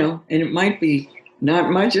 and it might be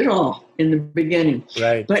not much at all in the beginning,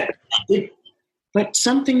 Right. but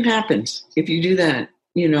something happens if you do that,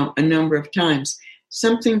 a number of times.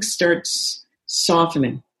 Something starts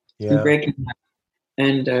softening and breaking up.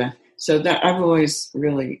 And so that I've always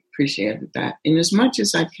really appreciated that. In as much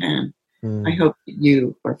as I can, I hope that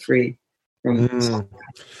you are free from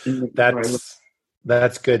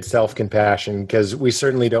That's good self-compassion, because we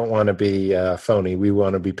certainly don't want to be phony. We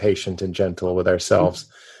want to be patient and gentle with ourselves.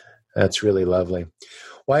 That's really lovely.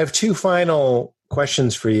 Well, I have two final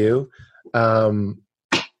questions for you.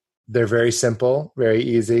 They're very simple, very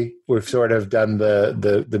easy. We've sort of done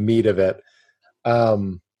the meat of it.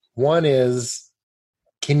 One is,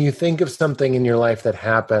 can you think of something in your life that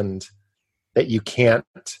happened that you can't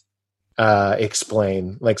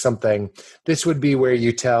explain? Like something, this would be where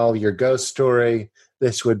you tell your ghost story.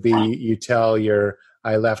 This would be you tell your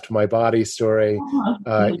I left my body story.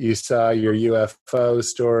 You saw your UFO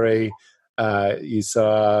story. You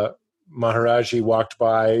saw Maharaji walked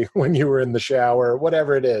by when you were in the shower,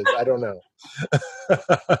 whatever it is. I don't know.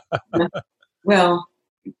 Well,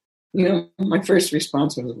 my first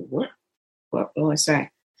response was, what will I say?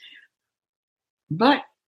 But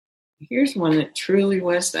here's one that truly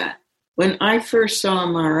was that. When I first saw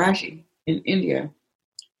Maharaji in India,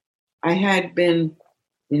 I had been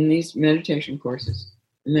in these meditation courses,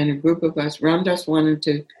 and then a group of us, Ramdas wanted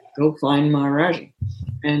to go find Maharaji,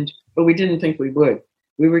 but we didn't think we would.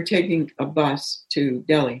 We were taking a bus to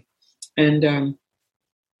Delhi, and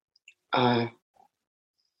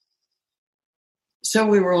so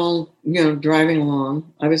we were all, driving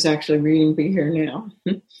along. I was actually reading Be Here Now,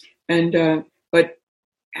 but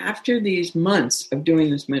after these months of doing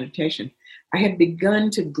this meditation, I had begun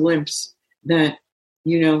to glimpse that,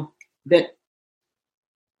 that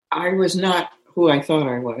I was not who I thought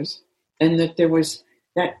I was, and that there was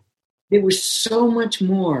so much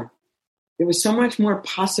more. There was so much more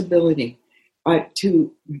possibility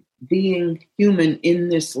to being human in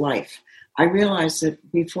this life. I realized that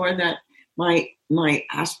before that, my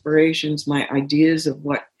aspirations, my ideas of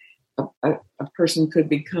what a person could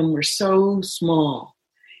become were so small.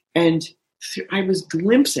 And I was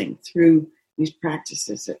glimpsing through these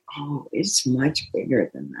practices that, it's much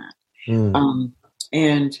bigger than that.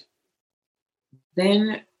 And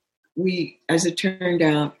then as it turned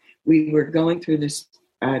out, we were going through this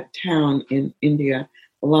town in India,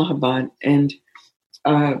 Allahabad, and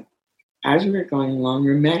as we were going along,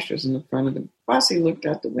 Ramesh was in the front of the bus. He looked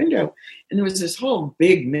out the window, and there was this whole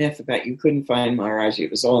big myth about you couldn't find Maharaji.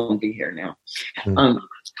 It was all in Be Here Now.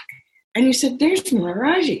 And he said, "There's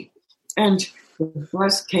Maharaji." And the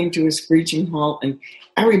bus came to a screeching halt, and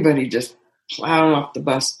everybody just plowed off the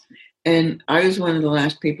bus. And I was one of the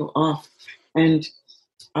last people off. And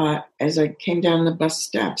as I came down the bus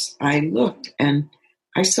steps, I looked, and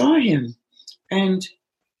I saw him. And,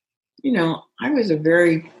 I was a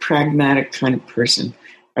very pragmatic kind of person.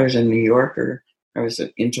 I was a New Yorker. I was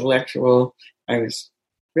an intellectual. I was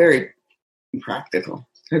very practical.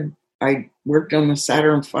 I worked on the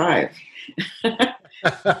Saturn V.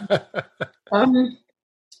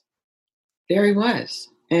 There he was.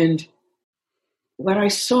 And what I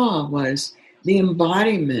saw was the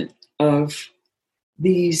embodiment of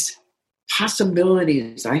these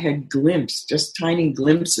possibilities. I had glimpsed, just tiny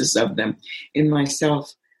glimpses of them in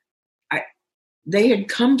myself. They had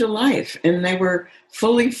come to life, and they were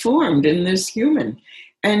fully formed in this human.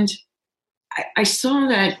 And I saw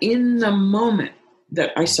that in the moment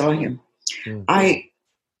that I saw him.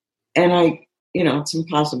 It's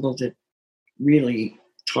impossible to really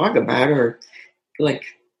talk about or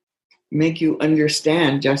make you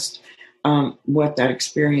understand just what that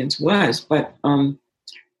experience was. But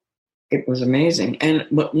it was amazing. And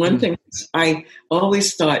one thing I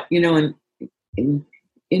always thought, in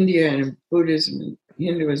India and in Buddhism and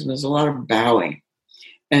Hinduism, there's a lot of bowing.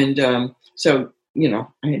 And so, I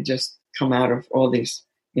had just come out of all these,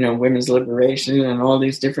 women's liberation and all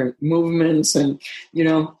these different movements. And,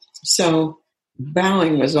 so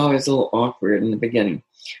bowing was always a little awkward in the beginning.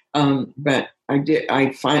 But I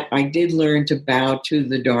did learn to bow to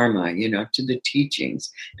the Dharma, to the teachings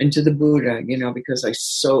and to the Buddha, because I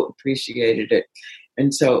so appreciated it.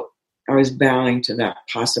 And so I was bowing to that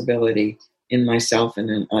possibility in myself and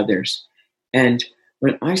in others. And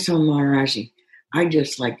when I saw Maharaji, I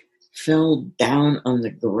just fell down on the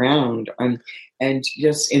ground and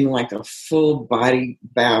just in a full body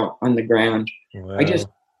bow on the ground. Wow.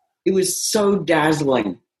 It was so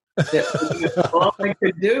dazzling that all I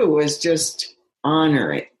could do was just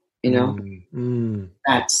honor it,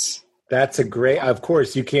 That's That's a great, of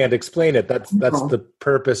course, you can't explain it. That's the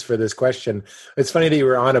purpose for this question. It's funny that you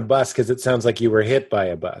were on a bus because it sounds like you were hit by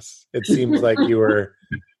a bus. It seems like you were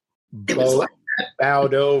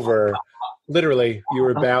bowed over. Literally, you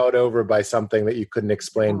were bowed over by something that you couldn't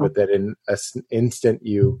explain, but that in an instant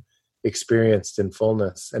you experienced in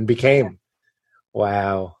fullness and became.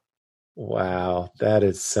 Wow. That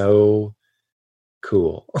is so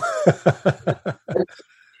cool.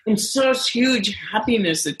 And such huge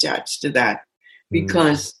happiness attached to that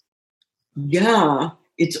because,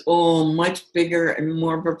 it's all much bigger and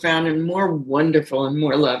more profound and more wonderful and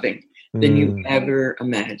more loving than you ever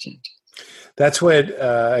imagined. That's what,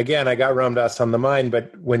 again, I got Ram Dass on the mind,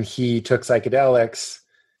 but when he took psychedelics,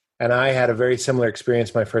 and I had a very similar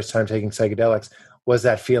experience my first time taking psychedelics, was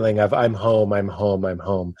that feeling of I'm home.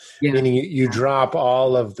 Yeah. Meaning you drop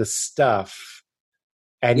all of the stuff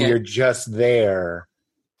and you're just there.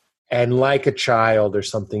 And like a child or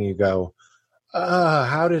something, you go,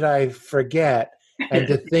 how did I forget? And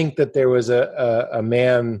to think that there was a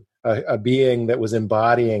man, a being that was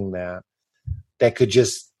embodying that could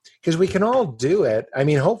just, because we can all do it. I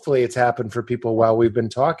mean, hopefully it's happened for people while we've been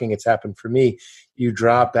talking. It's happened for me. You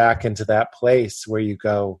drop back into that place where you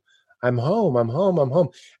go, I'm home.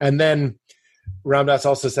 And then Ram Dass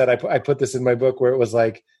also said, I put this in my book where it was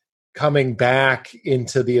like, coming back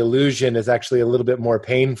into the illusion is actually a little bit more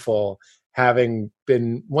painful. Having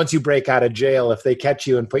been, once you break out of jail, if they catch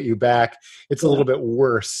you and put you back, it's a little bit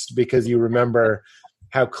worse because you remember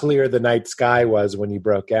how clear the night sky was when you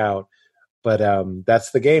broke out. But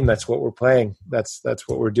that's the game. That's what we're playing. That's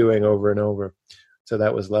what we're doing over and over. So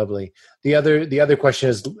that was lovely. The other question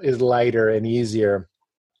is lighter and easier.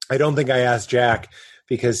 I don't think I asked Jack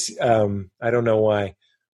because I don't know why,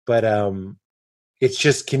 but it's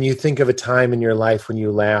just, can you think of a time in your life when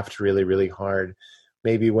you laughed really, really hard?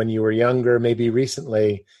 Maybe when you were younger, maybe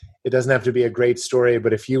recently. It doesn't have to be a great story,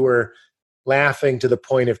 but if you were laughing to the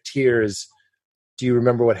point of tears, do you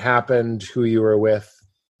remember what happened, who you were with?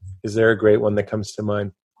 Is there a great one that comes to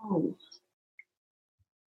mind? Oh.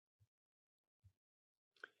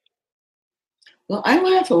 Well, I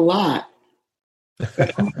laugh a lot.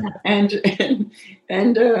 But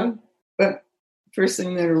first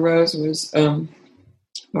thing that arose was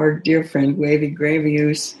our dear friend Wavy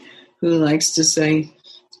Gravius, who likes to say,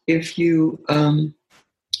 if you don't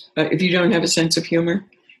have a sense of humor,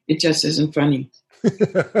 it just isn't funny.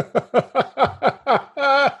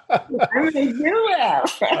 I made you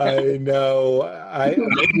laugh. I know.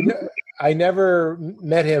 I never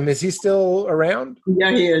met him. Is he still around?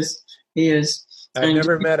 Yeah, he is. I've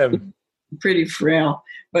never met him. Pretty frail,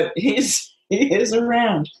 but he is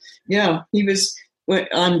around. Yeah, he was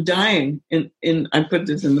on dying. In I put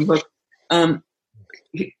this in the book.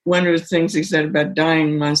 One of the things he said about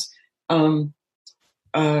dying was,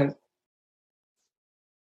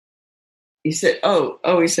 he said,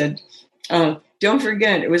 he said, don't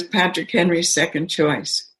forget, it was Patrick Henry's second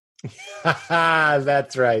choice.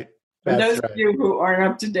 That's right. For those of you who aren't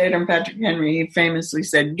up to date on Patrick Henry, he famously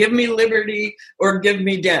said, give me liberty or give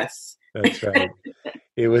me death. That's right.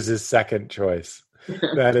 It was his second choice.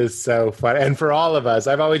 That is so fun. And for all of us,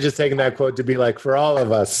 I've always just taken that quote to be like, for all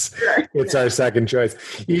of us, it's our second choice.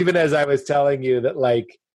 Even as I was telling you that,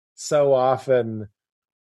 like, so often,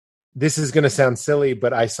 this is going to sound silly,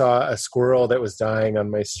 but I saw a squirrel that was dying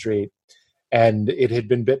on my street and it had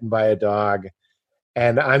been bitten by a dog.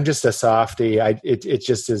 And I'm just a softie. It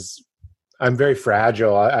just is, I'm very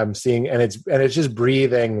fragile. I'm seeing, and it's just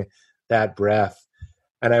breathing that breath.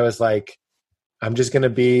 And I was like, I'm just going to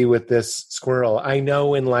be with this squirrel. I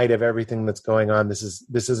know in light of everything that's going on, this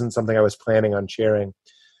isn't something I was planning on sharing,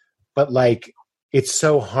 but like, it's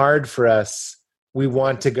so hard for us. We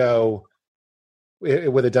want to go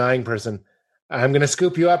with a dying person. I'm going to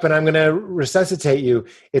scoop you up and I'm going to resuscitate you.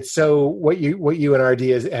 It's so what you and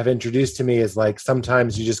RD have introduced to me is like,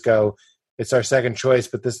 sometimes you just go, it's our second choice,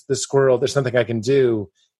 but this squirrel, there's something I can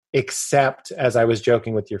do, except, as I was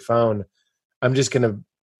joking with your phone, I'm just going to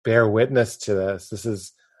bear witness to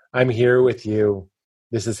this. I'm here with you.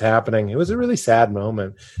 This is happening. It was a really sad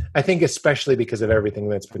moment. I think especially because of everything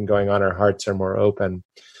that's been going on, our hearts are more open.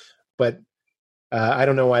 But I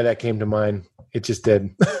don't know why that came to mind. It just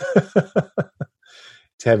did.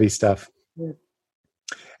 It's heavy stuff. Yeah.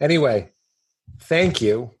 Anyway, thank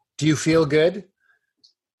you. Do you feel good?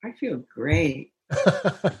 I feel great.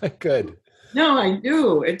 Good. No, I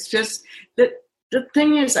do. It's just that the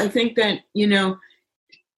thing is, I think that,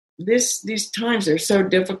 these times are so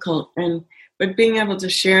difficult, but being able to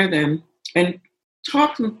share them and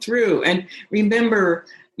talk them through and remember,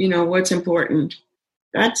 what's important,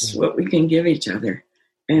 that's what we can give each other.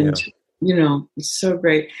 And It's so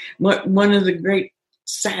great. One of the great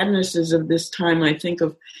sadnesses of this time, I think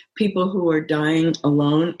of people who are dying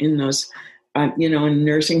alone in those, in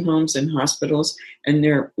nursing homes and hospitals, and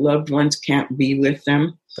their loved ones can't be with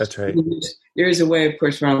them. That's right. There is a way, of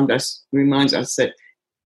course, Ram Dass reminds us that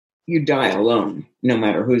you die alone, no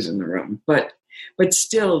matter who's in the room. But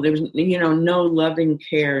still, there's no loving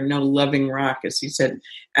care, no loving rock, as he said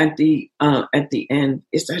at the end.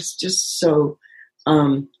 That's just so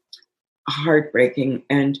heartbreaking,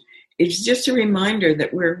 and it's just a reminder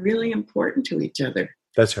that we're really important to each other.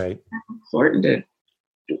 That's right. It's important to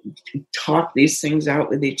talk these things out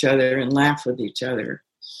with each other and laugh with each other.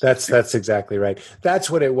 That's exactly right. That's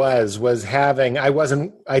what it was having, I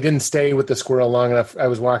didn't stay with the squirrel long enough. I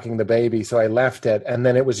was walking the baby, so I left it, and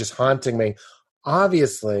then it was just haunting me.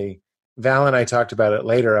 Obviously, Val and I talked about it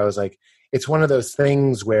later. I was like, it's one of those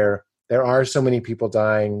things where there are so many people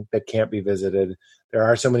dying that can't be visited. There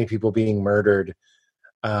are so many people being murdered.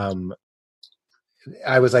 I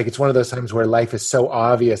was like, it's one of those times where life is so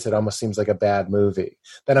obvious it almost seems like a bad movie.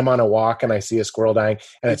 Then I'm on a walk and I see a squirrel dying,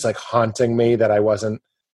 and it's like haunting me that I wasn't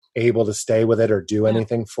able to stay with it or do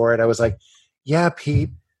anything for it. I was like, yeah, Pete,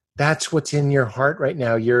 that's what's in your heart right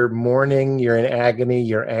now. You're mourning, you're in agony,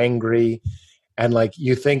 you're angry, and like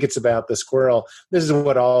you think it's about the squirrel. This is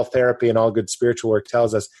what all therapy and all good spiritual work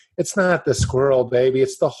tells us. It's not the squirrel, baby.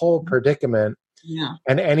 It's the whole predicament. Yeah.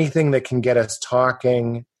 And anything that can get us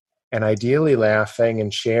talking and ideally laughing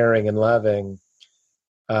and sharing and loving,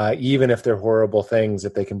 even if they're horrible things,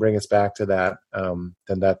 if they can bring us back to that,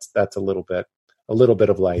 then that's a little bit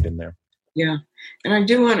of light in there. Yeah. And I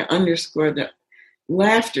do want to underscore that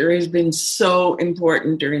laughter has been so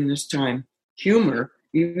important during this time. Humor,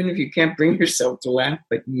 even if you can't bring yourself to laugh,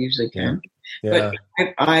 but you usually can. Yeah.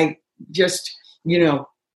 But I just,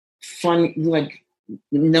 fun, like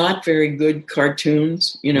not very good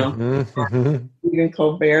cartoons, Even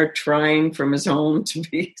Colbert trying from his home to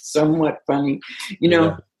be somewhat funny,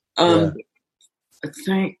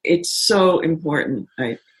 it's so important.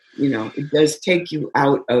 It does take you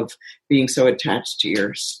out of being so attached to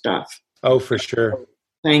your stuff. Oh, for sure.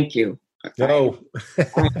 Thank you. Oh,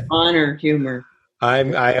 I honor humor.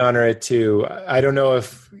 I honor it too. I don't know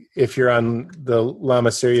if you're on the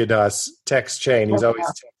Lama Surya Das text chain. He's always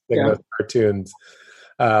texting those cartoons.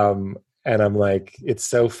 And I'm like, it's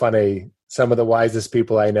so funny. Some of the wisest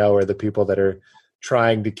people I know are the people that are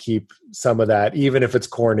trying to keep some of that, even if it's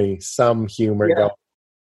corny, some humor going.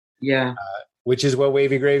 Yeah. Which is what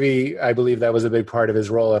Wavy Gravy, I believe that was a big part of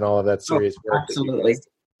his role in all of that serious work. Absolutely.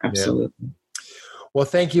 Absolutely. Yeah. Well,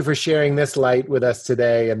 thank you for sharing this light with us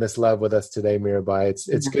today and this love with us today, Mirabai.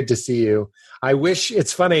 It's good to see you. I wish,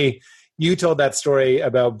 it's funny, you told that story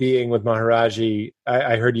about being with Maharaji.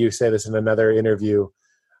 I heard you say this in another interview,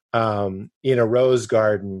 in a rose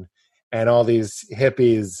garden and all these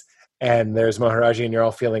hippies, and there's Maharaji and you're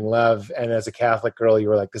all feeling love. And as a Catholic girl, you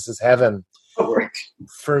were like, this is heaven. Oh, right.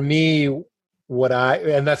 For me,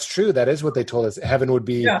 and that's true. That is what they told us. Heaven would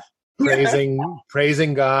be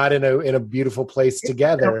praising God in a beautiful place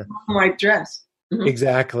together. White dress. Mm-hmm.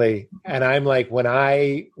 Exactly. And I'm like, what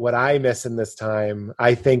I miss in this time,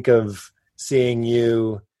 I think of seeing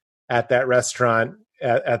you at that restaurant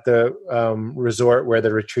at the resort where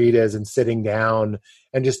the retreat is, and sitting down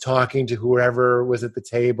and just talking to whoever was at the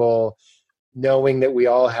table, knowing that we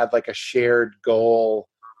all had like a shared goal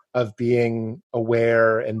of being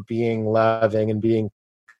aware and being loving and being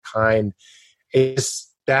kind.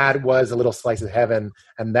 That was a little slice of heaven,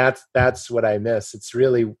 and that's what I miss. It's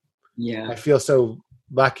really, I feel so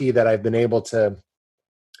lucky that I've been able to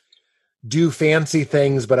do fancy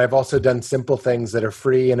things, but I've also done simple things that are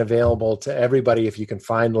free and available to everybody if you can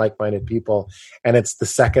find like-minded people. And it's the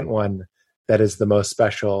second one that is the most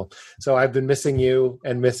special. So I've been missing you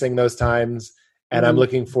and missing those times, and I'm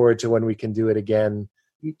looking forward to when we can do it again.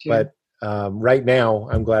 Me too. But right now,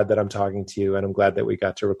 I'm glad that I'm talking to you, and I'm glad that we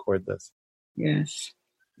got to record this. Yes,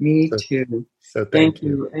 me too. So thank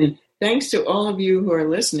you. And thanks to all of you who are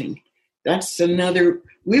listening.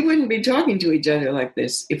 We wouldn't be talking to each other like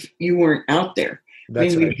this if you weren't out there.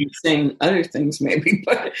 That's We'd right. be saying other things maybe,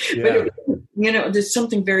 but there's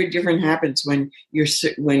something very different happens when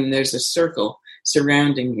there's a circle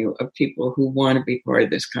surrounding you of people who want to be part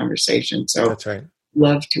of this conversation. So that's right.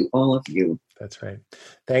 Love to all of you. That's right.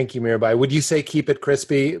 Thank you, Mirabai. Would you say keep it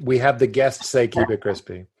crispy? We have the guests say keep it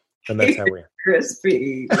crispy. And that's how we are.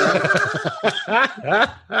 Crispy.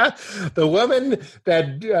 The woman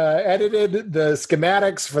that edited the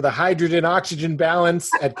schematics for the hydrogen-oxygen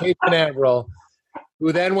balance at Cape Canaveral,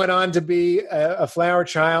 who then went on to be a flower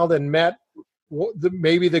child and met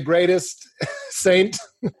maybe the greatest saint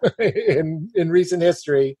in recent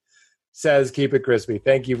history, says keep it crispy.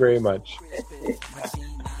 Thank you very much.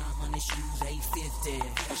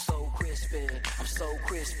 I'm so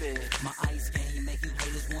crispy. My ice game make you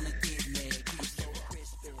haters wanna get